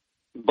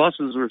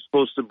 buses were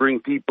supposed to bring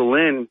people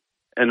in,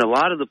 and a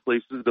lot of the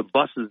places, the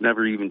buses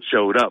never even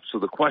showed up. So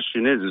the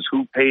question is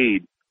who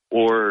paid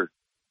for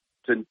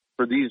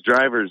these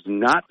drivers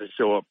not to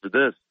show up for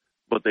this,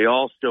 but they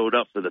all showed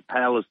up for the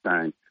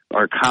Palestine.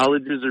 Our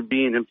colleges are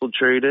being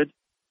infiltrated,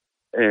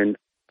 and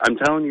I'm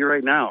telling you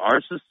right now,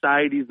 our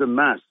society's a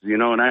mess,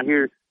 and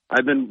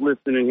I've been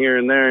listening here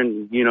and there,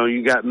 and,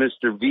 you got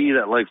Mr. V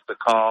that likes to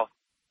call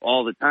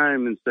all the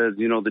time and says,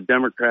 the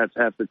Democrats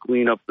have to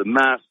clean up the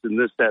mess and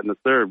this, that, and the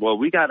third. Well,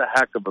 we got a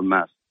heck of a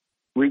mess.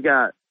 We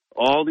got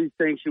all these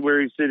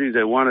sanctuary cities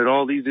that wanted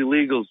all these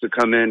illegals to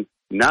come in.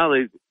 Now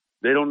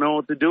they don't know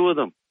what to do with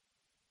them.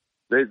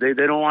 They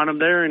don't want them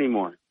there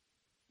anymore.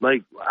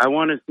 Like, I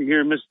wanted to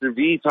hear Mr.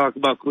 V talk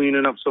about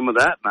cleaning up some of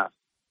that mess.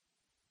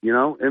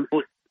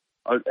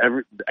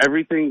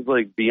 Everything's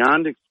like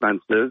beyond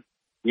expensive.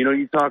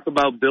 You talk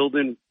about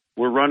building,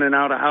 we're running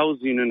out of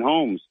housing and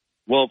homes.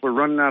 Well, if we're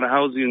running out of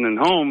housing and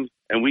homes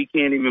and we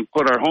can't even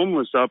put our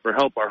homeless up or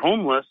help our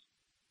homeless,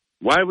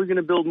 why are we going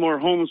to build more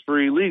homes for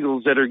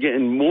illegals that are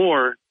getting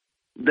more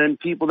than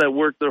people that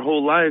work their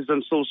whole lives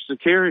on Social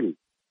Security?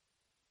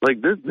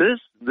 Like, this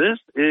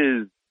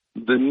is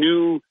the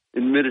new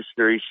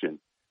administration.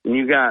 And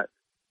you got,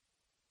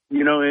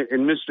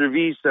 and Mr.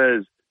 V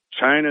says,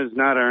 China's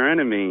not our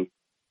enemy.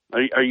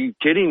 Are you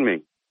kidding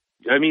me?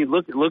 I mean,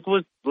 look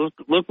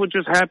what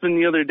just happened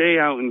the other day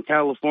out in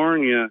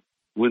California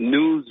with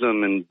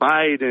Newsom and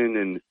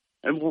Biden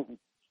and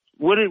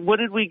what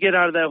did we get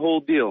out of that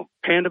whole deal?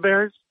 Panda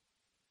bears?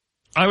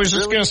 I was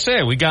just going to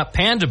say, we got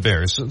panda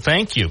bears.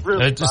 Thank you.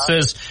 It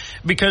says,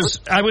 because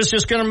I was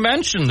just going to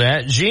mention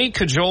that. Xi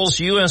cajoles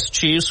U.S.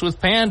 chiefs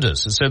with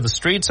pandas. It said the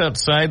streets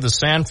outside the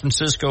San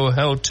Francisco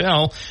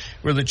hotel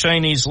where the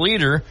Chinese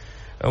leader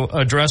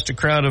addressed a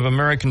crowd of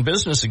American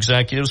business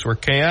executives were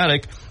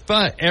chaotic,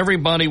 but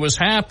everybody was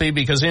happy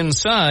because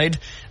inside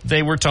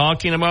they were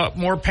talking about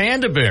more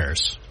panda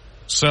bears.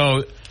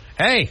 So,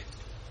 hey,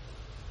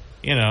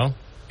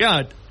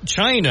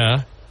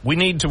 China, we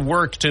need to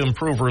work to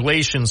improve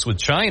relations with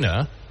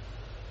China,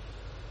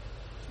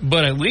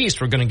 but at least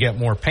we're going to get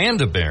more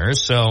panda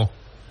bears, so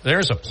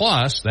there's a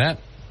plus. That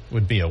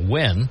would be a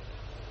win.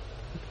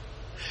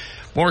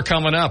 More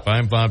coming up.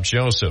 I'm Bob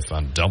Joseph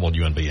on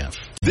WNBF.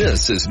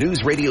 This is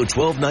News Radio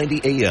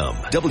 1290 AM,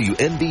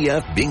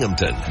 WNBF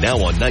Binghamton.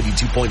 Now on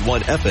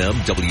 92.1 FM,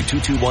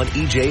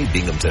 W221EJ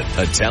Binghamton,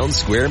 a Town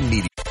Square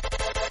media.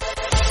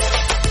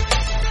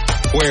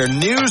 Where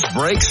news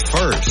breaks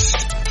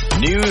first.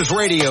 News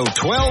Radio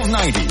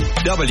 1290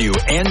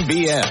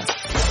 WNBF.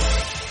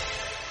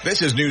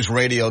 This is News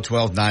Radio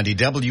 1290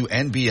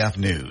 WNBF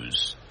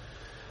News.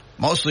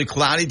 Mostly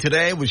cloudy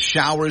today with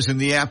showers in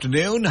the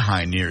afternoon,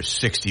 high near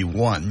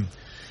 61.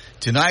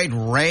 Tonight,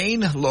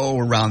 rain, low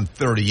around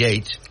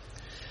 38.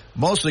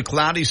 Mostly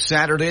cloudy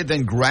Saturday,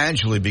 then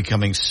gradually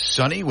becoming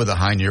sunny with a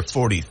high near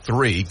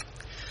 43.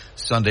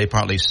 Sunday,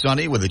 partly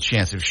sunny with a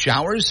chance of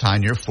showers, high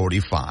near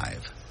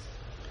 45.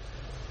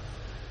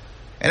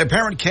 An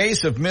apparent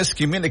case of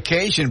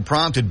miscommunication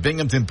prompted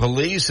Binghamton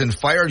police and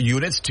fire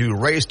units to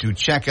race to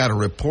check out a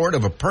report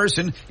of a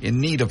person in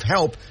need of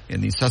help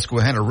in the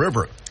Susquehanna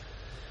River.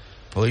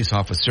 Police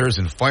officers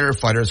and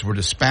firefighters were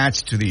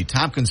dispatched to the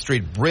Tompkins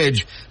Street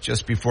Bridge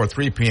just before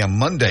 3 p.m.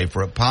 Monday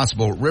for a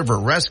possible river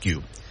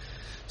rescue.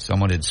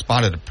 Someone had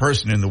spotted a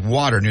person in the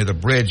water near the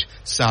bridge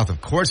south of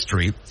Court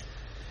Street.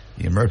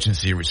 The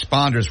emergency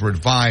responders were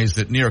advised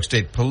that New York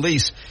State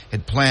Police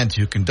had planned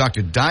to conduct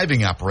a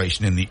diving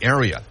operation in the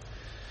area.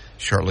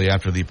 Shortly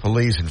after the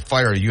police and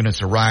fire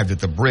units arrived at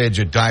the bridge,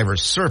 a diver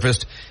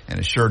surfaced and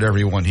assured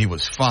everyone he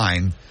was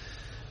fine.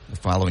 The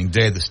following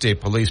day, the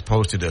state police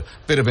posted a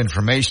bit of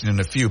information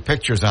and a few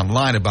pictures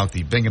online about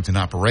the Binghamton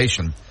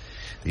operation.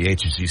 The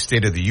agency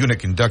stated the unit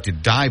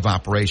conducted dive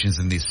operations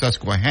in the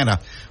Susquehanna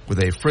with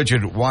a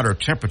frigid water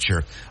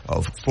temperature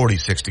of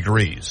 46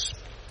 degrees.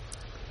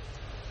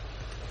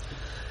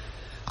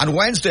 On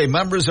Wednesday,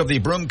 members of the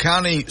Broome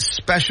County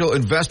Special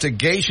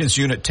Investigations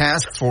Unit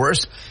Task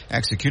Force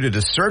executed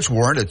a search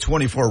warrant at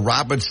 24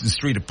 Robinson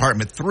Street,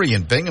 Apartment 3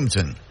 in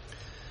Binghamton.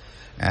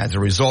 As a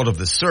result of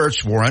the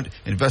search warrant,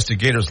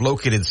 investigators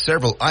located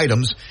several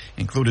items,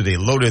 included a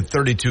loaded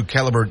 .32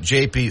 caliber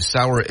J.P.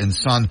 Sauer &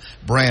 Son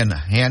brand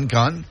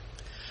handgun,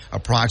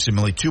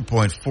 approximately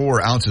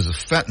 2.4 ounces of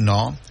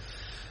fentanyl,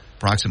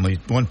 approximately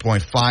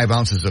 1.5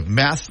 ounces of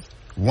meth,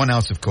 1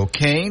 ounce of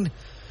cocaine,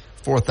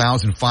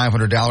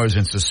 $4,500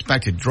 in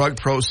suspected drug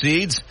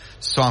proceeds,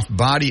 soft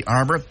body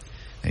armor,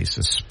 a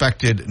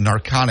suspected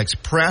narcotics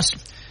press,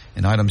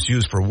 and items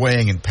used for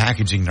weighing and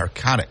packaging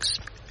narcotics.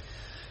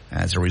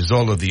 As a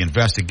result of the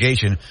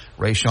investigation,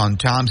 Rayshawn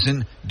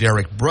Thompson,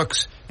 Derek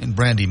Brooks, and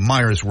Brandy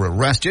Myers were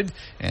arrested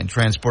and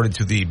transported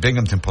to the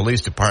Binghamton Police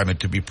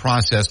Department to be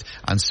processed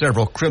on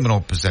several criminal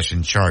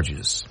possession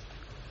charges.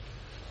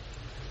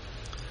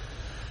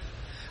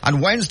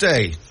 On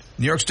Wednesday,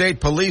 New York State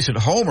Police at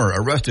Homer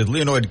arrested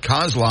Leonid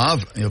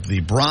Kozlov of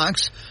the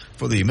Bronx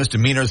for the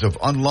misdemeanors of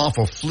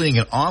unlawful fleeing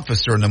an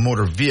officer in a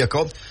motor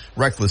vehicle,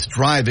 reckless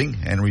driving,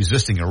 and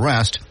resisting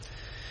arrest.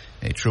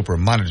 A trooper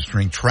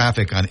monitoring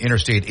traffic on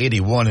Interstate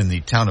 81 in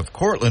the town of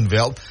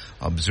Cortlandville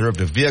observed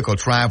a vehicle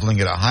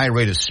traveling at a high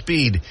rate of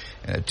speed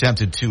and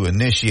attempted to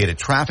initiate a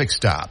traffic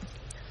stop.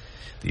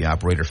 The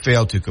operator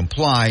failed to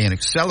comply and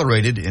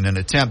accelerated in an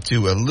attempt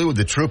to elude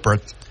the trooper.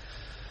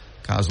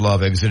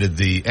 Kozlov exited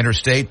the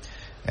interstate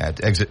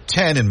at exit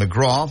 10 in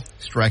McGraw,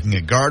 striking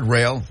a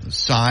guardrail, a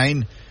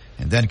sign,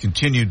 and then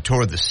continued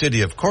toward the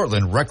city of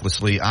Cortland,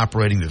 recklessly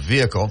operating the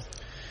vehicle.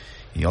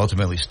 He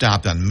ultimately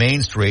stopped on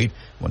Main Street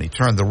when he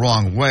turned the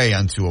wrong way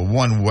onto a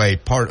one-way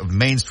part of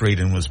Main Street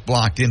and was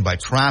blocked in by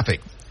traffic.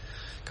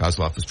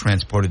 Kozlov was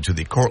transported to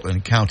the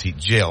Cortland County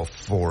Jail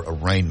for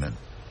arraignment.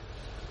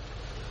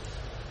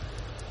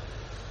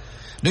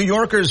 New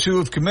Yorkers who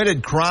have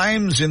committed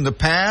crimes in the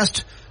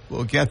past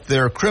will get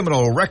their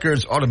criminal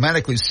records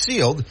automatically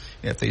sealed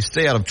if they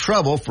stay out of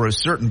trouble for a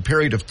certain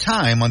period of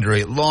time under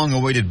a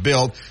long-awaited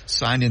bill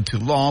signed into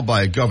law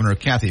by Governor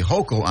Kathy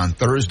Hochul on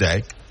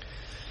Thursday.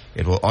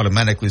 It will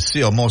automatically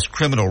seal most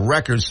criminal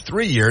records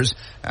 3 years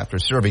after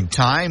serving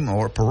time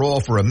or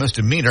parole for a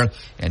misdemeanor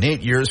and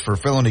 8 years for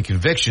felony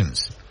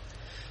convictions.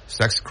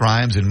 Sex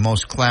crimes and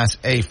most Class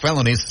A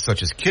felonies,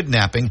 such as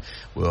kidnapping,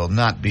 will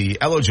not be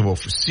eligible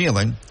for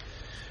sealing.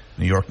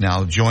 New York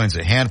now joins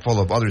a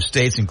handful of other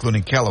states,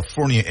 including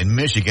California and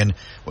Michigan,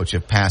 which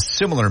have passed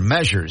similar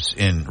measures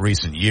in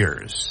recent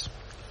years.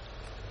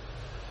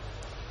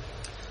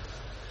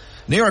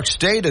 New York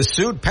State has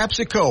sued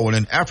PepsiCo in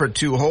an effort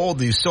to hold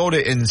the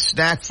soda and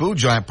snack food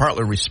giant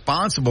partly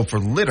responsible for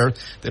litter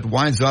that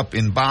winds up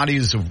in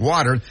bodies of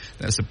water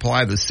that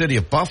supply the city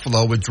of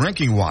Buffalo with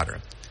drinking water.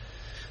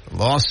 The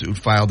lawsuit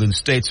filed in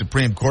state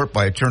Supreme Court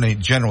by Attorney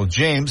General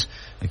James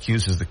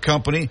accuses the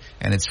company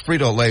and its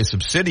Frito-Lay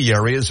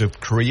subsidiaries of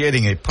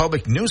creating a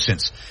public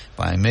nuisance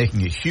by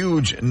making a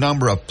huge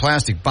number of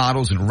plastic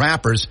bottles and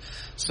wrappers,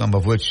 some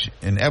of which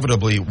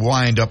inevitably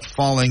wind up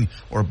falling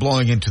or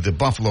blowing into the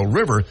Buffalo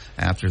River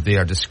after they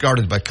are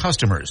discarded by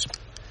customers.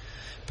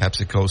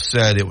 PepsiCo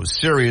said it was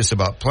serious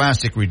about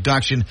plastic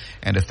reduction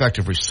and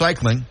effective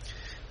recycling.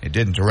 It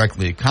didn't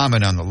directly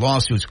comment on the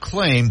lawsuit's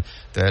claim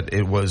that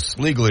it was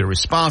legally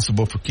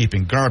responsible for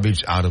keeping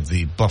garbage out of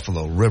the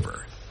Buffalo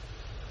River.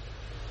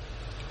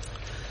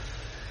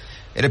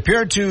 It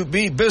appeared to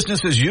be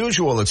business as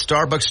usual at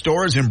Starbucks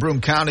stores in Broome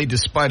County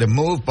despite a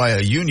move by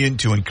a union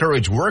to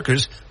encourage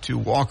workers to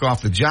walk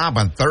off the job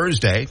on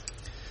Thursday.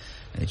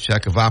 A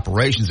check of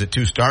operations at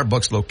 2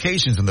 Starbucks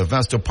locations in the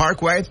Vestal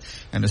Parkway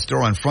and a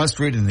store on Front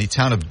Street in the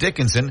town of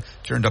Dickinson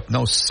turned up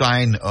no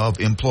sign of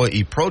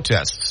employee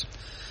protests.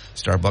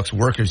 Starbucks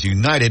Workers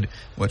United,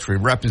 which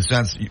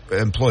represents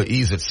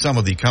employees at some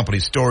of the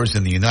company's stores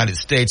in the United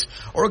States,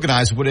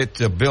 organized what it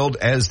billed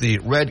as the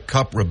Red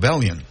Cup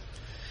Rebellion.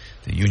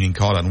 The union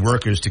called on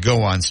workers to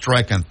go on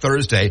strike on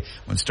Thursday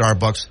when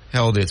Starbucks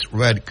held its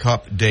Red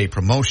Cup Day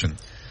promotion.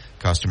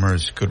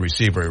 Customers could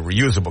receive a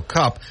reusable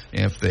cup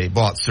if they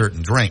bought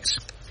certain drinks.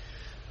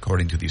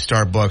 According to the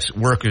Starbucks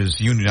Workers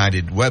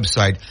United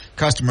website,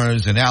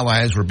 customers and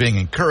allies were being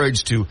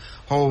encouraged to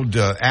hold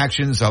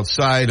actions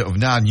outside of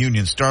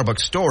non-union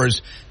Starbucks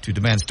stores to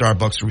demand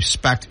Starbucks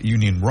respect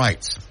union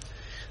rights.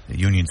 The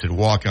union said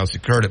walkouts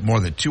occurred at more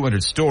than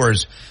 200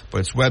 stores, but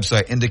its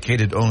website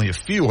indicated only a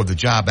few of the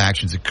job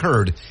actions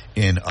occurred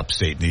in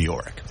upstate New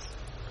York.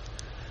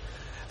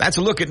 That's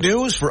a look at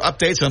news. For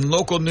updates on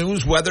local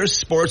news, weather,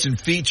 sports, and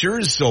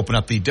features, open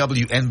up the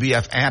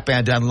WNBF app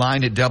and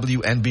online at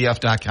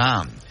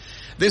WNBF.com.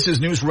 This is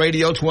News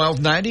Radio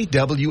 1290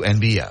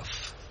 WNBF.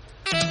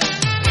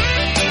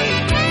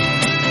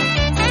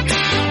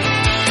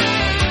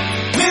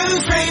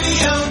 News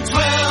Radio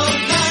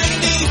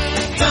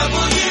 1290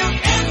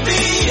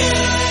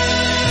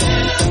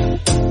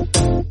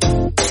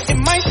 WNBF. It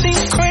might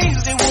seem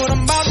crazy what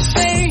I'm about to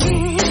say.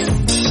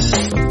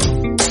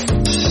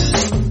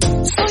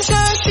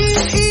 Sunshine,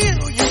 she's here.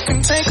 You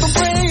can take a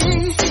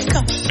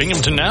break.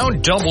 Binghamton now,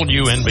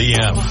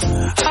 WNBF.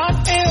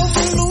 Hot air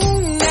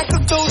balloon that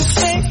could go to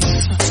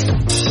space.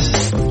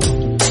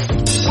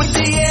 With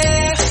the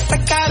air,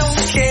 like I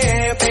don't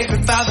care, baby,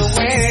 by the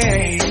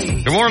way.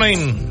 Good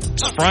morning.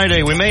 It's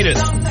Friday. We made it.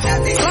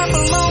 Clap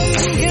along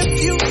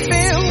if you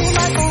feel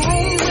like a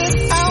room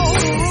without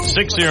a roof.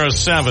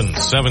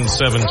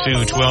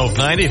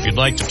 607-772-1290 if you'd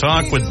like to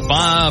talk with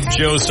Bob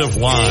Joseph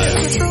live.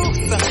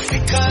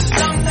 Because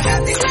I'm the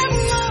happy clap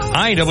along.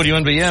 Hi,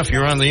 WNBF.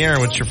 You're on the air.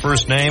 What's your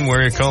first name? Where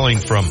are you calling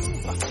from?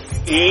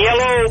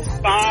 Hello,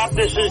 Bob.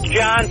 This is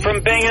John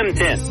from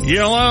Binghamton.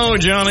 Hello,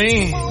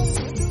 Johnny.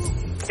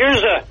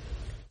 Here's a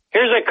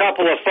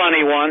couple of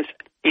funny ones.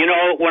 You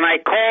know, when I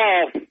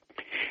call,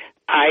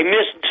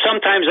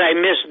 sometimes I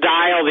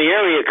misdial the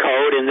area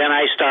code and then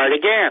I start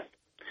again.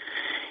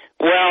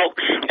 Well,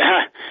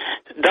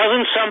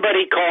 doesn't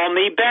somebody call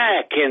me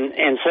back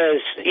and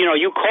says, you know,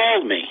 you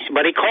called me,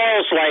 but he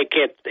calls like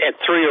at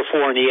 3 or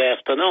 4 in the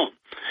afternoon.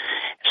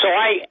 So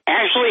I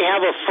actually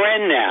have a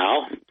friend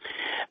now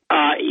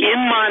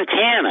in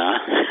Montana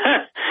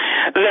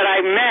that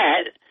I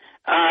met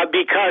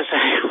because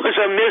it was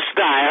a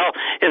misdial,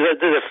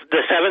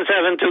 the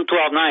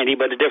 772-1290,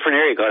 but a different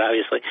area code,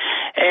 obviously.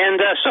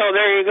 And so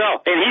there you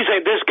go. And he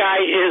said, this guy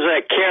is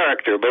a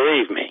character,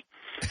 believe me.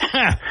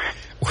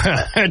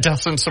 Well, it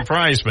doesn't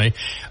surprise me,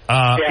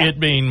 it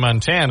being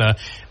Montana.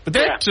 But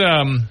that's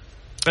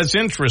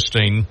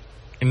interesting.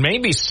 And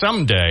maybe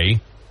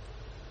someday,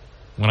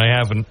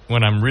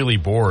 when I'm really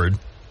bored,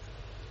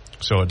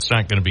 so it's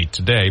not going to be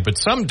today, but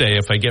someday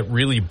if I get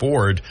really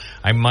bored,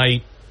 I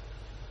might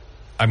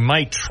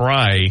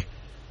try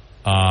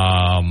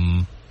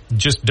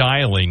just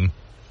dialing,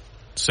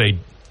 say,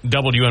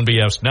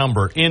 WNBF's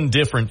number in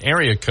different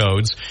area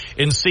codes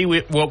and see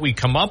what we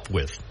come up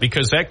with,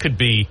 because that could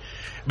be,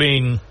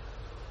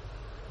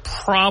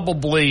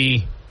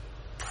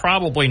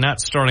 probably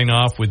not starting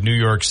off with New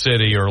York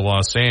City or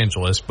Los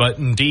Angeles, but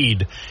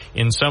indeed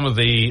in some of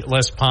the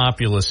less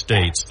populous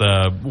states,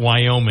 the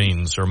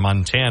Wyomings or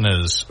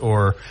Montanas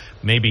or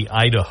maybe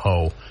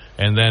Idaho,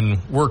 and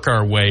then work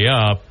our way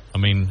up. I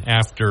mean,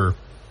 after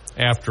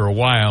a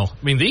while.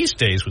 I mean, these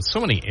days with so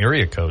many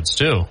area codes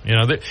too, you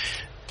know,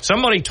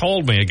 somebody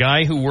told me, a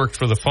guy who worked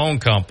for the phone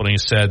company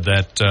said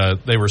that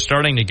they were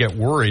starting to get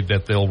worried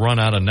that they'll run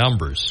out of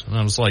numbers. And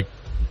I was like,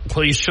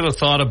 well, you should have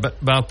thought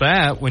about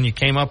that when you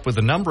came up with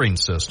the numbering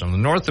system. The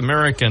North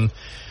American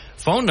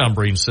phone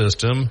numbering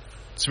system,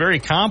 it's very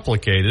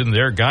complicated, and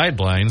there are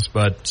guidelines,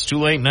 but it's too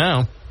late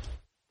now.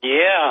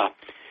 Yeah.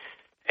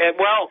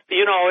 Well,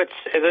 you know, it's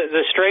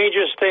the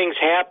strangest things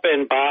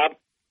happen, Bob.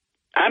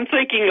 I'm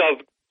thinking of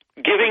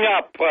giving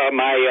up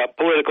my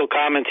political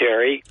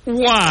commentary.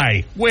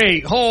 Why?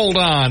 Wait, hold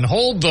on.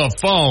 Hold the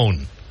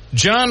phone.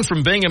 John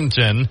from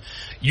Binghamton,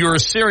 you're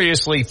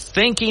seriously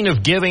thinking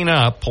of giving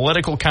up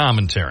political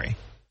commentary?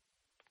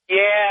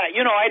 Yeah,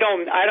 you know, I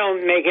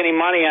don't make any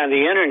money on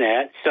the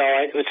internet, so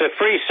it's a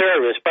free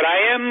service. But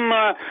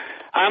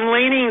I'm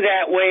leaning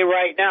that way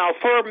right now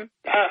for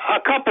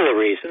a couple of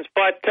reasons.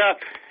 But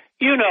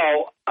you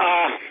know,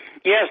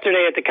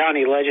 yesterday at the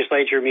county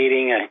legislature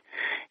meeting, I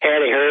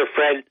heard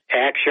Fred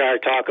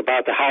Akshar talk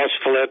about the house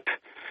flip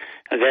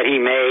that he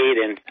made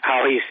and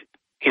how he's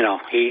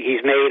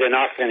made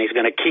enough and he's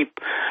going to keep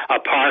a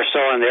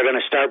parcel and they're going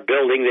to start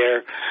building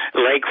their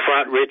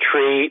lakefront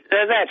retreat.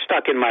 That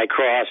stuck in my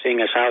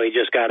crossing as how he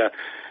just got a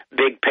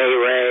big pay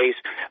raise.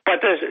 But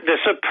the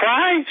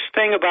surprise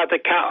thing about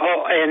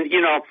and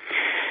you know,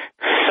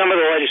 some of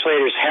the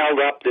legislators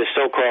held up this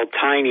so-called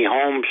tiny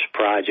homes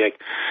project.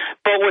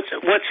 But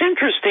what's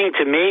interesting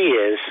to me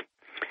is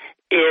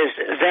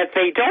that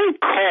they don't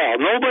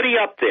call, nobody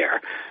up there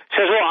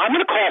says, well, I'm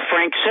going to call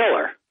Frank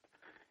Siller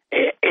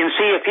and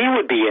see if he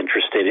would be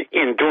interested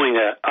in doing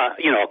a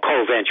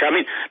co-venture. I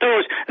mean,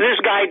 this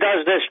guy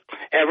does this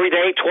every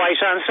day, twice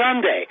on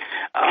Sunday,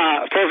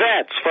 for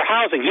vets, for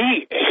housing.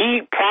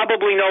 He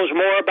probably knows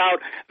more about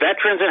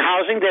veterans and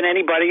housing than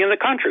anybody in the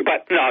country.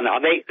 But no,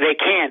 they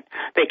can't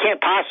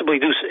possibly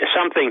do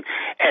something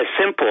as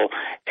simple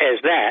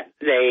as that.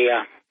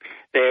 They're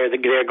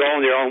going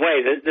their own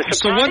way.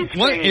 So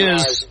what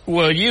is,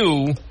 well,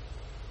 you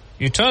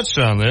touched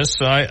on this,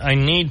 so I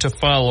need to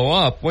follow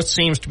up. What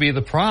seems to be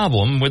the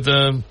problem with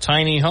the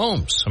tiny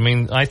homes? I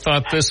mean, I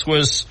thought this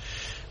was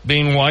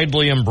being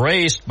widely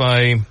embraced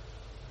by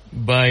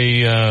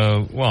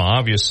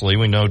obviously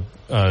we know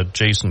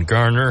Jason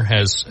Garner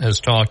has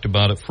talked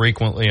about it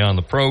frequently on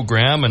the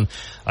program, and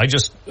I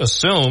just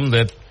assumed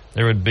that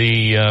there would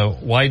be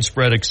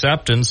widespread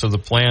acceptance of the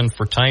plan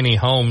for tiny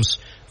homes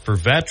for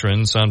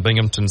veterans on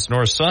Binghamton's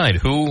north side.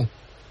 Who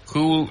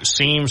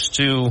seems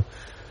to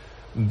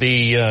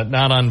be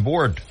not on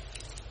board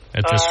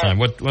at this time?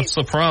 What's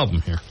the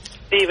problem here?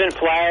 Stephen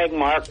Flagg,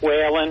 Mark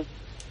Whalen.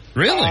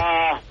 Really?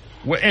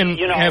 And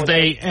you know, have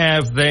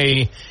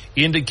they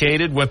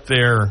indicated what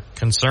their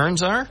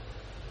concerns are?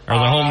 Are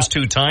the homes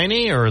too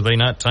tiny, or are they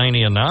not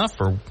tiny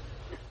enough? Or no,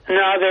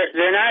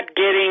 they're not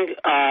getting.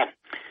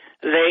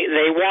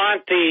 They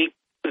want the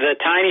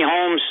tiny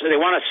homes. They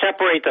want to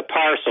separate the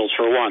parcels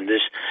for one.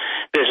 This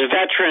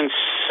veterans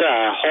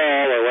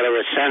hall or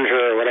whatever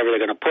center or whatever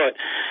they're going to put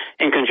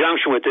in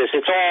conjunction with this.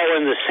 It's all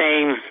in the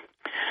same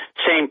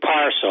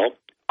parcel.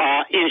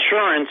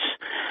 Insurance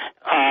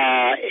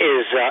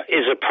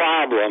is a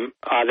problem.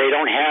 They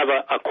don't have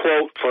a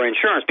quote for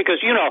insurance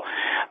because, you know,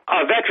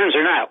 veterans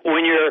are not.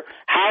 When you're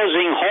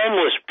housing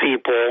homeless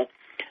people,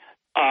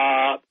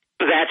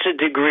 that's a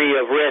degree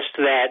of risk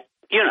that,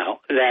 you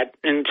know, that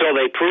until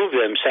they prove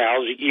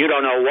themselves, you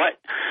don't know what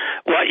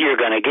you're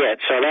going to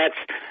get. So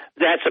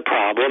that's a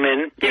problem.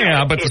 And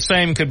yeah, but the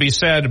same could be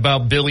said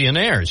about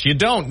billionaires. You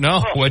don't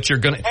know what you're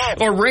going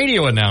to, or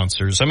radio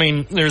announcers. I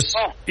mean, there's,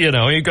 you're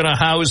going to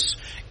house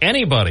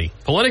anybody,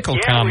 political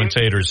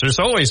commentators. There's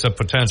always a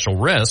potential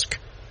risk.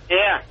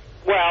 Yeah.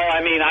 Well, I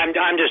mean,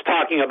 I'm just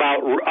talking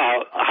about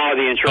how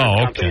the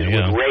insurance companies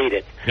would rate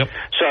it. Yep.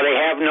 So they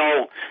have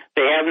no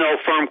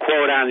firm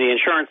quote on the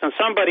insurance. And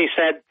somebody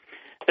said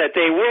that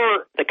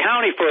the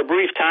county for a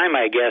brief time,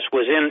 I guess,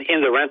 was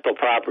in the rental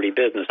property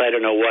business. I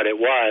don't know what it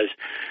was,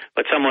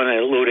 but someone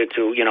alluded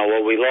to,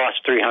 well, we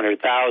lost $300,000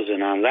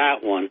 on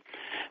that one.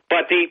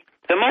 But the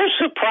most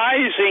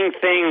surprising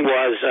thing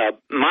was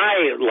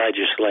my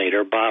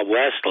legislator, Bob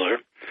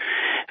Westler.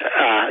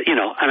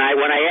 And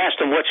when I asked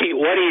him what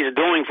he's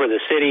doing for the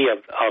city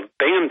of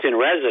Binghamton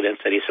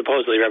residents that he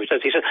supposedly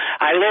represents, he said,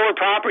 I lowered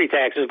property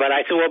taxes, but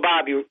I said, well,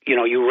 Bob, you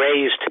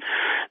raised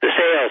the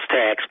sales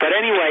tax. But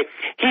anyway,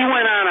 he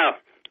went on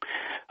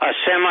a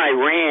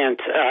semi-rant,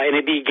 and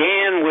it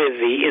began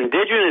with the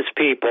indigenous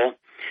people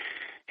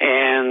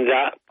and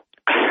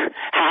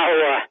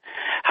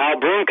how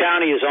Broome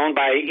County is owned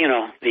by,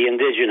 the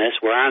indigenous.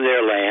 We're on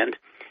their land.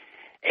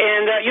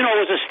 And, it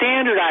was a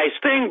standardized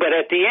thing, but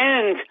at the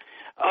end,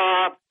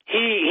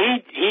 he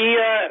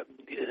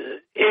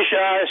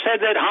said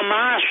that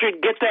Hamas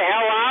should get the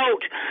hell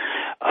out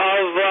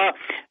of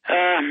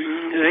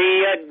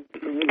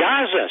the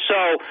Gaza.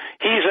 So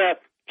he's a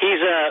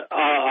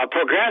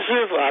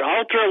progressive, an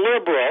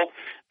ultra-liberal,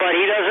 but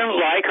he doesn't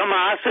like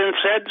Hamas and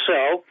said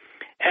so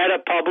at a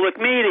public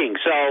meeting.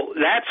 So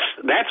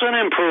that's an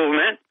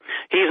improvement.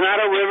 He's not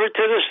a river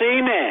to the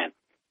sea man.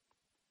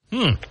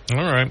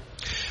 All right.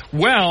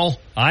 Well,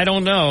 I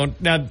don't know.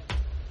 Now,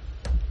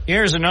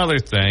 here's another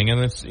thing, and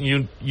it's,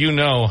 you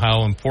know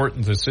how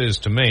important this is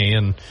to me,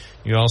 and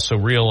you also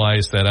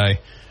realize that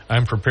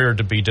I'm prepared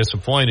to be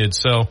disappointed.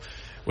 So,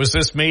 was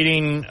this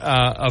meeting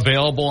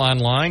available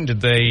online? Did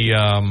they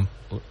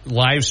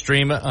live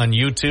stream it on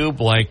YouTube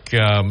like,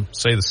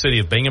 say, the city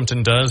of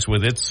Binghamton does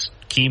with its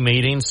key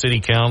meetings, city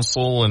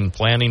council and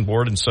planning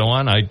board and so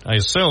on? I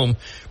assume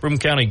Broome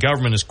County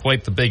government is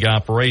quite the big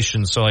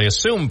operation, so I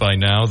assume by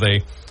now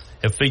they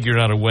have figured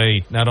out a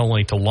way not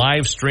only to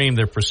live stream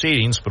their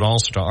proceedings, but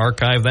also to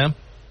archive them?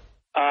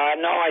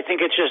 No, I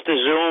think it's just a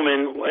Zoom,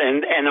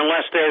 and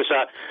unless there's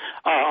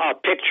a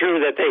picture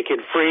that they could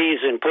freeze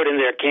and put in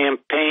their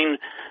campaign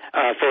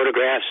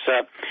photographs,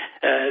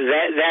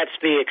 that's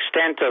the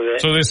extent of it.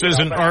 So this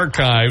isn't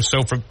archived,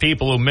 so for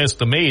people who missed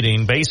the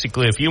meeting,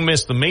 basically if you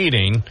missed the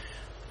meeting,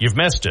 you've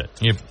missed it.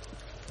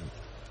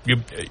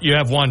 You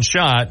have one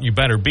shot, you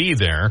better be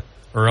there,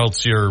 or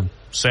else you're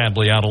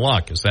sadly out of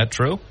luck. Is that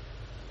true?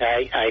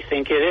 I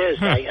think it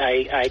is.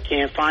 I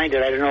can't find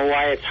it. I don't know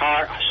why it's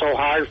so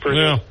hard for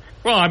me.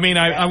 Well, I mean,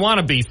 I want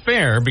to be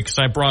fair because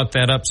I brought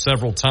that up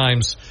several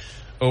times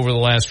over the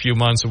last few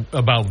months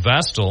about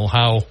Vestal,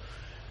 how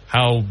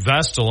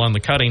Vestal on the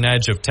cutting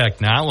edge of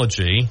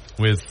technology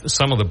with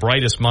some of the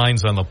brightest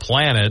minds on the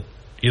planet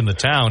in the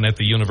town at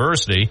the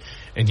university,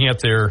 and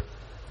yet they're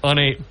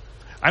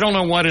I don't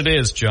know what it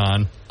is,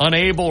 John,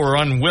 unable or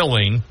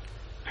unwilling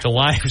to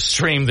live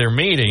stream their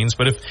meetings.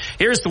 But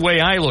here's the way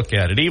I look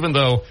at it, even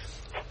though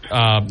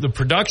the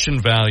production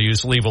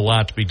values leave a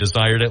lot to be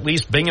desired, at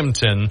least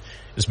Binghamton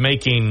is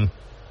making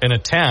an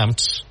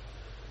attempt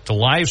to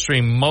live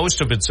stream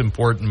most of its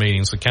important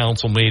meetings, the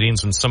council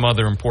meetings and some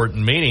other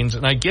important meetings.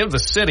 And I give the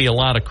city a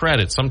lot of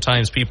credit.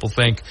 Sometimes people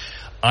think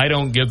I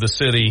don't give the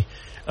city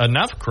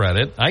enough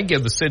credit. I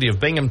give the city of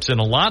Binghamton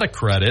a lot of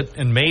credit,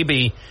 and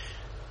maybe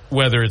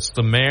whether it's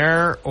the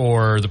mayor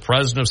or the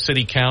president of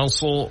city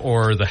council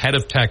or the head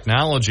of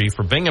technology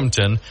for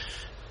Binghamton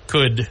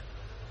could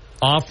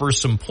offer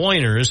some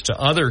pointers to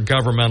other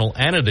governmental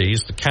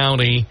entities, the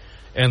county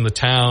and the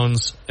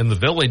towns and the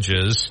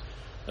villages,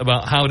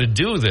 about how to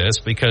do this,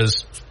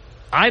 because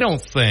I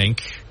don't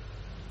think,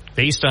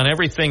 based on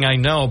everything I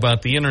know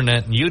about the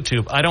internet and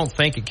YouTube, I don't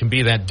think it can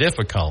be that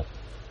difficult.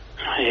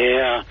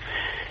 Yeah.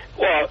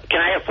 Well, can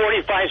I have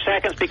 45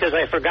 seconds because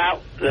I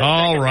forgot?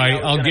 All right,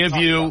 I'll give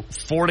you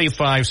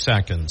 45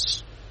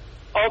 seconds.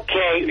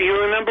 Okay, you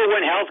remember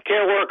when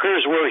healthcare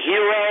workers were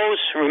heroes?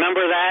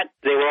 Remember that?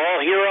 They were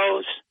all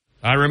heroes?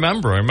 I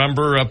remember. I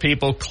remember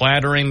people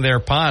clattering their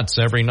pots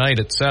every night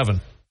at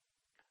 7.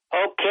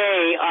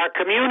 Okay, our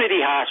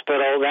community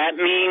hospital, that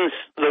means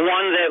the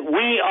one that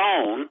we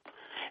own,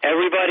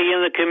 everybody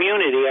in the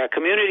community, our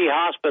community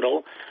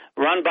hospital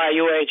run by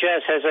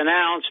UHS has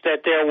announced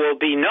that there will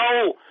be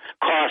no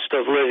cost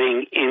of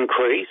living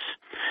increase.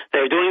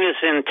 They're doing this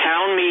in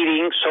town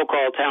meetings,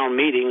 so-called town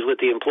meetings with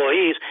the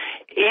employees,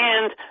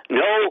 and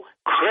no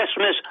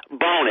Christmas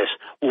bonus.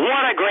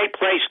 What a great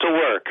place to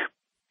work.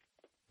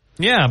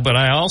 Yeah, but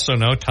I also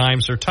know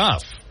times are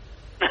tough.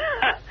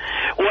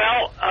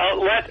 Well,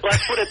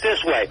 let's put it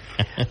this way.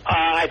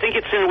 I think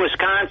it's in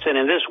Wisconsin,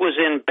 and this was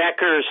in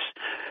Becker's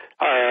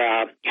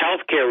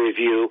healthcare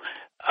review.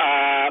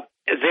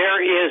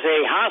 there is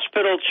a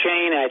hospital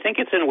chain, I think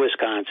it's in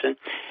Wisconsin,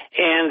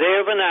 and they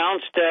have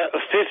announced a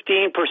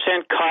 15%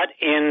 cut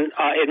in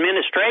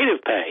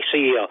administrative pay,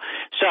 CEO.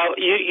 So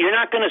you're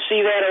not going to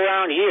see that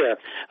around here.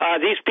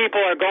 These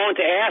people are going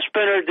to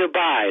Aspen or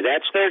Dubai.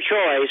 That's their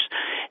choice.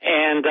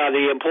 And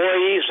the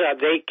employees,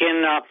 they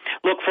can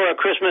look for a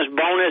Christmas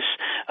bonus,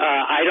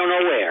 I don't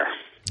know where.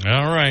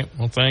 All right.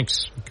 Well,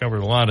 thanks. We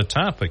covered a lot of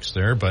topics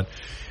there, but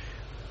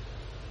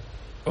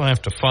we'll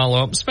have to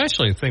follow up,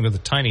 especially the thing with the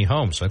tiny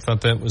homes. I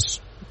thought that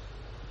was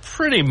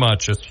pretty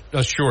much a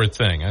sure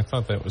thing. I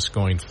thought that was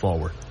going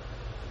forward.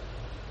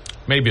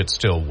 Maybe it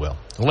still will.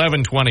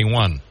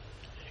 11:21.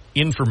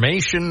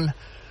 Information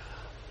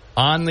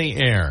on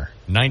the air,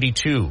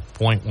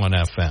 92.1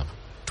 FM,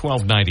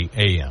 1290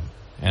 AM,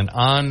 and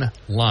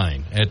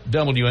online at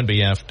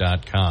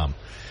WNBF.com.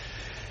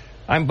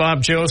 I'm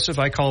Bob Joseph.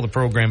 I call the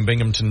program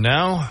Binghamton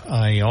Now.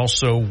 I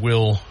also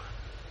will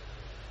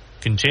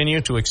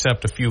continue to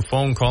accept a few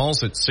phone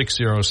calls at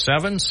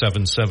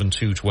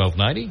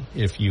 607-772-1290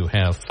 if you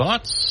have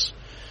thoughts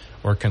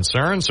or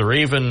concerns or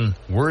even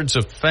words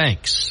of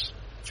thanks.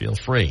 Feel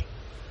free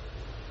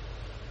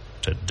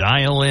to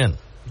dial in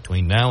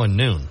between now and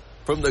noon.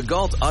 From the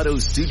Galt Auto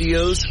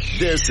Studios,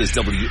 this is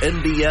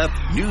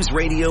WNBF News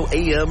Radio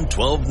AM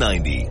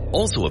 1290.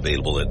 Also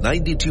available at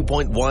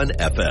 92.1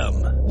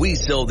 FM. We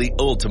sell the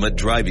ultimate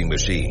driving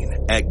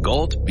machine at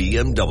Galt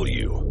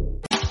BMW.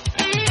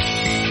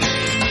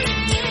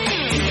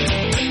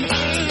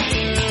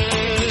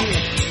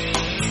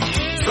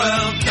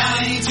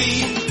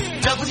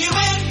 1290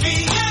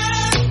 WNBF.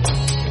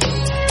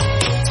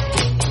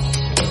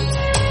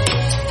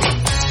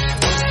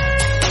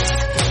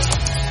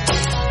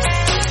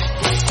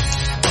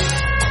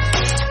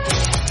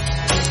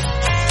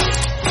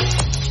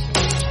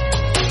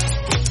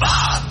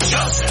 Bob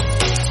Joseph.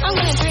 I'm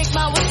gonna drink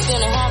my whiskey,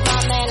 gonna have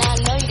my man. I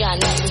know you got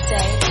nothing to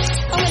say.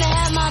 I'm gonna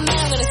have my man.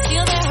 I'm gonna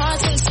steal their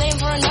hearts and save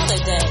for another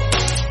day.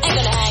 Ain't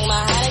gonna hang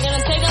my hat. Ain't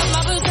gonna take off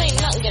my boots.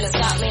 Ain't nothing gonna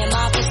stop me in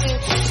my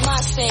pursuit.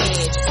 My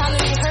stage. Time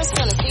to rehearse.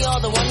 Gonna see all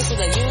the wonders of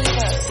the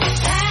universe.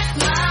 Pack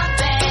my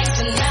bags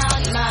and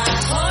mount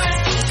my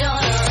horse.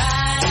 Gonna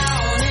ride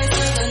on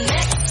into the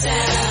next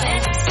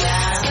town.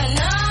 Spend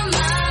all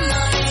my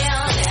money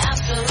on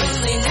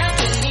absolutely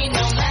nothing. Need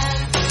no man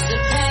to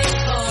pay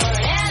for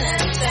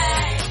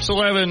anything. It's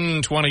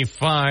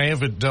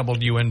 11:25 at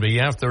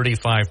WNBF,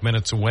 35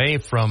 minutes away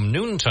from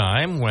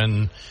noontime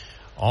when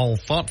all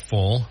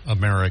thoughtful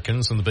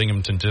Americans in the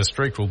Binghamton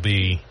district will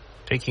be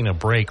taking a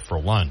break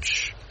for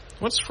lunch.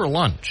 What's for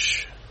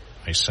lunch?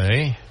 I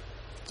say,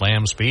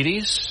 lamb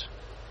speedies?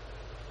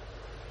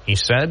 He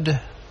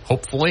said,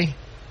 hopefully.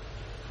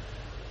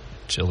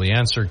 Till the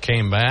answer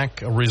came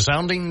back, a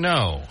resounding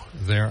no.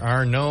 There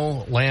are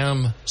no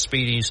lamb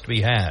speedies to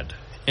be had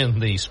in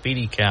the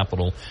speedy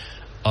capital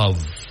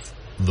of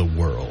the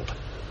world.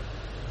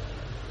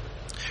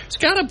 It's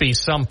got to be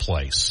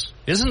someplace.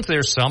 Isn't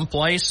there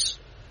someplace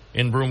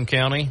in Broome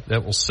County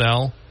that will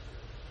sell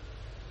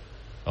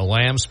a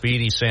lamb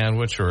speedy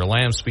sandwich or a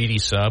lamb speedy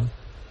sub?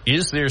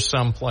 Is there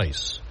some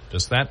place?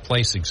 Does that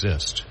place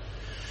exist?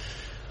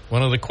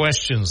 One of the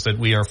questions that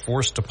we are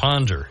forced to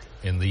ponder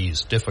in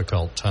these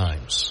difficult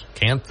times.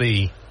 Can't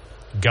the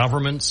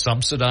government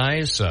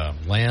subsidize a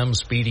lamb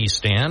speedy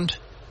stand?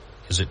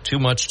 Is it too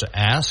much to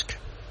ask?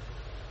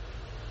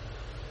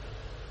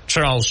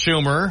 Charles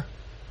Schumer,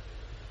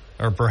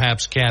 or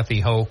perhaps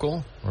Kathy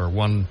Hochul, or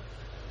one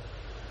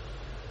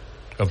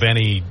of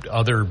any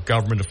other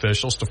government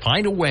officials to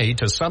find a way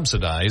to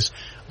subsidize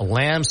a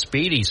lamb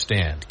speedy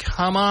stand.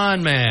 Come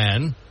on,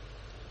 man.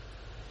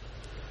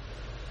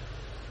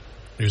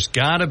 There's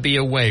got to be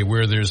a way.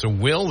 Where there's a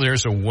will,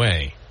 there's a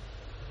way.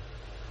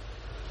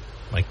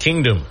 My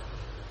kingdom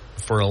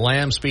for a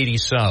lamb speedy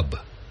sub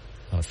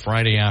on a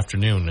Friday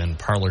afternoon in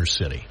Parlor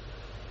City.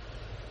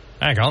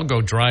 Heck, I'll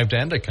go drive to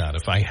Endicott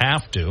if I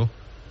have to.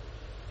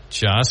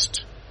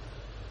 Just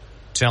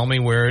tell me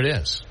where it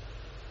is.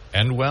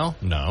 Endwell?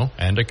 No.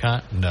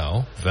 Endicott?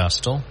 No.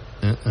 Vestal?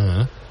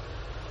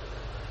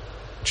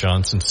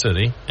 Johnson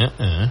City?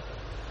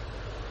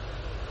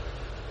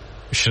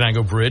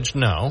 Shenango Bridge?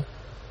 No.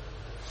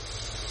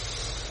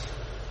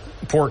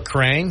 Port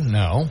Crane?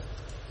 No.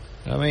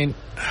 I mean,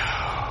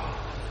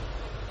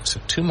 is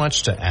it too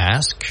much to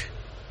ask?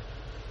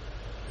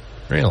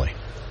 Really?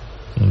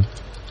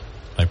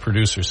 My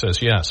producer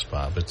says, yes,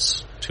 Bob,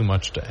 it's too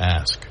much to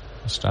ask.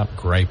 Stop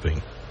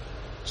griping.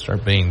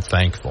 Start being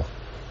thankful.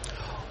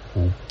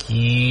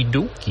 Okie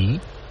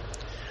dokie.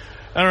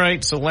 All right,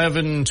 it's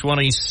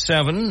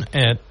 11:27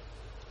 at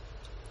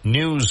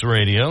News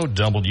Radio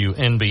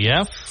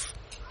WNBF.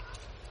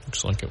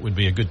 Looks like it would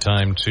be a good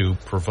time to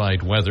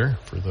provide weather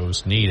for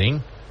those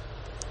needing.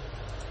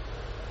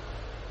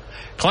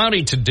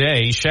 Cloudy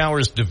today,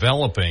 showers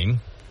developing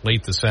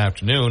late this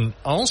afternoon.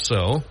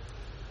 Also,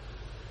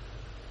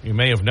 you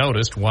may have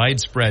noticed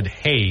widespread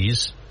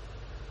haze.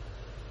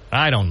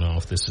 I don't know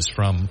if this is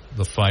from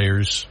the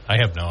fires. I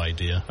have no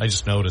idea. I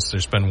just noticed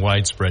there's been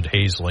widespread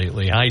haze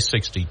lately. High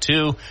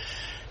 62.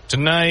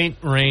 Tonight,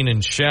 rain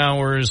and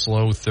showers,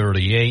 low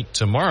 38.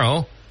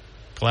 Tomorrow,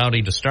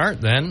 Cloudy to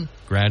start, then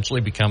gradually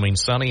becoming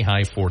sunny,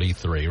 high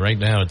 43. Right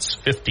now it's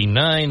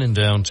 59 in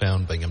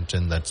downtown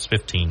Binghamton. That's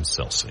 15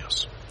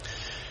 Celsius.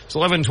 It's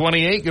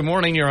 11:28. Good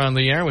morning. You're on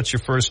the air. What's your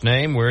first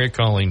name? Where are you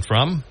calling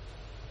from?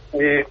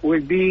 It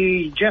would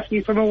be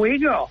Jesse from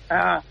Owego.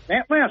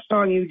 That last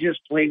song you just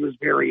played was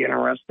very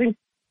interesting.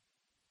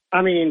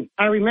 I mean,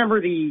 I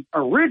remember the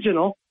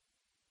original,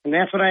 and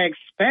that's what I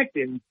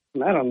expected.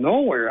 And out of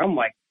nowhere, I'm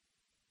like,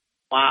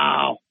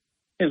 wow,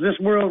 has this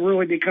world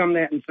really become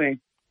that insane?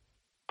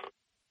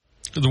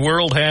 The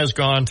world has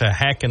gone to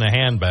heck in a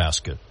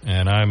handbasket,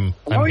 and I'm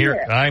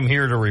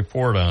here to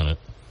report on it.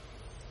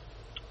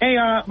 Hey,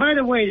 by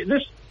the way,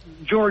 this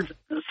George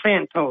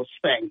Santos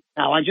thing.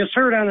 Now, I just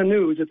heard on the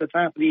news at the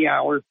top of the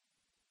hour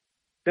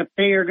that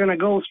they are going to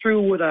go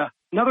through with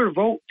another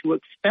vote to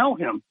expel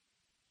him.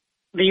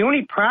 The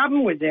only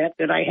problem with that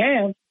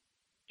I have,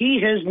 he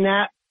has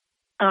not,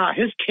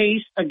 his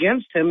case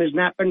against him has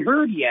not been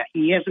heard yet.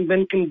 He hasn't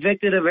been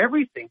convicted of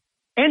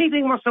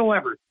anything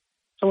whatsoever.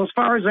 So as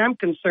far as I'm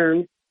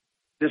concerned,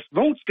 this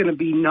vote's going to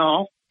be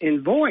null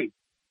and void.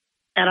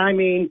 And I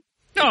mean,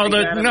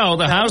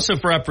 the House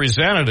of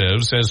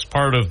Representatives, as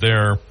part of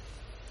their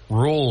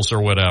rules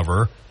or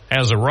whatever,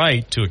 has a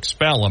right to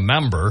expel a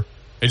member.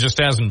 It just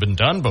hasn't been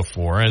done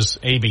before. As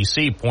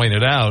ABC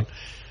pointed out,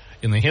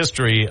 in the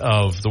history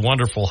of the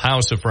wonderful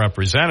House of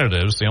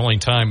Representatives, the only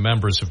time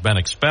members have been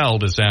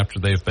expelled is after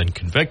they've been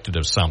convicted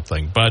of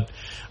something. But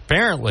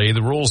apparently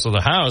the rules of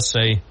the House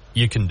say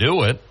you can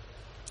do it.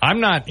 I'm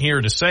not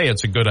here to say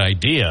it's a good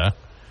idea.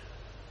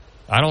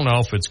 I don't know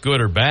if it's good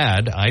or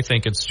bad. I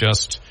think it's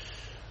just...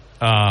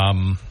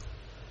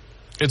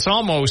 it's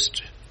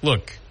almost,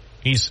 look,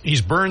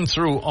 he's burned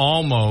through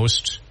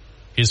almost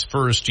his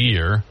first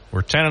year.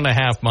 We're 10 and a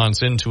half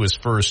months into his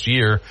first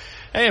year.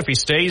 Hey, if he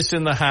stays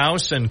in the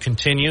House and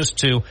continues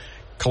to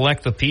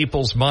collect the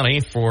people's money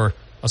for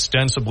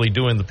ostensibly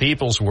doing the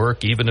people's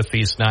work, even if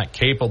he's not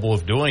capable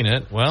of doing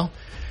it, well,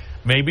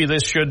 maybe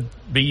this should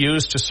be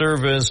used to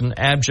serve as an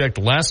abject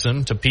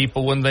lesson to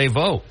people when they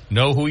vote.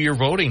 Know who you're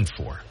voting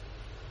for.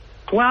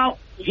 Well,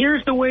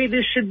 here's the way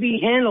this should be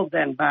handled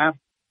then, Bob.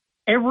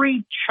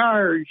 Every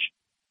charge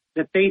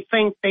that they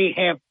think they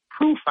have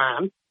proof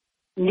on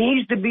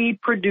needs to be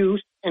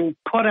produced and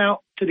put out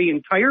to the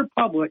entire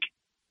public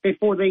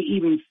before they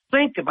even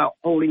think about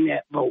holding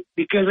that vote.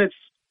 Because it's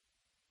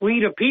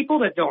we the people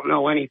that don't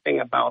know anything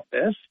about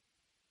this.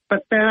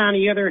 But then on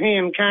the other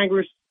hand,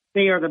 Congress,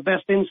 they are the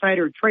best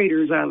insider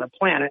traders on the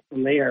planet,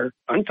 and they are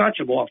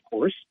untouchable, of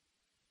course.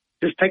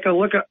 Just take a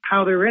look at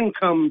how their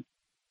income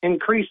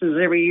increases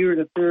every year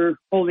that they're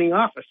holding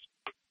office.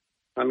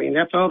 I mean,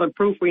 that's all the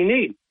proof we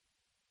need.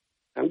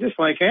 I'm just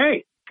like,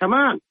 hey, come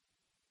on.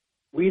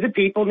 We the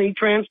people need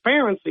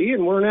transparency,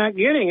 and we're not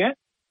getting it.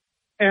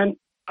 And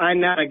I'm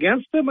not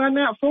against them. I'm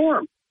not for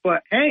them.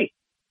 But, hey,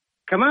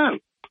 come on.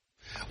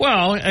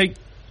 Well,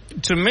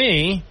 to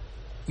me,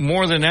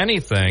 more than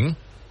anything,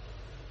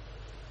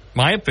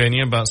 my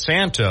opinion about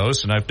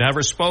Santos, and I've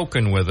never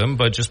spoken with him,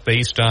 but just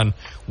based on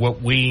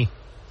what we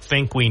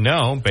think we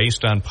know,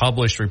 based on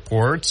published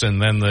reports,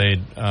 and then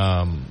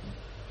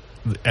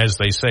as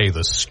they say,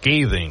 the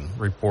scathing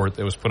report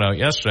that was put out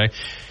yesterday.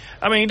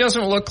 I mean, he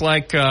doesn't look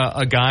like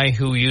a guy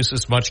who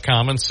uses much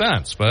common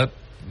sense. But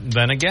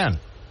then again,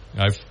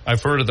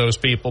 I've heard of those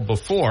people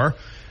before,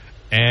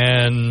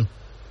 and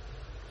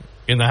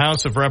in the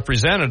House of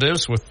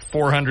Representatives with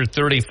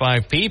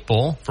 435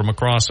 people from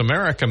across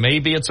America,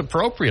 maybe it's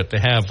appropriate to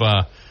have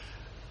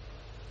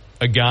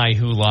a guy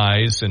who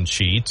lies and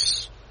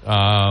cheats.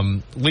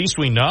 At least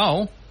we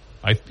know.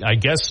 I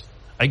guess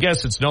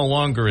it's no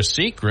longer a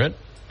secret.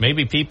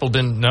 Maybe people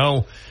didn't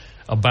know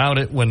about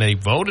it when they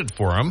voted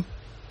for him,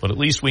 but at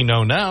least we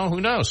know now.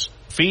 Who knows?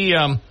 If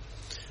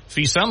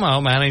he somehow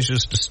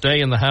manages to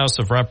stay in the House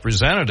of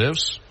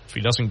Representatives, if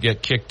he doesn't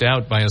get kicked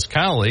out by his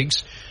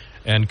colleagues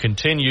and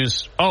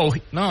continues... Oh,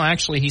 no,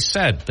 actually he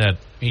said that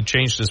he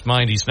changed his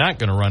mind. He's not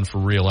going to run for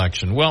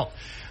re-election. Well,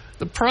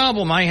 the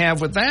problem I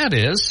have with that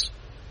is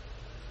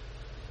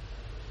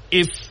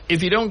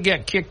if you don't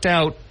get kicked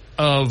out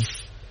of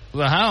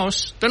the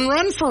House, then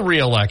run for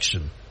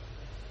re-election.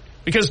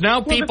 Because now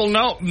people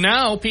know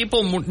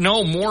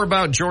more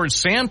about George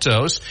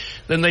Santos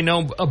than they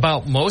know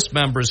about most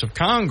members of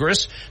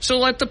Congress. So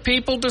let the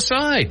people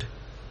decide.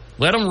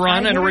 Let them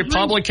run in a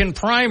Republican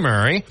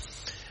primary.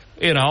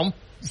 You know,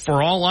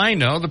 for all I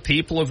know, the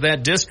people of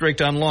that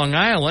district on Long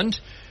Island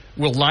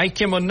will like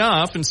him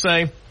enough and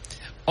say,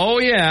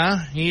 oh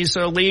yeah, he's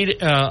a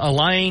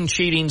lying,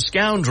 cheating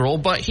scoundrel,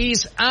 but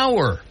he's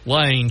our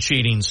lying,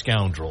 cheating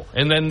scoundrel.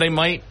 And then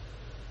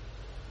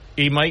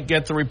he might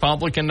get the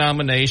Republican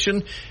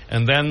nomination,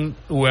 and then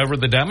whoever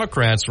the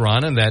Democrats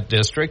run in that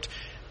district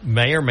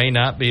may or may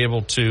not be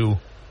able to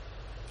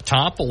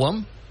topple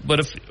him.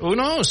 But who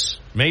knows?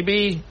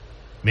 Maybe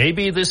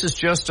this is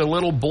just a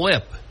little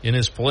blip in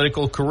his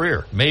political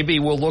career. Maybe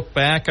we'll look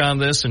back on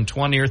this in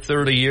 20 or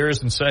 30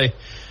 years and say,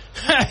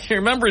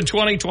 remember in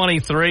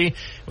 2023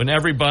 when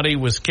everybody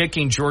was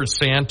kicking George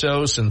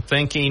Santos and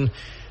thinking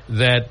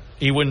that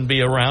he wouldn't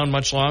be around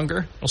much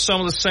longer? Well,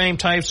 some of the same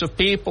types of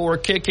people were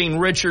kicking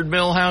Richard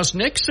Milhous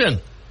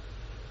Nixon.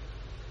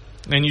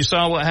 And you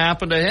saw what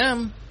happened to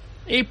him.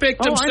 He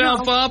picked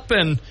himself up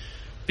and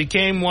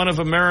became one of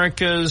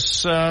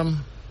America's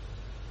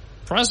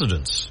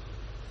presidents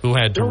who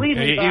had to.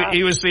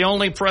 He was the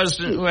only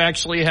president who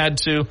actually had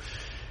to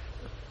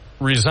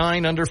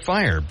resign under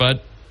fire.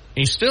 But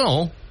he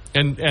still,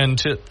 and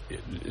to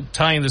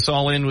tying this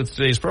all in with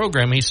today's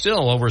program, he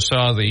still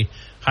oversaw the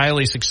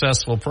highly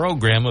successful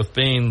program of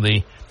bringing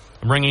the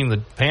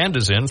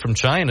pandas in from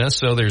China.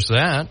 So there's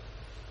that.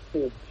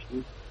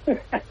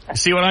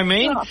 See what I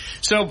mean?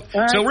 So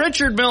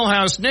Richard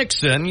Milhous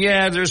Nixon,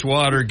 there's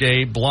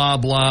Watergate, blah,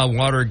 blah,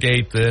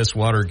 Watergate this,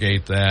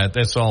 Watergate that.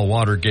 That's all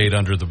Watergate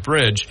under the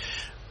bridge.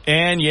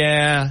 And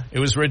it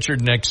was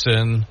Richard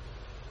Nixon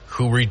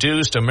who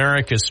reduced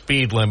America's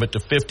speed limit to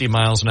 50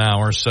 miles an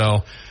hour.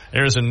 So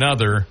there's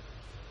another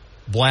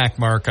black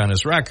mark on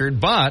his record.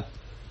 But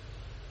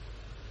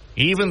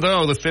even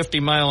though the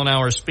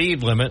 50-mile-an-hour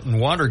speed limit and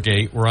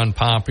Watergate were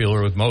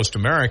unpopular with most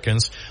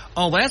Americans,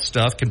 all that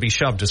stuff can be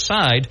shoved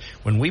aside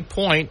when we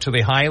point to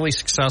the highly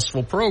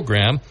successful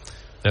program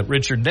that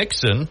Richard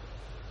Nixon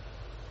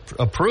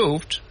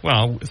approved,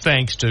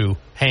 thanks to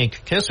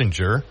Hank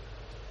Kissinger,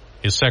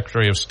 his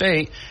Secretary of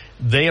State.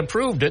 They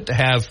approved it to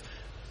have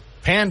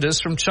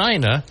pandas from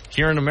China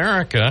here in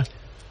America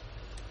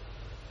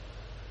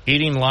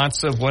eating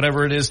lots of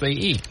whatever it is they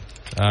eat.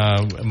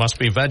 It must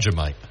be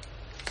Vegemite.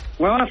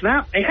 Well, it's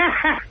not.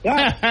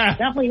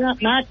 Definitely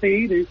not Nazi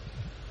either.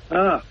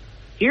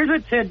 Here's a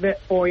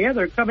tidbit for you.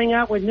 They're coming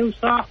out with new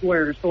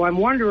software, so I'm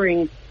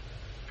wondering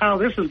how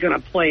this is going to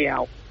play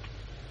out.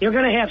 You're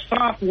going to have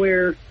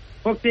software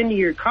hooked into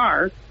your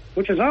car,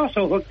 which is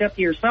also hooked up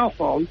to your cell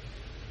phone,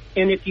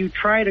 and if you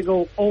try to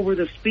go over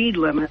the speed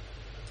limit,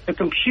 the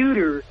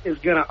computer is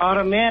going to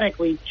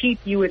automatically keep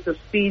you at the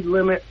speed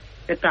limit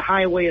that the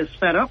highway is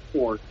set up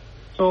for.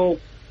 So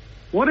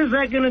what is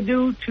that going to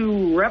do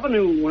to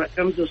revenue when it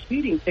comes to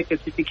speeding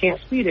tickets if you can't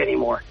speed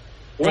anymore?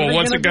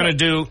 What's it going to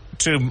do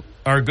to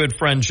our good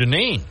friend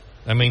Janine?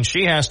 I mean,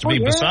 she has to be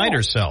beside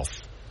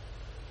herself.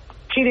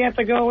 She'd have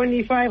to go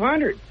Indy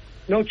 500.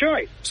 No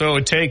choice. So it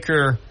would take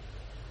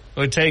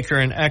her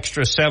an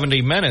extra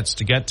 70 minutes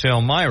to get to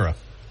Elmira.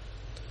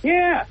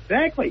 Yeah,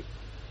 exactly.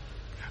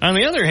 On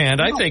the other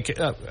hand, I think,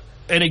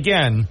 and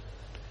again,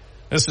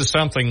 this is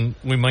something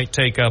we might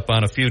take up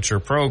on a future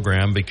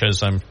program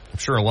because I'm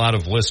sure a lot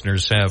of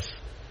listeners have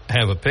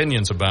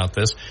opinions about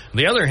this. On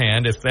the other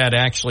hand, if that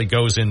actually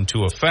goes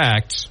into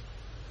effect,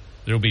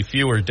 there will be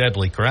fewer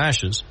deadly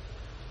crashes.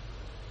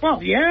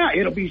 Well, yeah,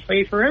 it'll be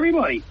safe for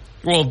everybody.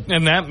 Well,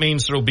 and that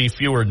means there will be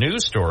fewer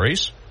news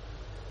stories.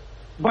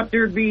 But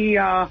there'd be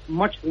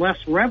much less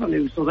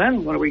revenue, so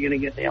then what are we going to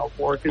get nailed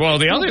for? Well,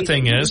 the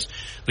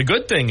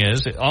good thing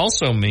is, it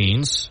also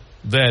means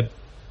that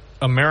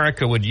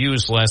America would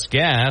use less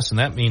gas, and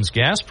that means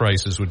gas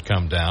prices would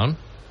come down,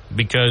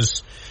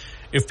 because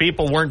if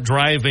people weren't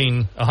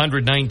driving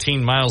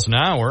 119 miles an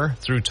hour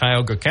through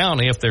Tioga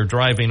County, if they're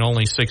driving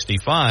only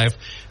 65,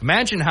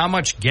 imagine how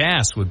much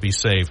gas would be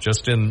saved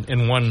just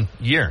in 1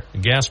 year.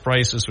 Gas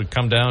prices would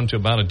come down to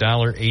about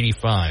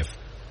 $1.85.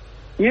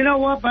 You know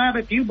what, Bob?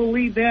 If you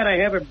believe that, I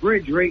have a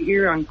bridge right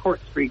here on Court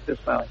Street this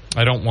side.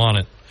 I don't want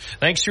it.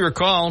 Thanks for your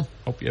call.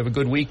 Hope you have a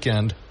good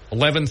weekend.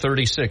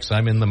 11:36.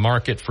 I'm in the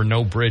market for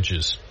no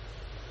bridges.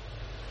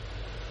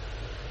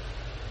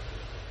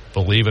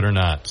 Believe it or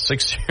not.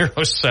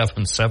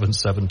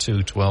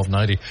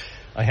 607-772-1290.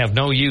 I have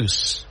no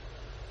use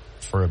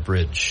for a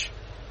bridge.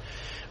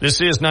 This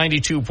is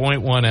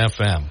 92.1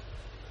 FM.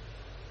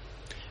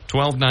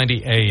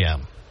 1290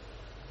 AM.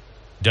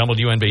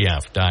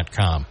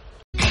 WNBF.com.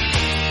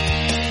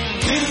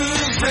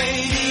 News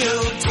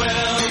Radio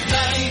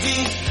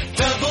 1290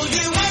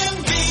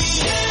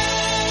 WNBF.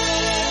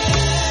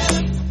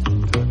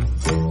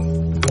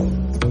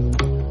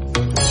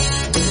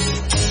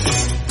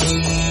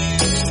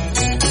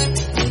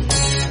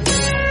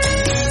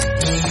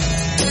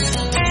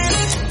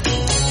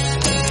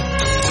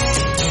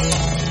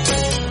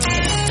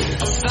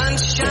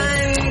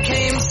 Sunshine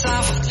came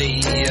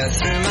softly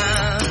through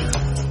my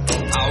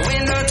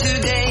window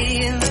today.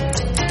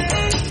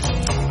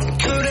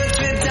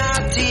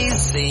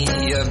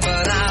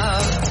 But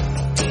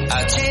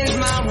I'll change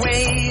my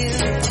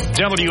ways.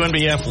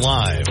 WNBF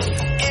Live.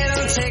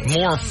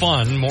 More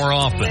fun, more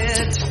often.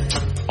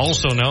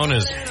 Also known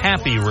as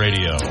Happy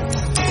Radio.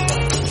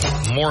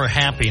 More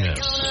happiness.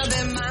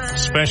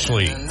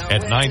 Especially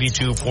at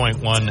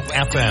 92.1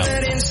 FM.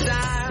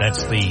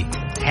 That's the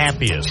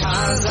happiest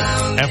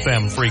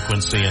FM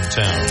frequency in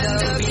town.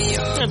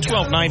 And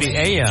 1290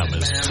 AM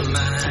is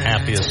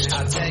happiest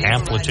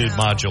amplitude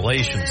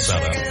modulation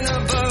setup.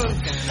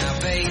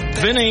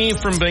 Vinny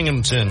from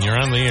Binghamton, you're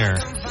on the air.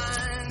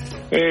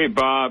 Hey,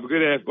 Bob.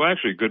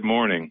 Good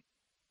morning.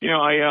 You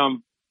know,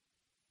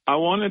 I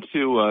wanted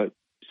to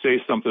say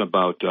something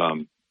about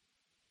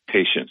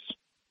patience.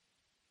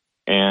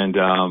 And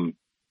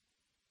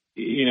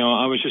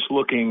I was just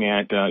looking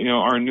at,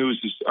 our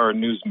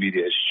news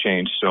media has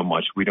changed so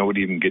much. We don't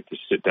even get to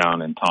sit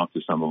down and talk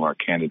to some of our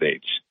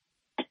candidates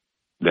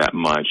that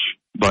much.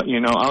 But,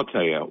 I'll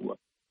tell you,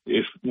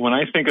 when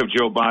I think of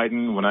Joe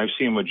Biden, when I've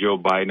seen with Joe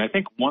Biden, I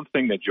think one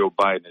thing that Joe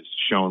Biden has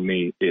shown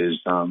me is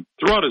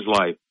throughout his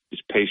life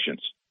is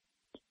patience.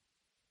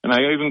 And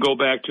I even go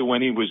back to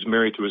when he was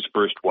married to his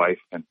first wife,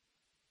 and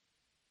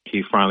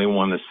he finally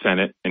won the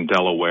Senate in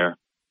Delaware.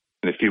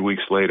 And a few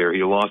weeks later,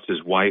 he lost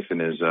his wife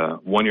and his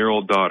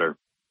 1-year-old daughter,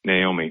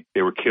 Naomi.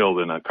 They were killed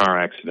in a car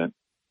accident.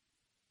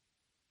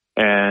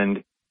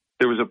 And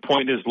there was a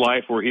point in his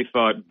life where he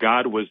thought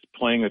God was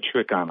playing a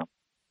trick on him.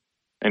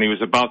 And he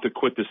was about to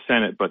quit the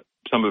Senate, but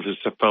some of his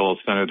fellow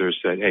senators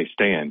said, hey,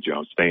 stay in,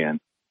 Joe, stay in.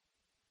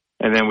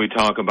 And then we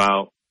talk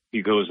about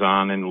he goes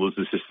on and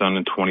loses his son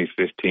in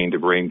 2015 to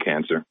brain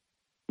cancer.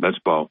 That's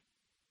Bo.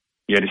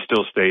 Yet he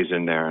still stays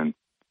in there.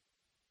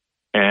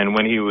 And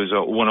when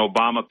when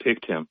Obama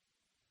picked him,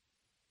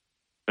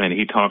 and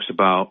he talks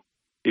about,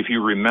 if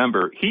you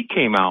remember, he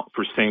came out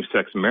for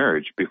same-sex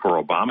marriage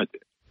before Obama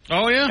did.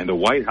 Oh, yeah. And the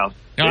White House.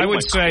 Now, I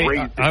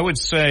would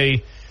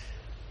say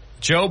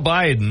Joe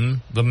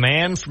Biden, the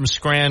man from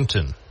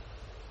Scranton,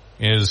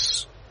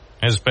 has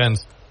been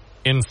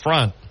in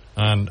front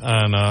on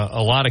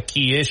a lot of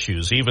key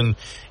issues, even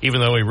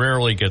though he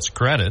rarely gets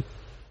credit.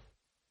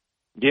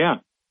 Yeah.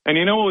 And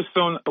you know what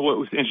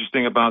was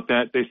interesting about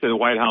that? They said the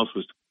White House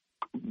was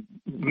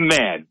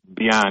mad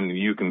beyond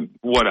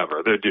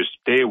whatever.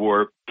 They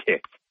were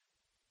kicked.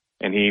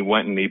 And he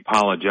went and he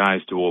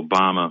apologized to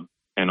Obama,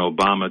 and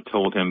Obama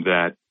told him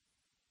that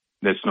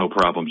that's no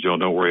problem, Joe,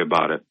 don't worry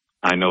about it.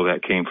 I know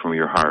that came from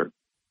your heart.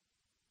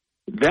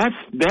 That's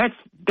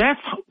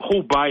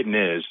who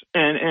Biden is.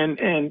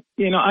 And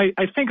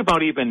I think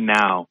about even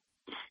now.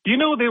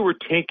 They were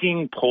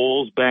taking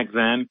polls back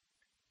then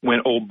when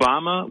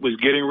Obama was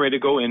getting ready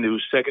to go into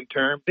his second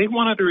term. They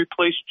wanted to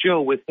replace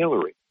Joe with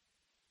Hillary.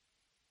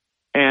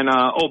 And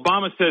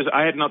Obama says,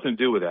 I had nothing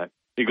to do with that.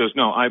 He goes,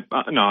 no, I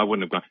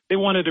wouldn't have gone. They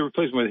wanted to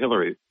replace him with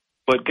Hillary.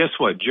 But guess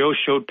what? Joe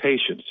showed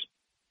patience.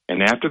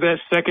 And after that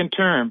second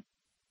term,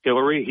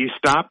 Hillary, he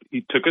stopped,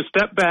 he took a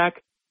step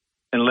back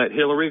and let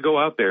Hillary go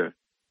out there.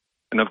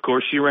 And, of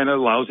course, she ran a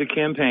lousy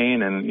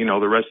campaign, and,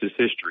 the rest is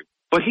history.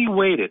 But he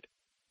waited.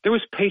 There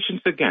was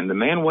patience again. The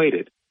man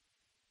waited.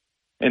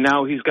 And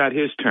now he's got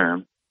his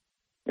term.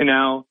 And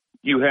now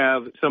you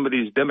have some of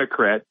these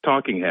Democrat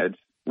talking heads.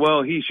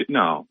 Well, he should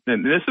no.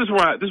 And this is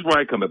where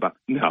I come about.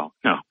 No.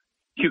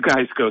 You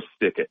guys go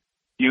stick it.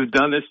 You've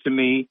done this to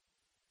me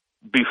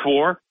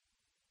before,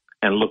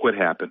 and look what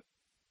happened.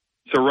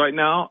 So right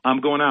now, I'm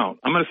going out.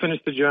 I'm going to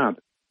finish the job.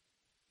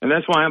 And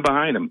that's why I'm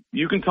behind him.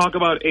 You can talk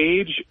about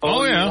age.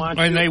 Oh, yeah,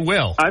 and they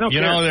will. I don't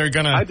care. They're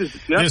going to,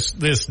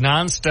 this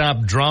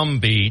nonstop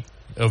drumbeat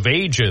of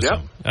ageism.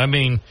 Yep. I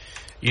mean,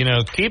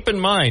 keep in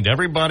mind,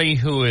 everybody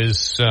who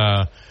is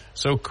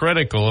so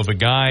critical of a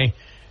guy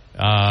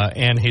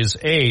and his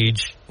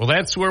age, well,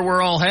 that's where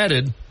we're all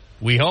headed,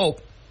 we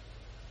hope.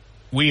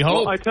 We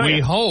hope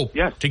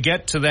to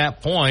get to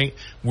that point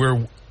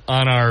where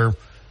on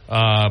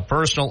our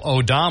personal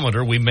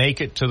odometer, we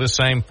make it to the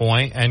same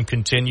point and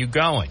continue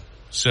going.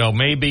 So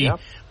maybe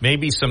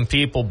some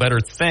people better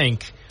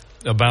think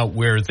about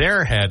where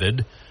they're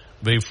headed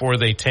before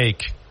they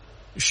take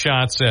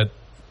shots at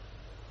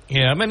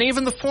him and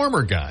even the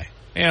former guy.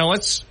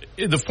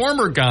 The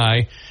former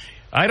guy,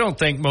 I don't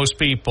think most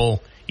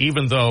people,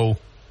 even though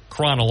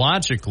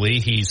chronologically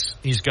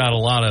he's got a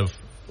lot of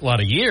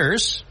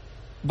years,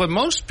 but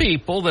most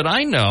people that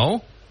I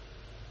know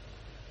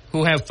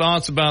who have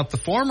thoughts about the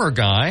former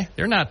guy,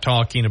 they're not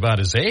talking about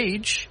his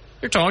age.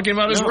 They're talking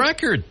about his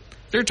record.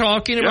 They're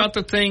talking about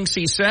the things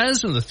he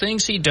says and the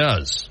things he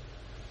does.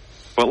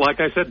 But like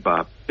I said,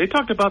 Bob, they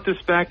talked about this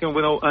back on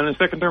the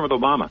second term with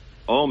Obama.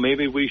 Oh,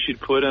 maybe we should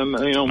put him,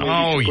 we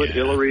should put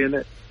Hillary in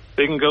it.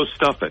 They can go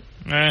stuff it.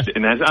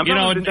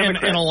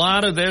 And a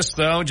lot of this,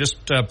 though,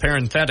 just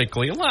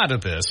parenthetically, a lot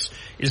of this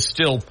is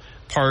still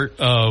part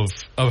of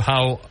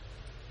how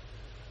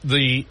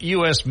the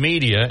U.S.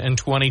 media in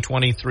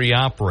 2023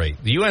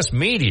 operate. The U.S.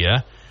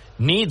 media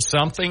needs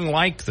something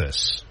like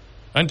this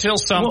until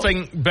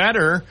something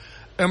better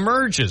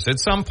emerges. At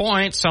some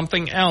point,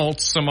 something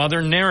else, some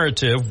other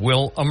narrative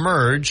will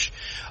emerge.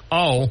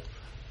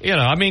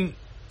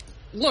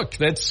 Look,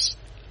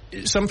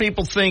 some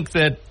people think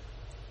that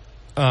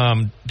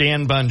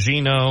Dan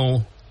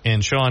Bongino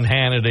and Sean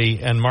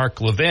Hannity and Mark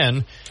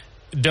Levin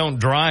don't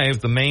drive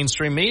the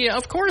mainstream media.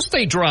 Of course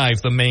they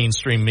drive the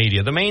mainstream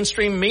media. The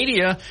mainstream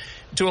media,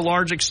 to a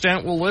large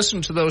extent, will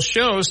listen to those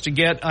shows to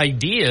get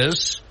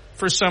ideas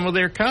for some of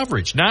their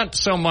coverage. Not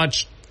so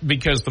much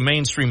because the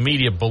mainstream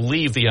media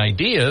believe the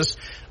ideas,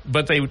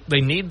 but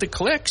they need the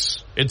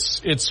clicks.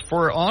 It's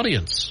for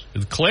audience.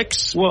 The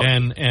clicks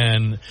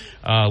and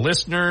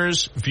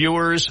listeners,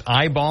 viewers,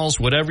 eyeballs,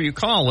 whatever you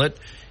call it.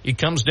 It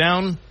comes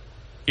down,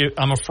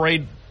 I'm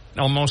afraid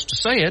almost to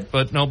say it,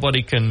 but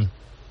nobody can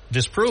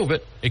disprove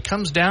it. It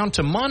comes down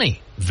to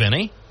money,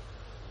 Vinny.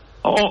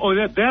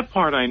 That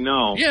part I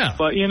know. Yeah.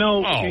 But,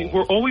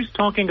 we're always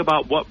talking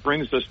about what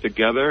brings us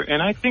together,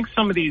 and I think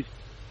some of these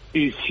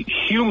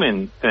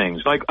human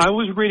things, like I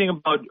was reading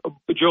about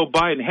Joe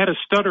Biden had a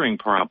stuttering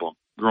problem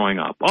growing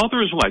up, all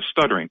through his life,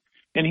 stuttering.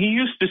 And he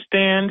used to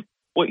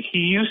what he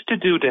used to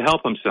do to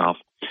help himself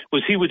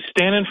was he would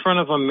stand in front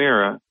of a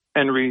mirror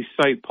and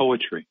recite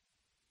poetry.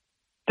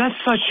 That's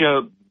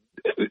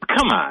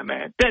come on,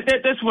 man.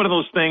 That's one of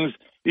those things.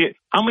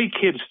 How many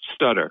kids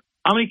stutter?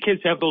 How many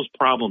kids have those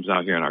problems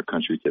out here in our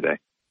country today?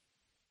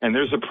 And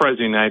there's a president of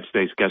the United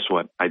States. Guess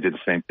what? I did the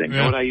same thing. Yeah.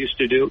 You know what I used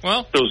to do?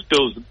 Well, those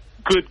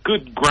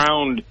good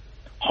ground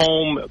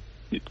home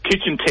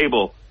kitchen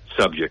table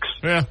subjects.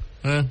 Yeah,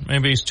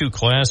 maybe he's too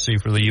classy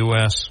for the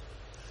U.S.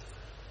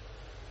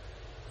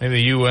 Maybe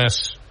the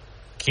U.S.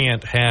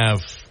 can't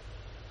have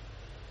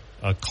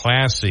a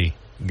classy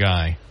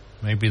guy.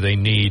 Maybe they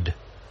need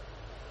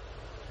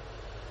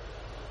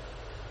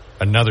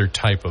another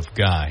type of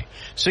guy.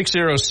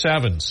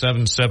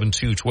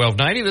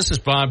 607-772-1290. This is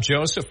Bob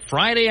Joseph.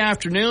 Friday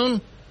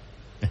afternoon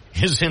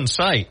is in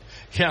sight.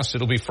 Yes,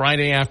 it'll be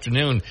Friday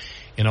afternoon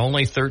in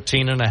only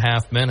 13 and a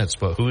half minutes,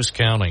 but who's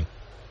counting?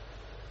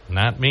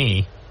 Not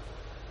me.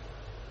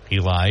 He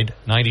lied.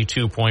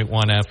 92.1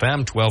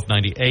 FM,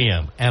 1290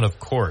 AM. And, of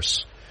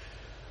course,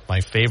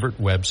 my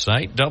favorite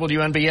website,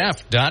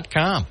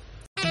 WNBF.com.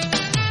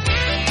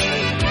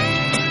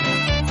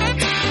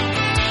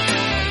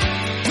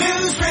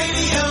 News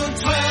Radio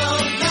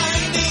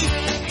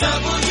 1290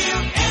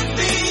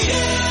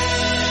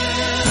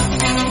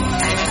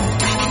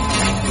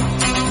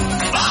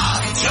 WNBF.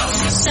 Bob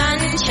Joseph.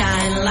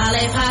 Sunshine,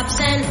 lollipops,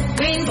 and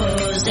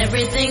rainbows.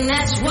 Everything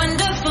that's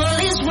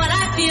wonderful is what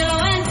I feel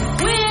when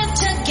we're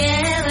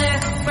together.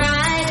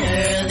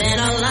 Brighter than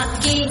a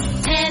lucky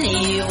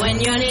penny when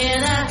you're near.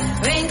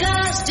 The rain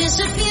goes,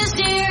 disappears,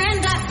 dear,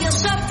 and I feel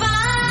so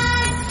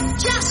fine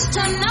just to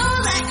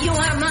know that you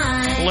are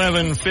mine.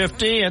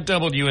 11:50 at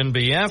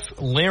WNBF.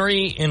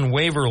 Larry in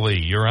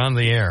Waverly, you're on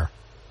the air.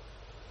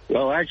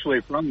 Well,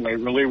 actually, from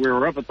Waverly, we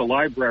were up at the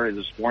library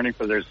this morning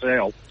for their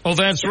sale. Oh,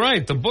 that's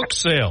right, the book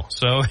sale.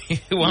 So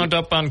he wound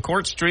up on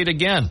Court Street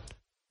again.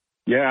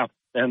 Yeah,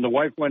 and the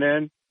wife went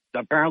in.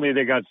 Apparently,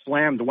 they got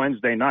slammed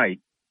Wednesday night.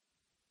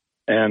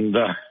 And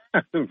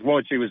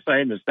what she was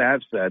saying, the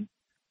staff said,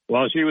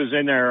 while she was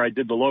in there, I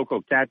did the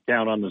local cat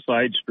count on the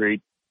side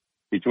street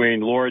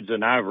between Lourdes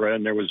and Avra,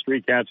 and there was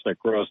 3 cats that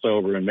crossed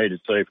over and made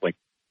it safely.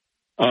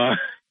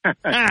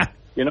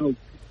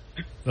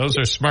 Those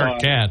are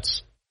smart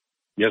cats.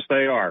 Yes,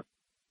 they are.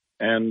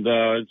 And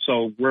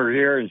so we're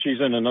here, and she's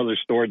in another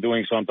store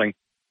doing something.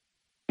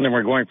 And then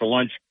we're going for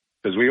lunch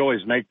because we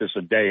always make this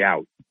a day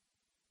out.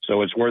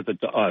 So it's worth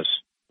it to us.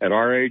 At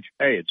our age,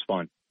 hey, it's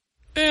fun.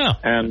 Yeah,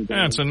 and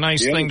it's a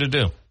nice thing to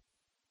do.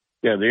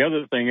 Yeah, the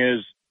other thing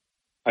is,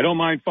 I don't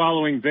mind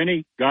following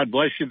Vinny. God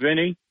bless you,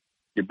 Vinny.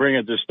 You bring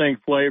a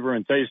distinct flavor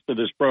and taste to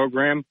this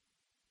program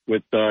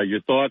with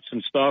your thoughts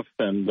and stuff,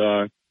 and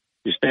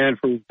you stand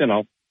for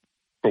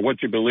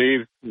what you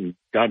believe. And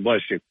God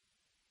bless you.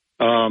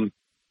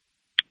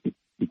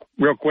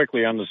 Real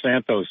quickly on the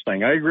Santos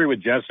thing, I agree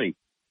with Jesse.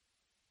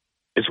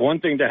 It's one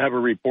thing to have a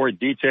report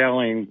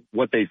detailing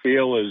what they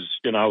feel is,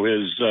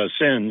 his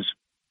sins,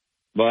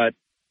 but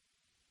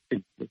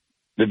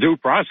the due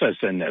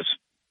process in this,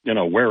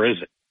 where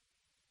is it?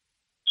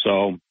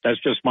 So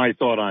that's just my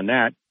thought on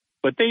that.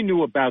 But they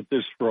knew about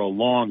this for a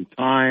long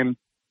time,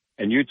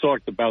 and you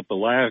talked about the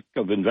lack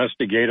of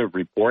investigative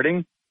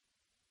reporting.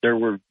 There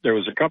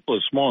was a couple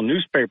of small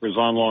newspapers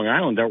on Long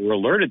Island that were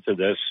alerted to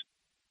this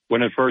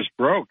when it first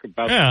broke.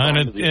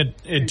 And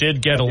it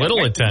did get a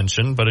little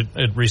attention, but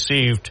it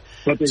received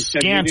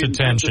scant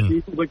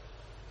attention.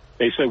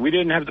 They said we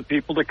didn't have the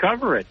people to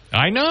cover it.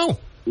 I know.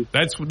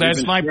 That's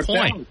my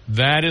point.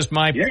 That is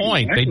my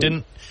point. Exactly. They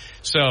didn't.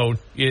 So,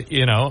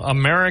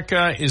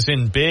 America is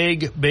in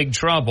big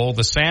trouble.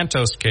 The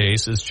Santos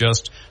case is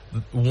just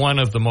one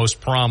of the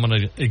most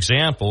prominent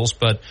examples.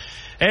 But,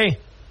 hey,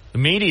 the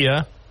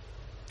media,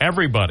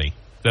 everybody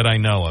that I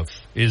know of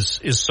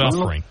is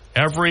suffering.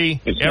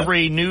 Every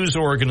news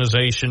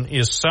organization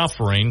is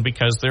suffering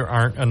because there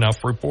aren't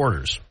enough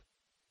reporters.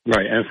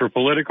 Right, and for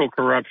political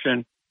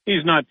corruption,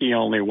 he's not the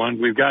only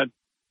one. We've got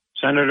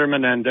Senator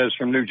Menendez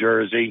from New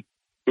Jersey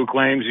who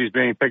claims he's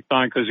being picked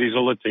on because he's a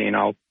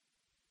Latino.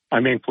 I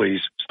mean, please,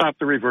 stop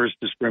the reverse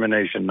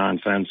discrimination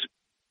nonsense.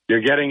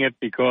 You're getting it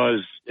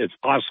because it's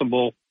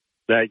possible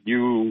that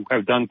you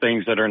have done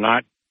things that are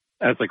not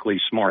ethically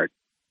smart.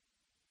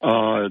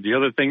 The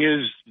other thing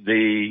is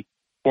the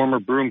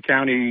former Broome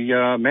County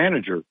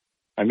manager.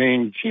 I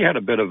mean, she had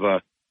a bit of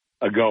a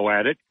go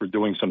at it for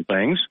doing some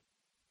things.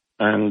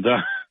 And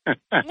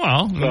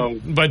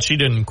but she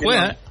didn't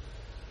quit.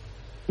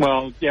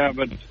 Well, yeah,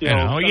 but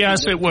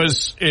yes, it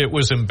was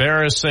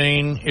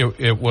embarrassing.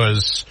 It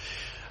was,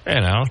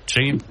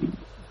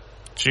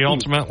 she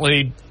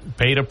ultimately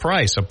paid a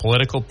price, a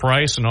political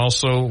price, and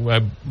also, I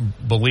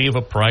believe,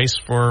 a price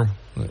for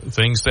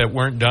things that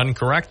weren't done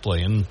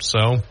correctly. And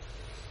so,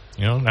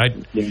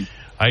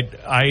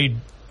 I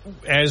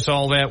as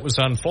all that was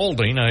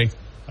unfolding, I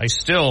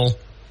still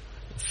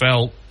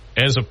felt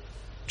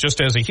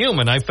just as a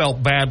human, I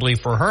felt badly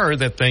for her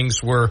that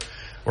things were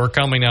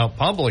coming out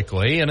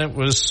publicly, and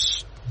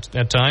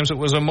at times it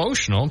was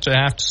emotional to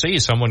have to see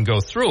someone go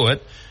through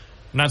it.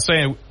 I'm not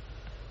saying it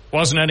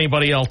wasn't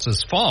anybody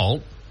else's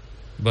fault,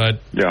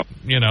 but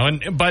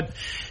but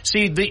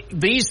see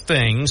these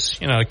things,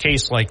 a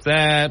case like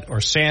that,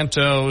 or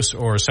Santos,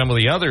 or some of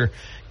the other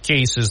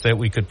cases that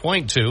we could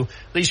point to,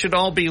 these should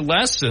all be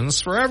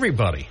lessons for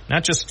everybody,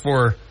 not just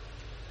for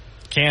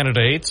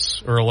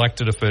candidates or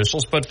elected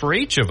officials, but for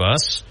each of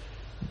us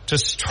to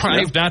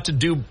strive not to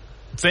do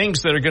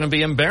things that are going to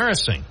be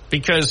embarrassing.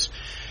 Because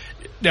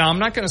now I'm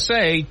not going to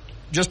say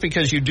just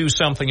because you do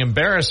something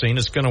embarrassing,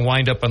 it's going to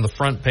wind up on the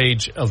front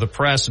page of the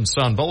Press and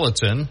Sun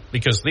Bulletin,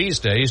 because these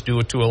days,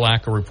 due to a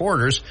lack of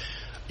reporters,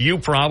 you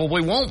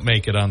probably won't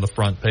make it on the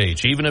front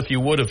page, even if you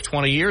would have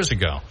 20 years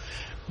ago.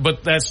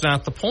 But that's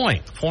not the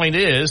point. The point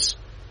is,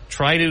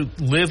 try to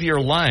live your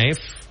life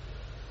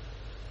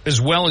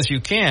as well as you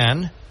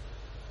can,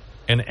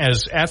 and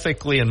as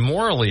ethically and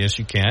morally as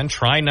you can.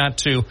 Try not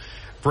to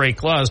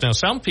break laws. Now,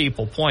 some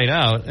people point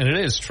out, and it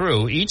is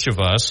true, each of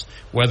us,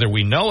 whether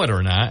we know it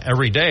or not,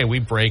 every day we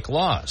break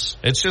laws.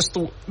 It's just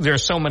there are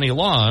so many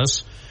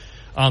laws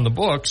on the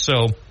book,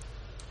 so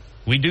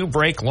we do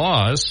break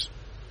laws.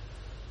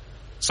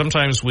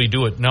 Sometimes we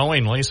do it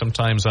knowingly,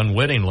 sometimes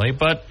unwittingly,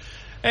 but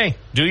hey,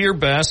 do your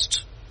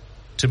best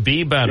to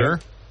be better.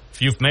 Yeah.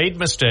 If you've made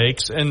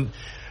mistakes, and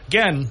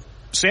again,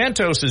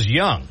 Santos is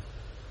young,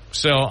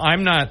 so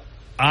I'm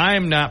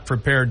not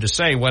prepared to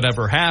say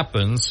whatever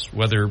happens,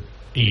 whether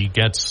he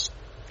gets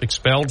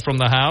expelled from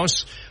the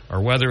House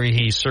or whether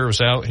he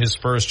serves out his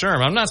first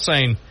term. I'm not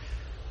saying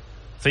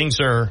things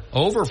are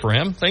over for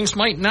him. Things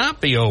might not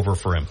be over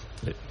for him.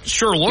 It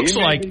sure looks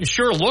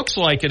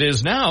like it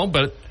is now,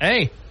 but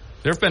hey,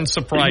 there have been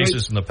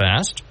surprises in the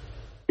past.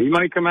 He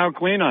might come out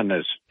clean on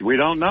this. We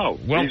don't know.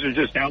 Well, these are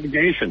just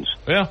allegations.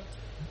 Yeah.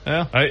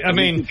 I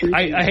mean,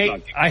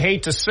 I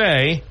hate to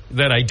say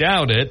that I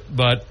doubt it,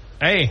 but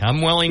hey,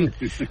 I'm willing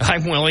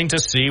to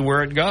see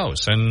where it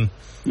goes, and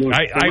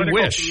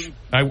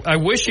I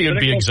wish he would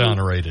be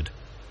exonerated.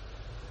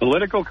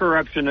 Political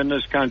corruption in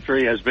this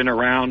country has been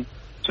around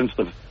since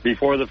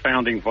before the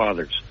founding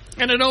fathers,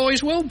 and it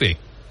always will be.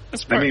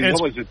 What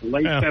was it? The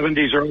late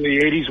 70s, early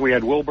 80s. We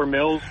had Wilbur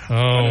Mills.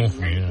 Oh,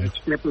 yeah.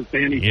 Stripper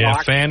Fanny Fox. Yeah,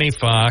 Fanny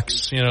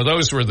Fox.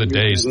 Those were the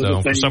days,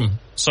 though. For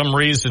some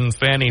reason,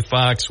 Fanny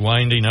Fox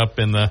winding up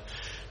in the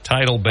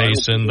tidal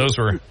basin. Those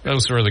were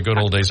the good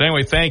old days.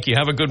 Anyway, thank you.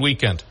 Have a good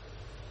weekend.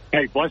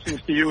 Hey,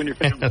 blessings to you and your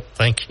family.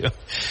 Thank you.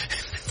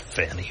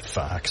 Fanny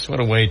Fox. What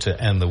a way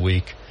to end the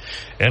week.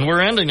 And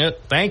we're ending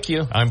it. Thank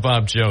you. I'm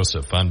Bob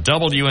Joseph on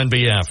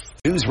WNBF.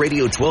 News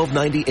Radio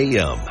 1290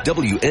 AM,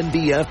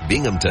 WNBF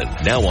Binghamton.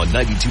 Now on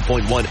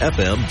 92.1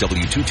 FM,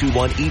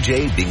 W221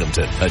 EJ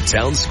Binghamton, a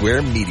Town Square Media.